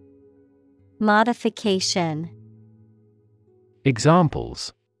 change, modification.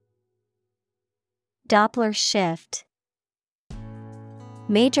 Examples: Doppler shift,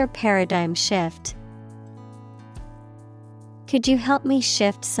 major paradigm shift. Could you help me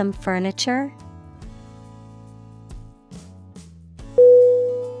shift some furniture?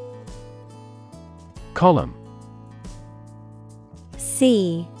 Column.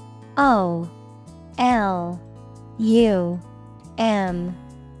 C-O-L-U-M-N.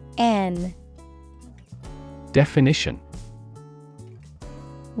 Definition: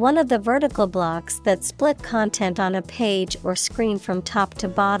 one of the vertical blocks that split content on a page or screen from top to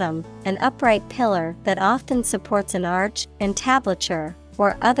bottom, an upright pillar that often supports an arch, entablature,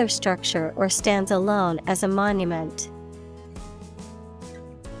 or other structure or stands alone as a monument.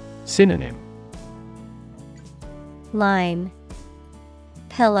 Synonym. Line,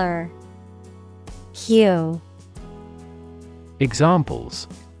 pillar, hue. Examples: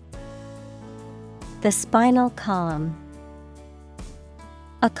 The spinal column.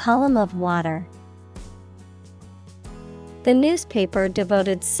 A column of water. The newspaper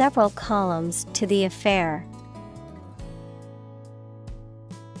devoted several columns to the affair.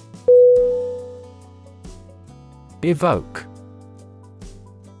 Evoke.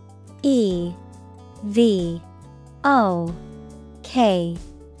 E-V-O-K-E.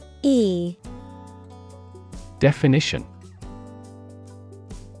 Definition: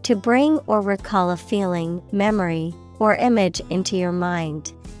 To bring or recall a feeling, memory, or image into your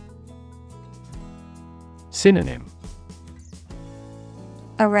mind. Synonym: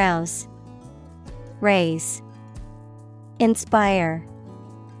 Arouse, raise, inspire.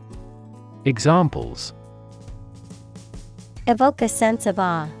 Examples: Evoke a sense of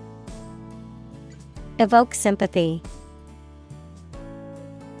awe. Evoke sympathy.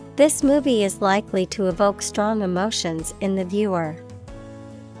 This movie is likely to evoke strong emotions in the viewer.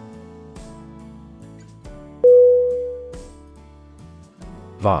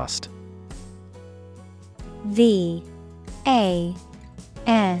 Vast. V-A-S-T.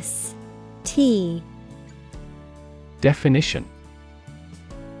 Definition: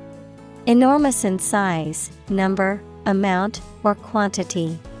 Enormous in size, number, amount, or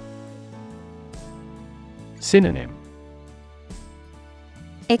quantity. Synonym: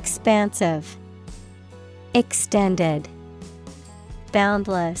 Expansive, extended,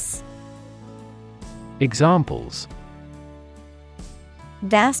 boundless. Examples: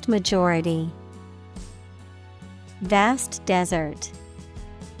 Vast majority. Vast desert.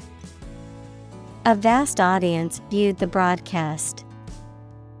 A vast audience viewed the broadcast.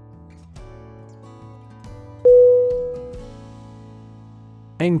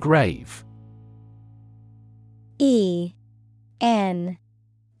 Engrave. E-N-G-R-A-V-E.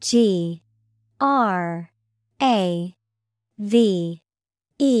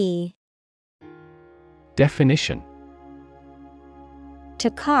 Definition: To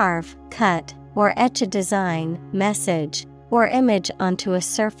carve, cut, or etch a design, message, or image onto a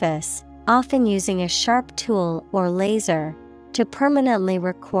surface, often using a sharp tool or laser, to permanently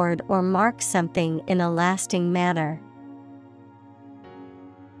record or mark something in a lasting manner.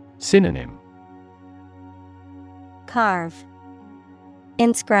 Synonym: Carve,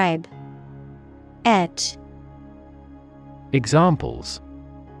 inscribe, etch. Examples: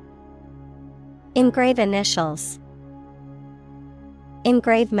 Engrave initials.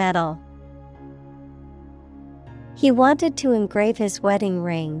 Engrave metal. He wanted to engrave his wedding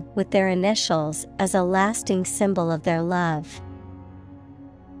ring with their initials as a lasting symbol of their love.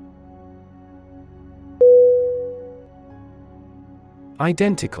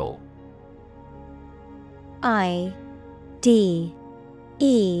 Identical. I-D-E-N-T-I-C-A-L.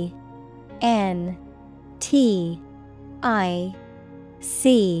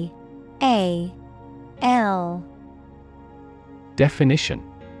 Definition: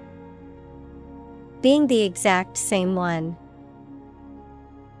 Being the exact same one.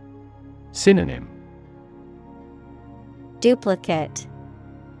 Synonym: Duplicate,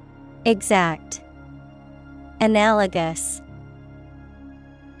 exact, analogous.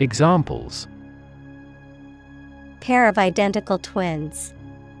 Examples: Pair of identical twins.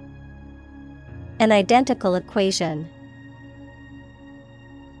 An identical equation.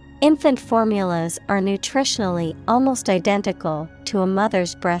 Infant formulas are nutritionally almost identical to a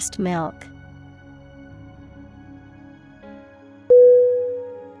mother's breast milk.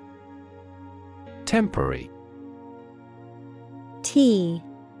 Temporary. T-E-M-P-O-R-A-R-Y.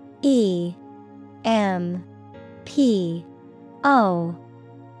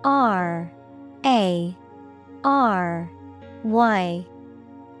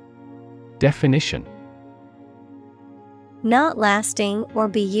 Definition: Not lasting or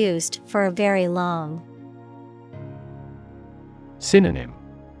be used for a very long. Synonym: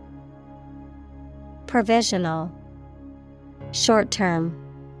 Provisional, short term,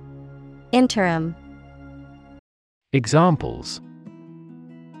 interim. Examples: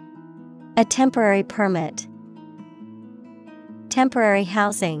 A temporary permit. Temporary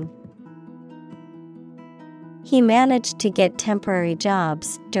housing. He managed to get temporary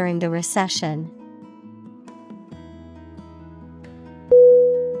jobs during the recession.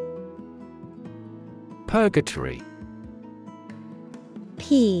 Purgatory.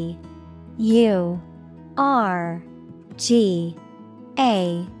 P-U-R-G-A-T-O-R-Y.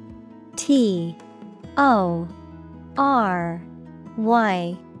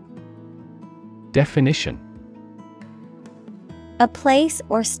 Definition: A place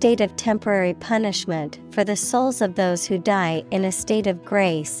or state of temporary punishment for the souls of those who die in a state of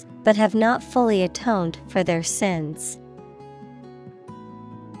grace but have not fully atoned for their sins.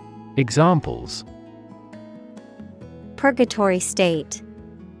 Examples: Purgatory state,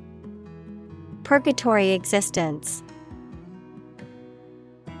 purgatory existence.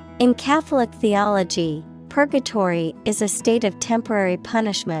 In Catholic theology, purgatory is a state of temporary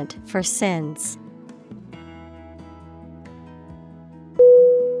punishment for sins.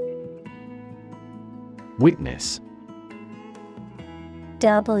 Witness.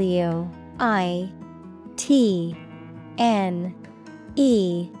 W-I-T-N-E-S-S.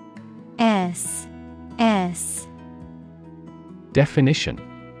 Definition: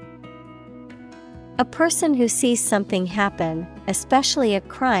 a person who sees something happen, especially a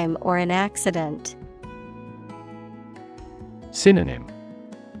crime or an accident. Synonym: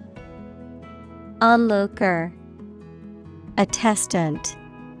 Onlooker, attestant,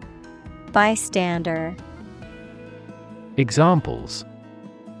 bystander. Examples: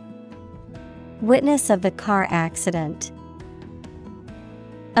 Witness of the car accident.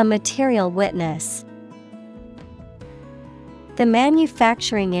 A material witness. The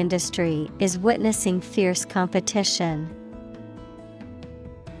manufacturing industry is witnessing fierce competition.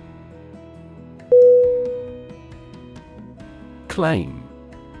 Claim.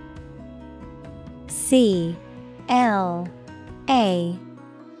 C-L-A-I-M.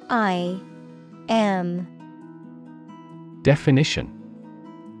 Definition: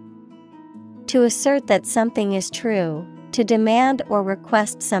 to assert that something is true, to demand or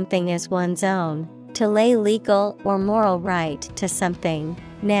request something as one's own, to lay legal or moral right to something.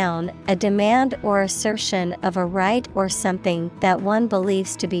 Noun, a demand or assertion of a right or something that one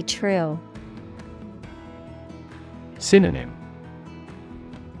believes to be true. Synonym: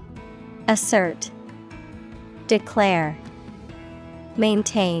 Assert, declare,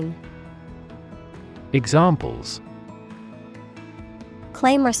 maintain. Examples: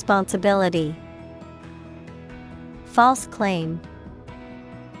 claim responsibility. False claim.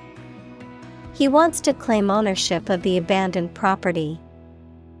 He wants to claim ownership of the abandoned property.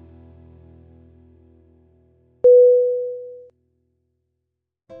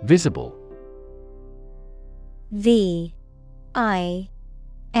 Visible. V-I-S-I-B-L-E.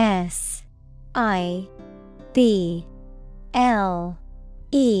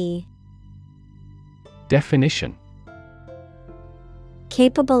 Definition: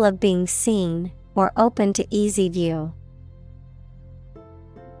 capable of being seen or open to easy view.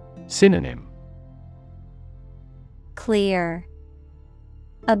 Synonym: clear,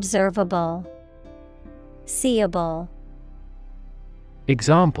 observable, seeable.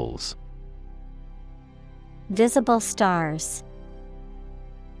 Examples: visible stars.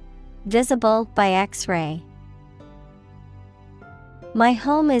 Visible by X-ray. My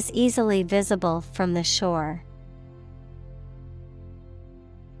home is easily visible from the shore.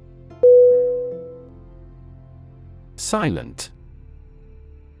 Silent.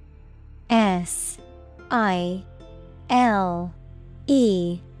 S-I-L-E-N-T.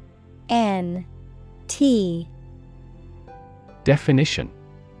 Definition: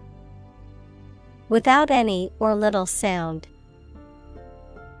 without any or little sound.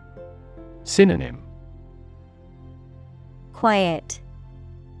 Synonym: quiet,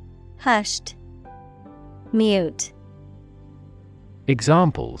 hushed, mute.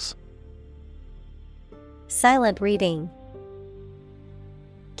 Examples: silent reading.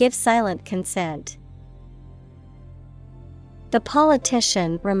 Give silent consent. The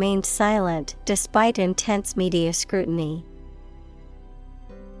politician remained silent despite intense media scrutiny.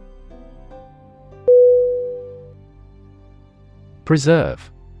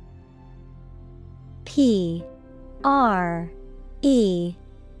 Preserve. P-R-E-S-E-R-V-E.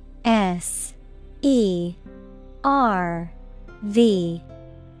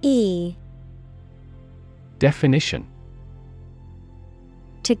 Definition: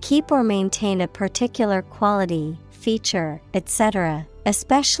 to keep or maintain a particular quality, feature, etc.,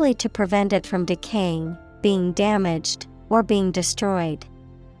 especially to prevent it from decaying, being damaged, or being destroyed.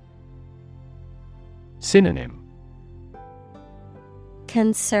 Synonym: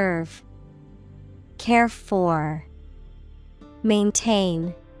 conserve, care for,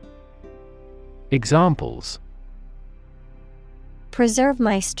 maintain. Examples: preserve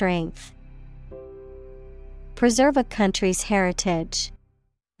my strength. Preserve a country's heritage.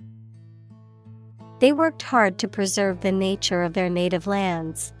 They worked hard to preserve the nature of their native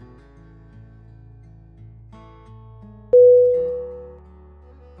lands.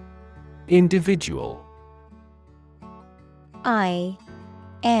 Individual. I-N-D-I-V-I-D-U-A-L.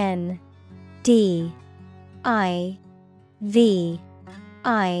 V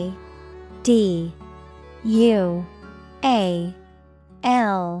I D U A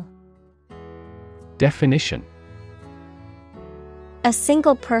L. Definition: A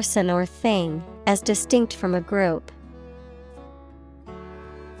single person or thing, as distinct from a group.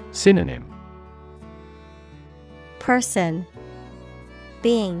 Synonym: Person,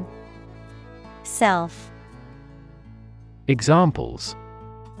 being, self. Examples: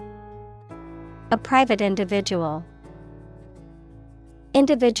 A private individual.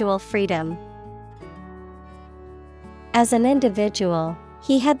 Individual freedom. As an individual,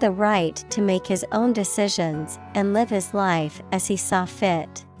 he had the right to make his own decisions and live his life as he saw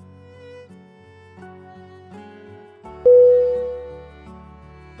fit.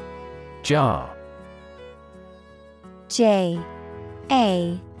 Jar. J-A-R.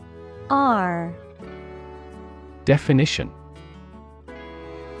 Definition: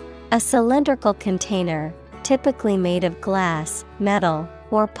 A cylindrical container, typically made of glass, metal,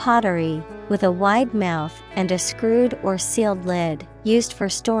 or pottery, with a wide mouth and a screwed or sealed lid, used for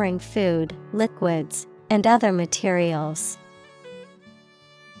storing food, liquids, and other materials.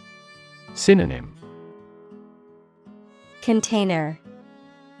 Synonym: Container,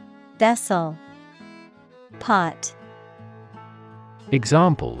 vessel, pot.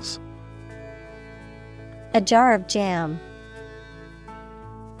 Examples: A jar of jam.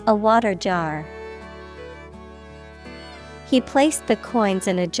 A water jar. He placed the coins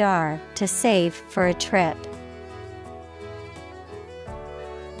in a jar to save for a trip.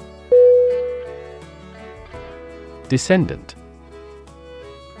 Descendant.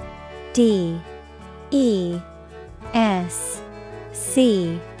 D E S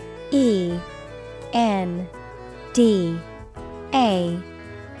C E N D A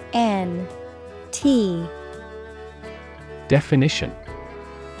N T. Definition: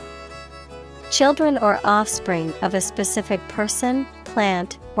 Children or offspring of a specific person,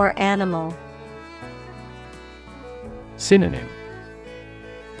 plant, or animal. Synonym: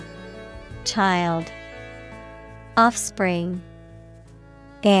 Child, offspring,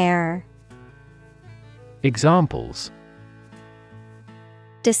 heir. Examples: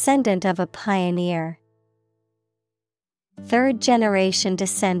 Descendant of a pioneer. Third generation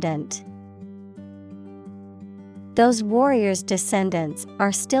descendant. Those warriors' descendants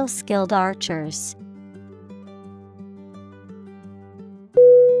are still skilled archers.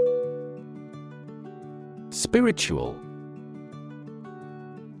 Spiritual.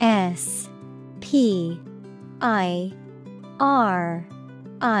 S P I R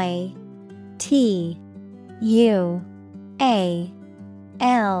I T U A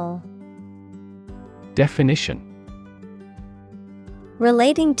L. Definition: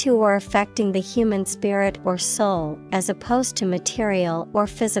 Relating to or affecting the human spirit or soul as opposed to material or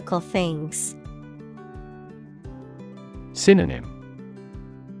physical things. Synonym: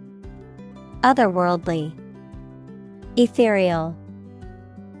 Otherworldly, ethereal,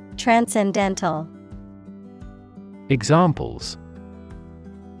 transcendental. Examples: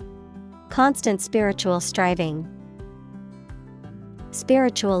 Constant spiritual striving.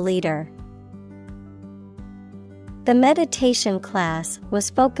 Spiritual leader. The meditation class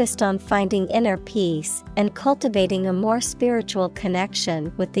was focused on finding inner peace and cultivating a more spiritual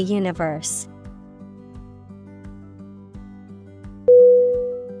connection with the universe.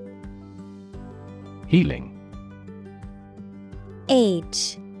 Healing.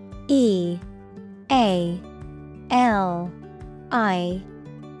 H E A L I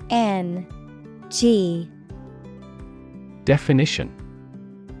N G. Definition: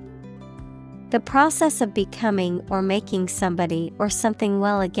 The process of becoming or making somebody or something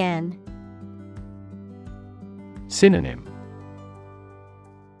well again. Synonym: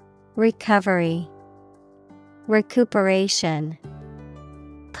 Recovery, recuperation,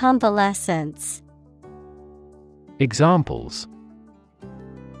 convalescence. Examples: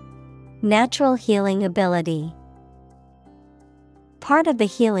 Natural healing ability. Part of the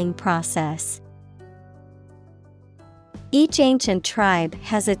healing process. Each ancient tribe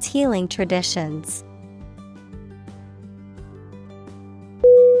has its healing traditions.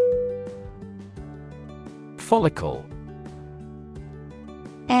 Follicle.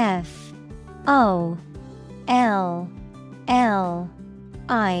 F O L L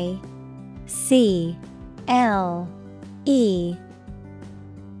I C L E.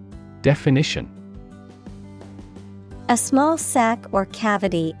 Definition: A small sac or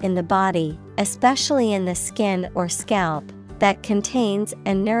cavity in the body, especially in the skin or scalp, that contains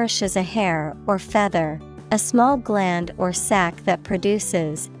and nourishes a hair or feather, a small gland or sac that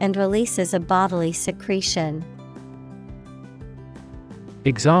produces and releases a bodily secretion.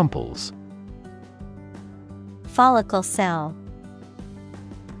 follicle cell.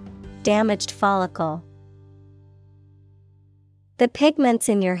 Damaged follicle. The pigments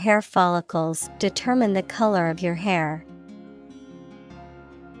in your hair follicles determine the color of your hair.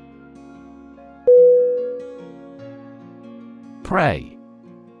 Pray.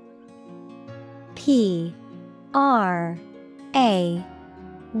 P-R-A-Y.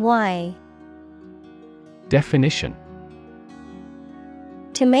 Definition: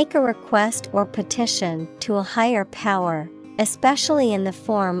 to make a request or petition to a higher power, especially in the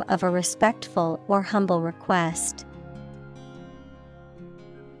form of a respectful or humble request.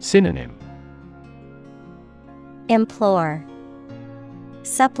 Synonym: implore,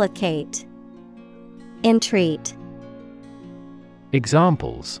 supplicate, entreat.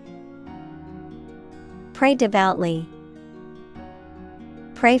 Examples: pray devoutly,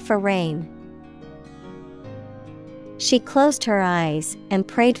 pray for rain. She closed her eyes and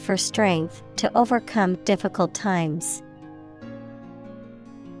prayed for strength to overcome difficult times.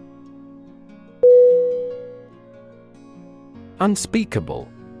 Unspeakable.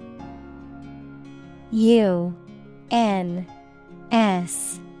 U-N-S-P-E-A-K-A-B-L-E.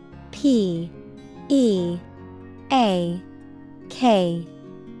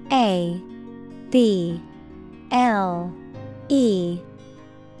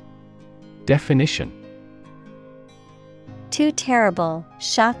 Definition: too terrible,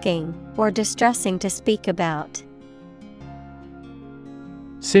 shocking, or distressing to speak about.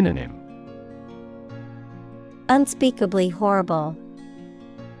 Synonym: unspeakably horrible,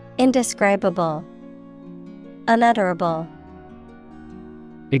 indescribable, unutterable.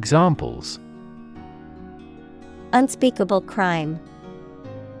 Examples: unspeakable crime,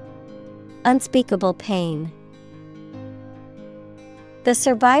 unspeakable pain. The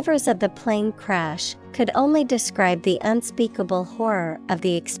survivors of the plane crash could only describe the unspeakable horror of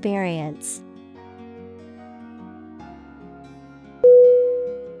the experience.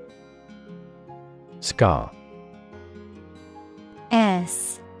 Scar.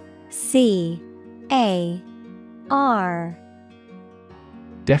 S-C-A-R.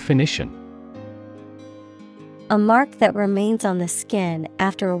 Definition: a mark that remains on the skin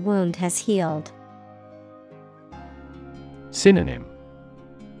after a wound has healed. Synonym: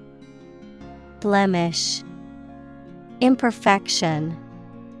 blemish, imperfection,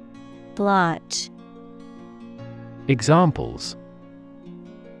 blotch. Examples: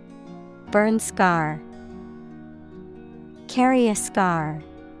 burn scar, carry a scar.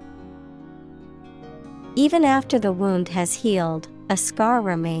 Even after the wound has healed, a scar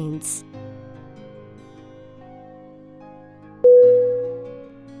remains.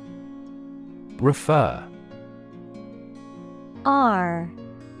 Refer. R-E-F-E-R.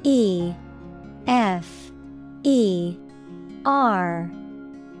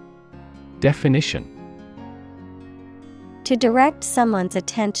 Definition: to direct someone's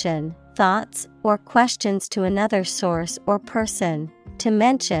attention, thoughts, or questions to another source or person, to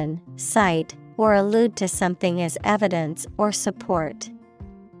mention, cite, or allude to something as evidence or support.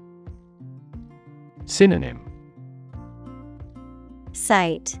 Synonym: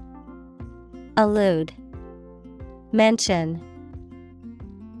 cite, allude, mention.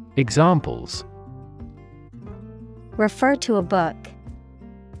 Examples: refer to a book,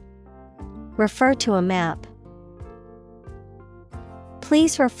 refer to a map.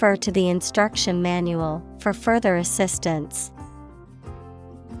 Please refer to the instruction manual for further assistance.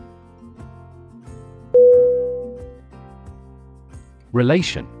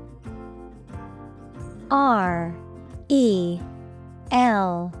 Relation. R-E-L-A-T-I-O-N.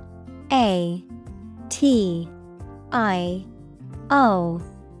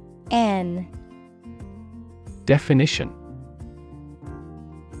 Definition: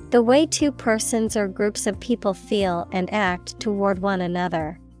 the way two persons or groups of people feel and act toward one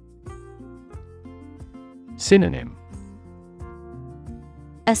another. Synonym: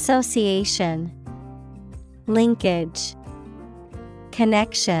 association, linkage,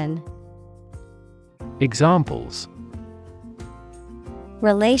 connection. Examples: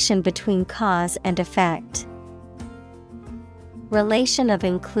 relation between cause and effect, relation of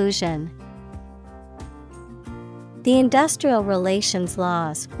inclusion. The industrial relations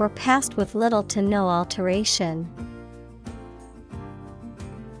laws were passed with little to no alteration.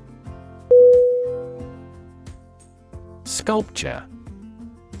 Sculpture.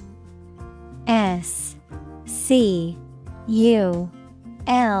 S-C-U-L-P-T-U-R-E.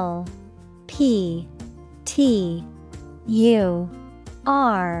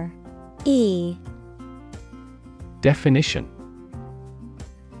 Definition: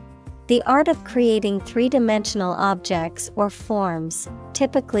 The art of creating three-dimensional objects or forms,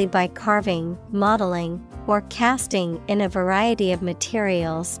 typically by carving, modeling, or casting in a variety of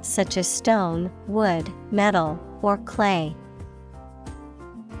materials such as stone, wood, metal, or clay.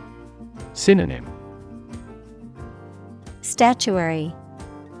 Synonym: Statuary,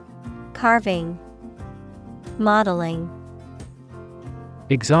 carving, modeling.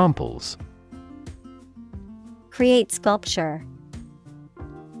 Examples: Create sculpture,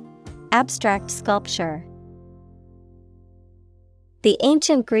 abstract sculpture. The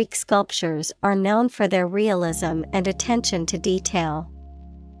ancient Greek sculptures are known for their realism and attention to detail.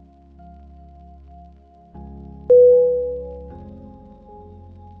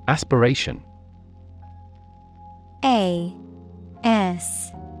 Aspiration. A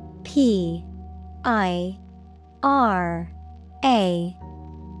S P I R A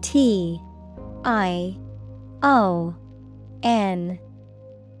T I O N.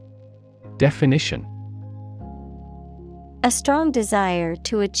 Definition: A strong desire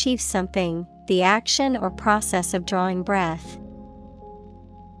to achieve something, the action or process of drawing breath.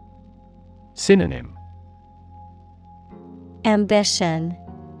 Synonym: Ambition,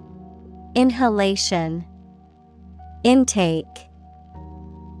 inhalation, intake.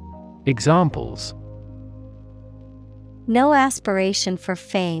 Examples: No aspiration for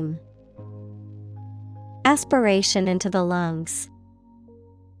fame. Aspiration into the lungs.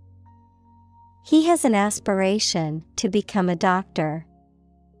 He has an aspiration to become a doctor.